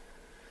 miles.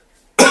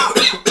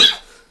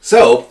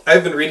 So,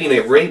 I've been reading a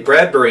Ray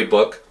Bradbury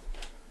book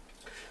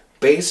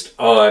based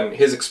on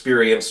his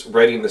experience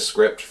writing the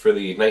script for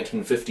the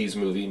 1950s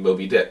movie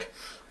Moby Dick.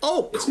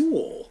 Oh,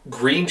 cool. It's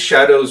Green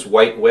Shadow's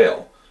White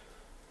Whale.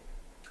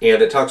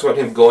 And it talks about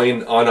him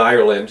going on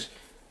Ireland,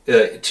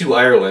 to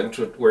Ireland,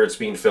 where it's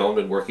being filmed,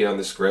 and working on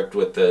the script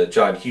with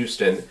John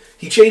Huston.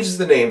 He changes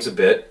the names a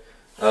bit.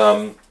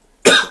 But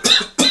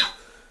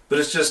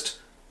it's just,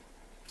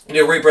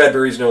 Ray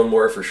Bradbury's known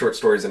more for short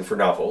stories than for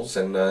novels,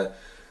 and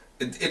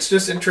it's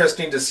just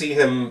interesting to see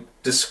him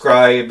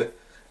describe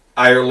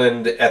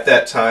Ireland at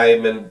that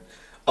time, and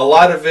a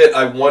lot of it,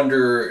 I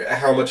wonder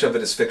how much of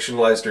it is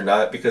fictionalized or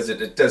not, because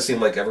it does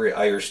seem like every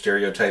Irish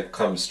stereotype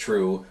comes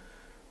true,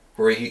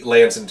 where he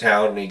lands in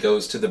town and he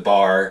goes to the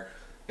bar,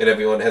 and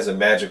everyone has a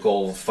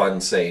magical,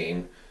 fun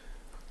saying.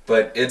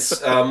 But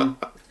it's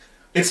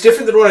it's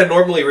different than what I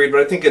normally read,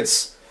 but I think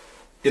it's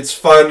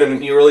fun,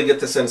 and you really get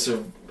the sense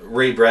of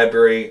Ray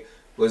Bradbury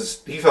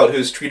he felt he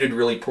was treated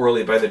really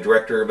poorly by the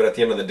director, but at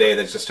the end of the day,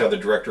 that's just how the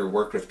director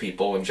worked with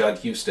people. And John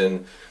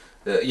Huston,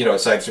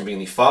 aside from being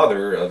the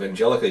father of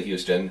Angelica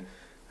Houston,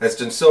 has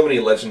done so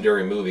many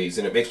legendary movies,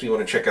 and it makes me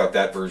want to check out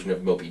that version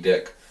of Moby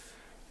Dick.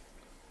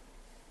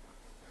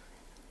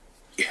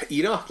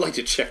 I'd like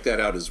to check that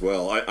out as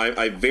well.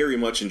 I very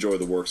much enjoy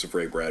the works of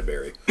Ray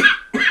Bradbury.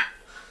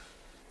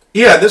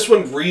 Yeah, this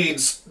one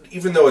reads,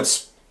 even though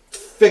it's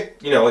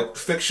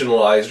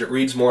fictionalized, it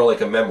reads more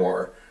like a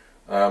memoir.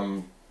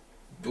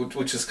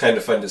 Which is kind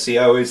of fun to see.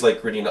 I always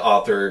like reading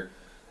author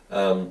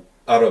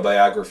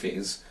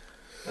autobiographies.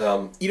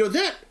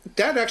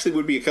 That actually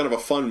would be kind of a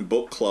fun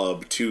book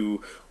club,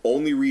 to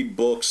only read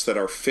books that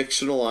are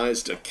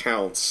fictionalized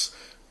accounts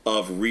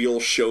of real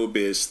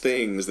showbiz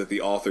things that the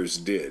authors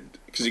did.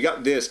 Because you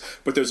got this,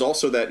 but there's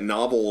also that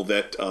novel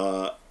that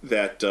I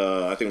think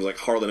it was like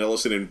Harlan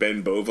Ellison and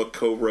Ben Bova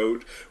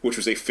co-wrote, which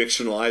was a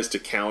fictionalized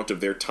account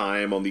of their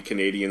time on the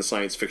Canadian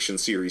science fiction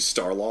series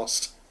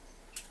Starlost.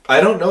 I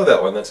don't know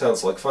that one. That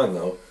sounds like fun,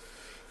 though.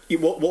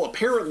 Well,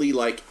 apparently,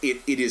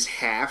 it is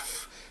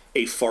half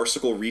a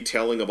farcical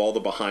retelling of all the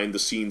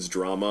behind-the-scenes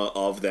drama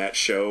of that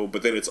show,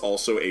 but then it's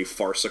also a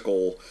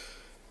farcical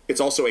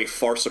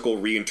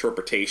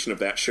reinterpretation of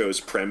that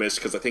show's premise,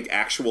 because I think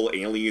actual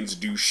aliens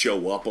do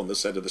show up on the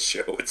set of the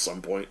show at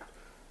some point.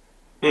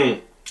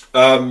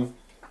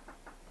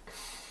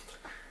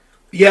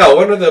 Yeah,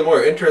 one of the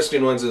more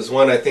interesting ones is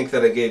one I think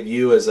that I gave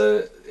you as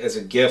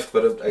a gift,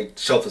 but I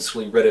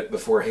selfishly read it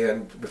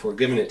beforehand before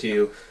giving it to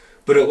you.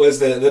 But it was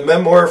the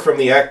memoir from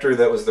the actor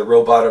that was the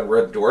robot on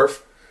Red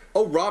Dwarf.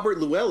 Oh, Robert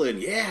Llewellyn,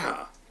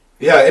 yeah.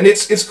 Yeah, and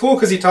it's cool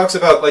because he talks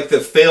about like the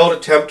failed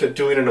attempt at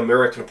doing an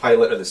American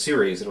pilot of the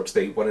series, in which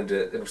they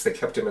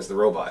kept him as the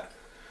robot.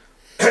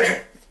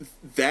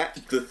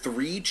 That the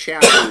 3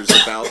 chapters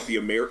about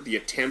the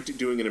attempt at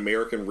doing an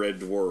American Red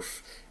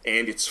Dwarf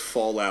and its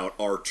fallout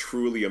are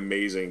truly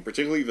amazing.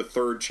 Particularly the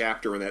 3rd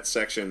chapter in that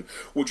section,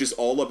 which is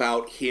all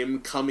about him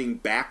coming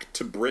back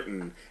to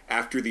Britain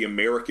after the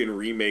American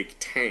remake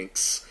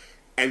tanks,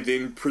 and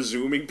then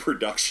presuming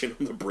production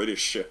on the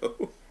British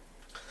show.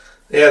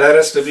 Yeah, that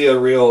has to be a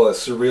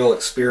surreal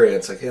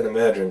experience. I can't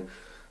imagine.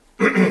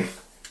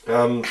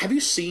 Have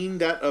you seen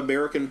that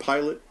American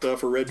pilot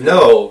for Red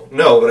Dwarf?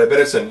 No, but I bet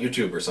it's on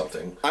YouTube or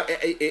something.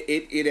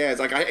 It has.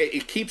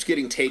 It keeps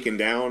getting taken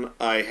down.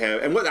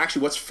 And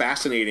what's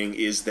fascinating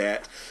is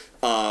that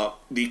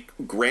the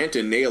Grant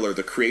and Naylor,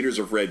 the creators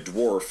of Red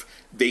Dwarf,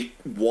 they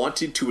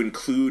wanted to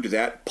include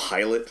that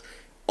pilot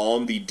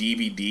on the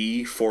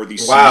DVD for the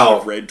season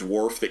of Red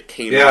Dwarf that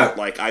came out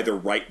like either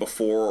right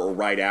before or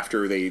right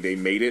after they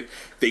made it.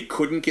 They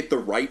couldn't get the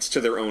rights to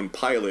their own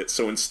pilot,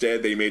 so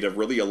instead they made a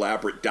really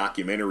elaborate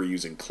documentary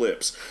using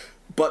clips.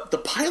 But the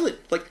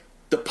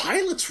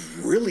pilot's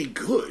really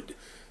good.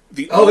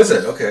 Is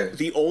it? Okay.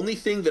 The only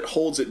thing that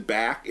holds it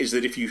back is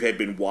that if you had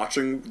been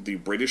watching the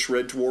British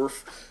Red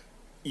Dwarf,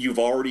 you've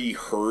already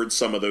heard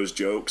some of those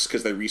jokes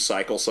because they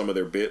recycle some of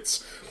their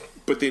bits.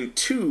 But then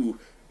 2,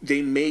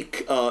 they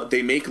make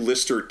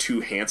Lister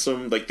too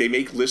handsome. Like, they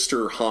make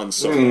Lister Han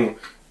Solo.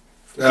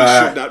 He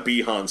should not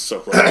be Han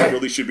Solo. He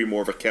really should be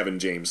more of a Kevin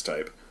James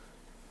type.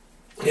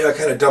 Yeah,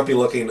 kind of dumpy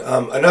looking.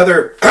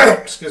 Another,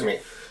 excuse me.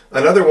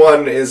 Another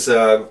one is,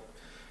 have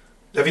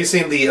you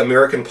seen the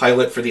American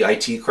pilot for the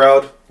IT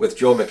Crowd with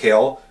Joel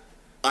McHale?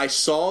 I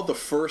saw the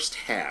first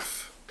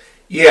half.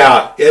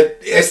 Yeah,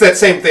 it's that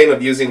same thing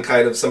of using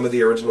kind of some of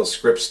the original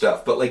script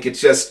stuff, but like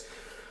it's just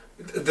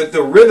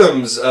the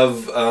rhythms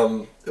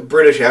of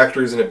British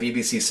actors in a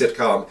BBC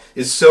sitcom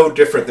is so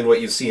different than what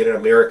you see in an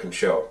American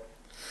show.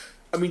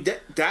 I mean,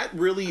 that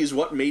really is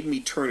what made me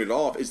turn it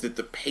off, is that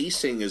the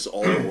pacing is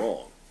all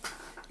wrong.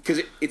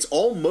 Because it's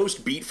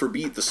almost beat for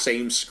beat the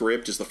same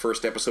script as the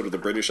first episode of the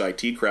British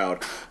IT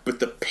Crowd, but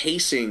the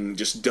pacing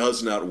just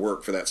does not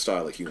work for that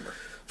style of humor.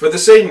 For the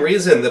same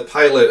reason, the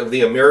pilot of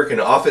the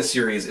American Office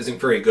series isn't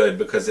very good,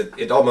 because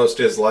it almost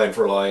is line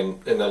for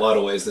line, in a lot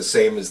of ways, the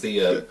same as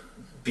the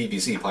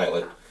BBC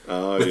pilot.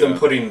 With them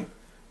putting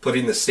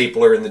the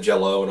stapler in the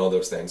Jell-O and all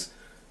those things.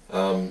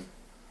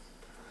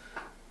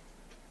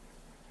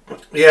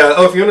 If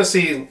you want to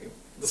see,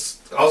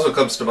 this also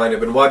comes to mind, I've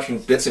been watching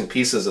bits and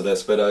pieces of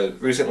this,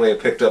 but recently I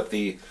picked up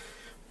the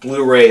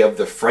Blu-ray of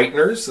The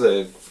Frighteners,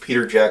 the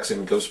Peter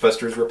Jackson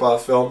Ghostbusters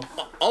ripoff film.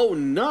 Oh,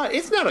 no,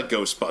 it's not a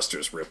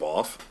Ghostbusters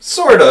ripoff.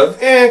 Sort of.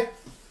 It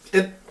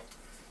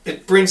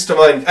brings to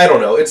mind, I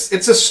don't know, it's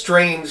a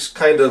strange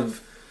kind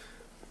of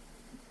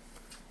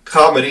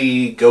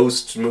comedy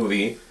ghost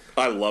movie.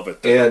 I love it.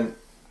 And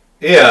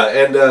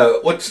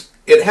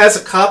it has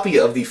a copy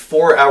of the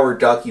 4-hour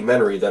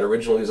documentary that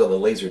originally was on the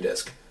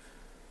Laserdisc.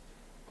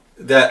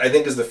 That I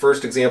think is the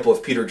first example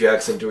of Peter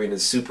Jackson doing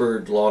his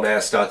super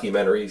long-ass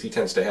documentaries he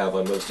tends to have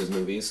on most of his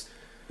movies.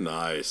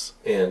 Nice.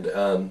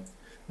 And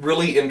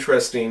really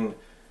interesting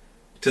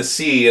to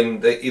see.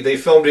 And they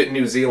filmed it in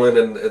New Zealand,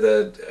 and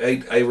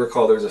I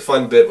recall there was a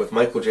fun bit with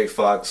Michael J.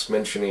 Fox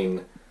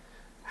mentioning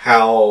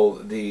how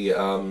the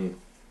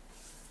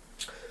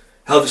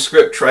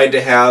script tried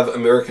to have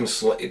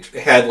it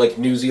had like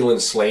New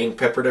Zealand slang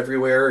peppered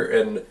everywhere,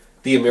 and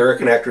the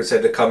American actors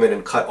had to come in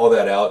and cut all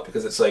that out,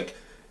 because it's like,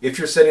 if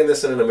you're setting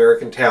this in an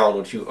American town,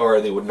 which you are,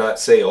 they would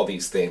not say all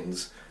these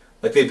things.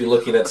 Like, they'd be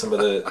looking at some of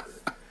the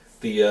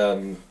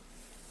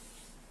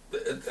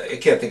I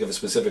can't think of a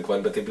specific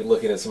one, but they'd be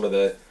looking at some of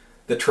the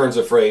turns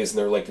of phrase, and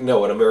they're like,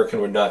 no, an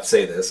American would not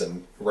say this,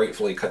 and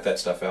rightfully cut that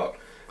stuff out.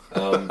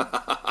 And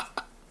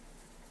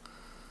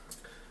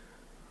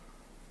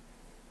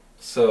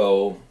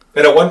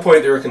at one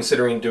point they were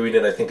considering doing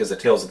it, I think, as a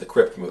Tales of the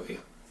Crypt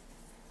movie.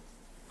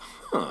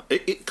 Huh.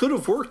 It could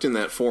have worked in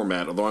that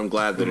format, although I'm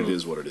glad that it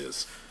is what it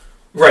is.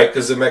 Right,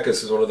 because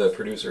Zemeckis is one of the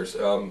producers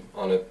on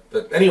it.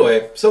 But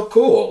anyway, so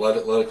cool. A lot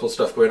of cool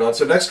stuff going on.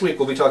 So next week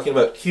we'll be talking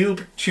about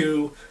Cube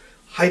 2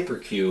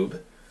 Hypercube.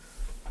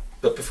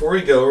 But before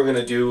we go, we're going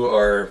to do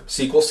our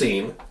sequel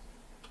scene,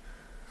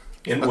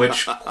 in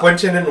which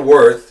Quentin and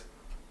Worth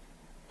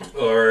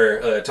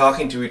are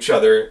talking to each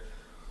other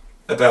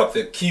about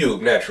the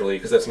cube, naturally,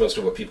 because that's most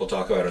of what people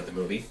talk about in the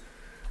movie.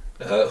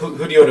 Who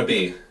do you want to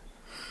be?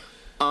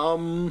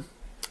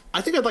 I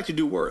think I'd like to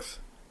do Worth.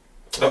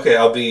 Okay,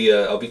 I'll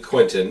be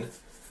Quentin,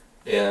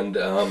 and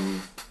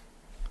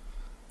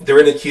they're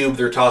in the cube.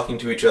 They're talking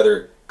to each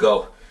other.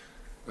 Go.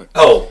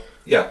 Oh,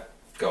 yeah,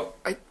 go.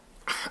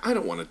 I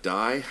don't want to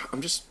die.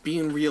 I'm just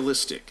being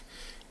realistic.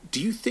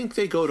 Do you think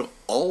they go to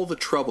all the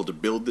trouble to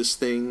build this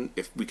thing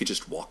if we could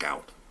just walk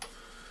out?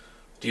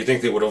 Do you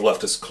think they would have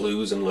left us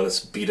clues and let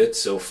us beat it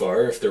so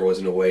far if there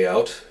wasn't a way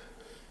out?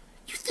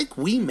 You think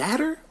we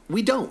matter?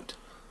 We don't.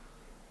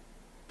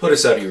 Put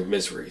us out of your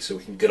misery so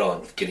we can get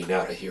on with getting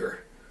out of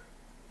here.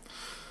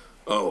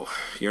 Oh,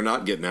 you're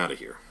not getting out of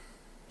here.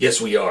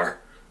 Yes, we are.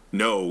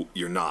 No,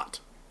 you're not.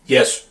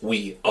 Yes,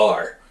 we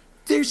are.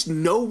 There's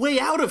no way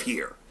out of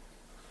here.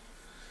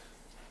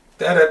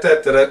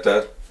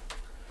 Da-da-da-da-da-da.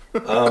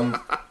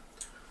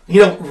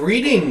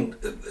 Reading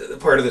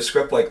part of the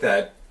script like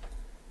that,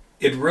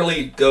 it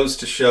really goes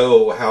to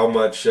show how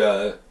much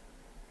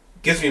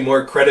gives me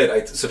more credit,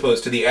 I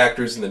suppose, to the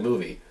actors in the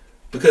movie.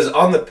 Because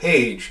on the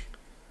page,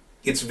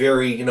 it's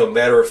very,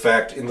 matter of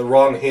fact. In the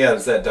wrong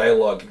hands, that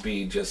dialogue could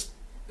be just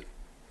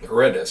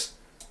horrendous.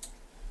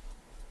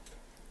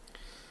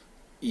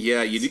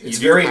 Yeah, it's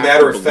very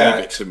matter of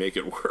fact to make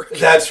it work.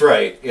 That's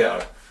right.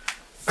 Yeah,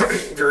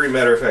 very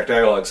matter of fact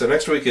dialogue. So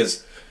next week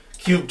is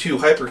Cube 2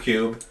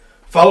 Hypercube.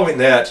 Following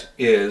that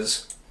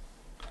is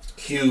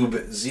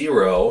Cube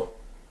 0,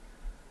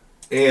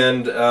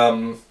 and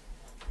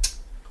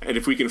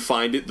if we can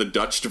find it, the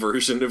Dutch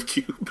version of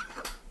Cube.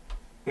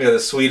 Yeah, the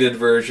Swedish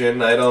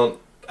version. I don't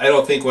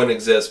think one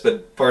exists,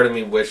 but part of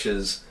me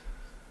wishes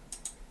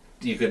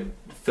you could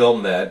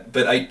film that.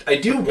 But I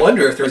do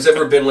wonder if there's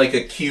ever been like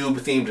a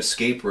Cube-themed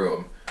escape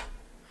room.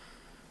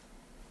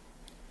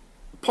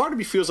 Part of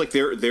me feels like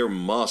there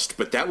must,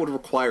 but that would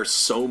require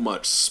so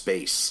much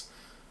space.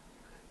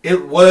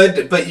 It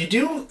would, but you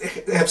do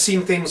have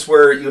seen things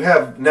where you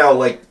have now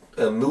like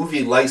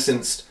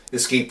movie-licensed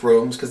escape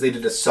rooms, because they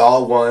did a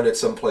Saw one at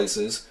some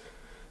places,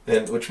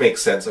 and which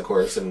makes sense, of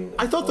course. And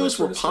I thought those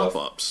were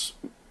pop-ups.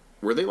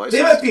 Were they licensed?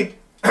 They might be.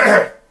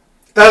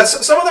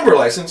 Some of them were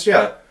licensed,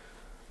 yeah.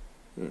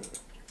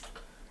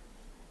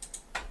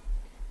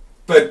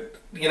 But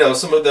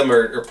some of them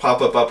are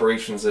pop-up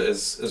operations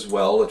as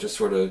well. It just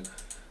sort of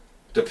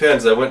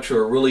depends. I went to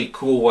a really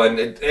cool one.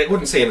 I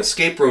wouldn't say an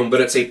escape room,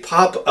 but it's a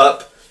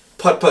pop-up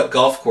putt-putt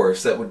golf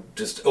course that would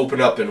just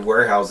open up in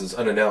warehouses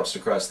unannounced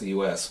across the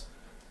U.S.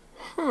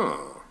 Huh.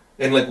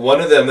 And like one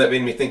of them that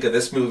made me think of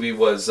this movie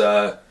was,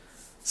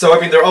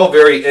 they're all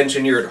very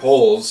engineered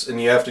holes,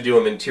 and you have to do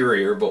them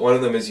interior, but one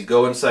of them is you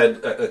go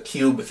inside a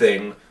cube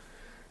thing,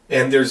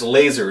 and there's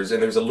lasers, and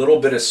there's a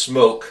little bit of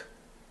smoke,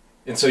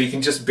 and so you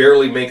can just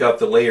barely make out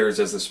the layers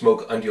as the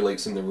smoke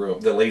undulates in the room,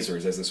 the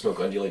lasers as the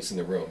smoke undulates in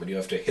the room, and you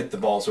have to hit the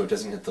ball so it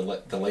doesn't hit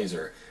the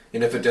laser,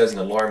 and if it does, an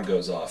alarm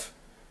goes off.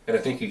 And I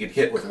think you get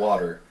hit with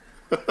water.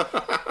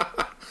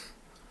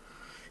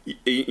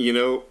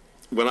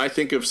 When I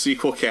think of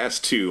Sequel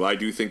Cast 2, I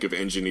do think of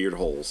engineered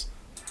holes.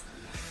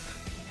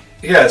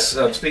 Yes,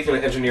 speaking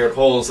of engineered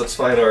holes, let's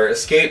find our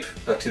escape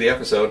to the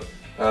episode.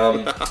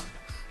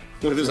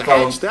 There's a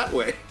hatch that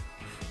way.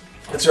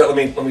 That's right,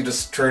 let me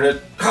just turn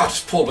it. Oh,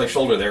 just pulled my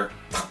shoulder there.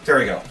 There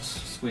we go.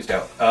 Squeezed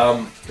out.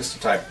 Just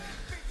in time.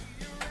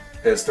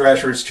 As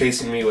Thrasher's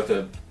chasing me with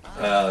a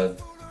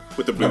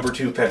number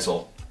 2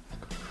 pencil.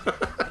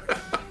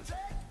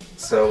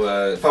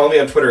 So, follow me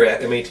on Twitter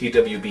at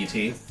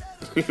MATWBT.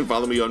 You can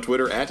follow me on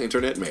Twitter at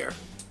InternetMayor.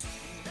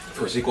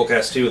 For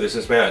Sequelcast 2, this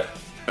is Matt.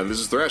 And this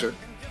is Thrasher.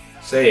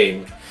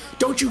 Saying...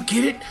 Don't you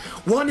get it?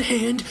 One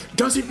hand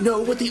doesn't know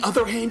what the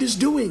other hand is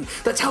doing.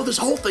 That's how this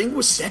whole thing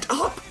was set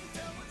up.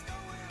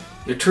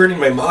 You're turning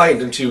my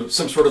mind into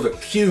some sort of a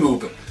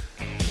cube.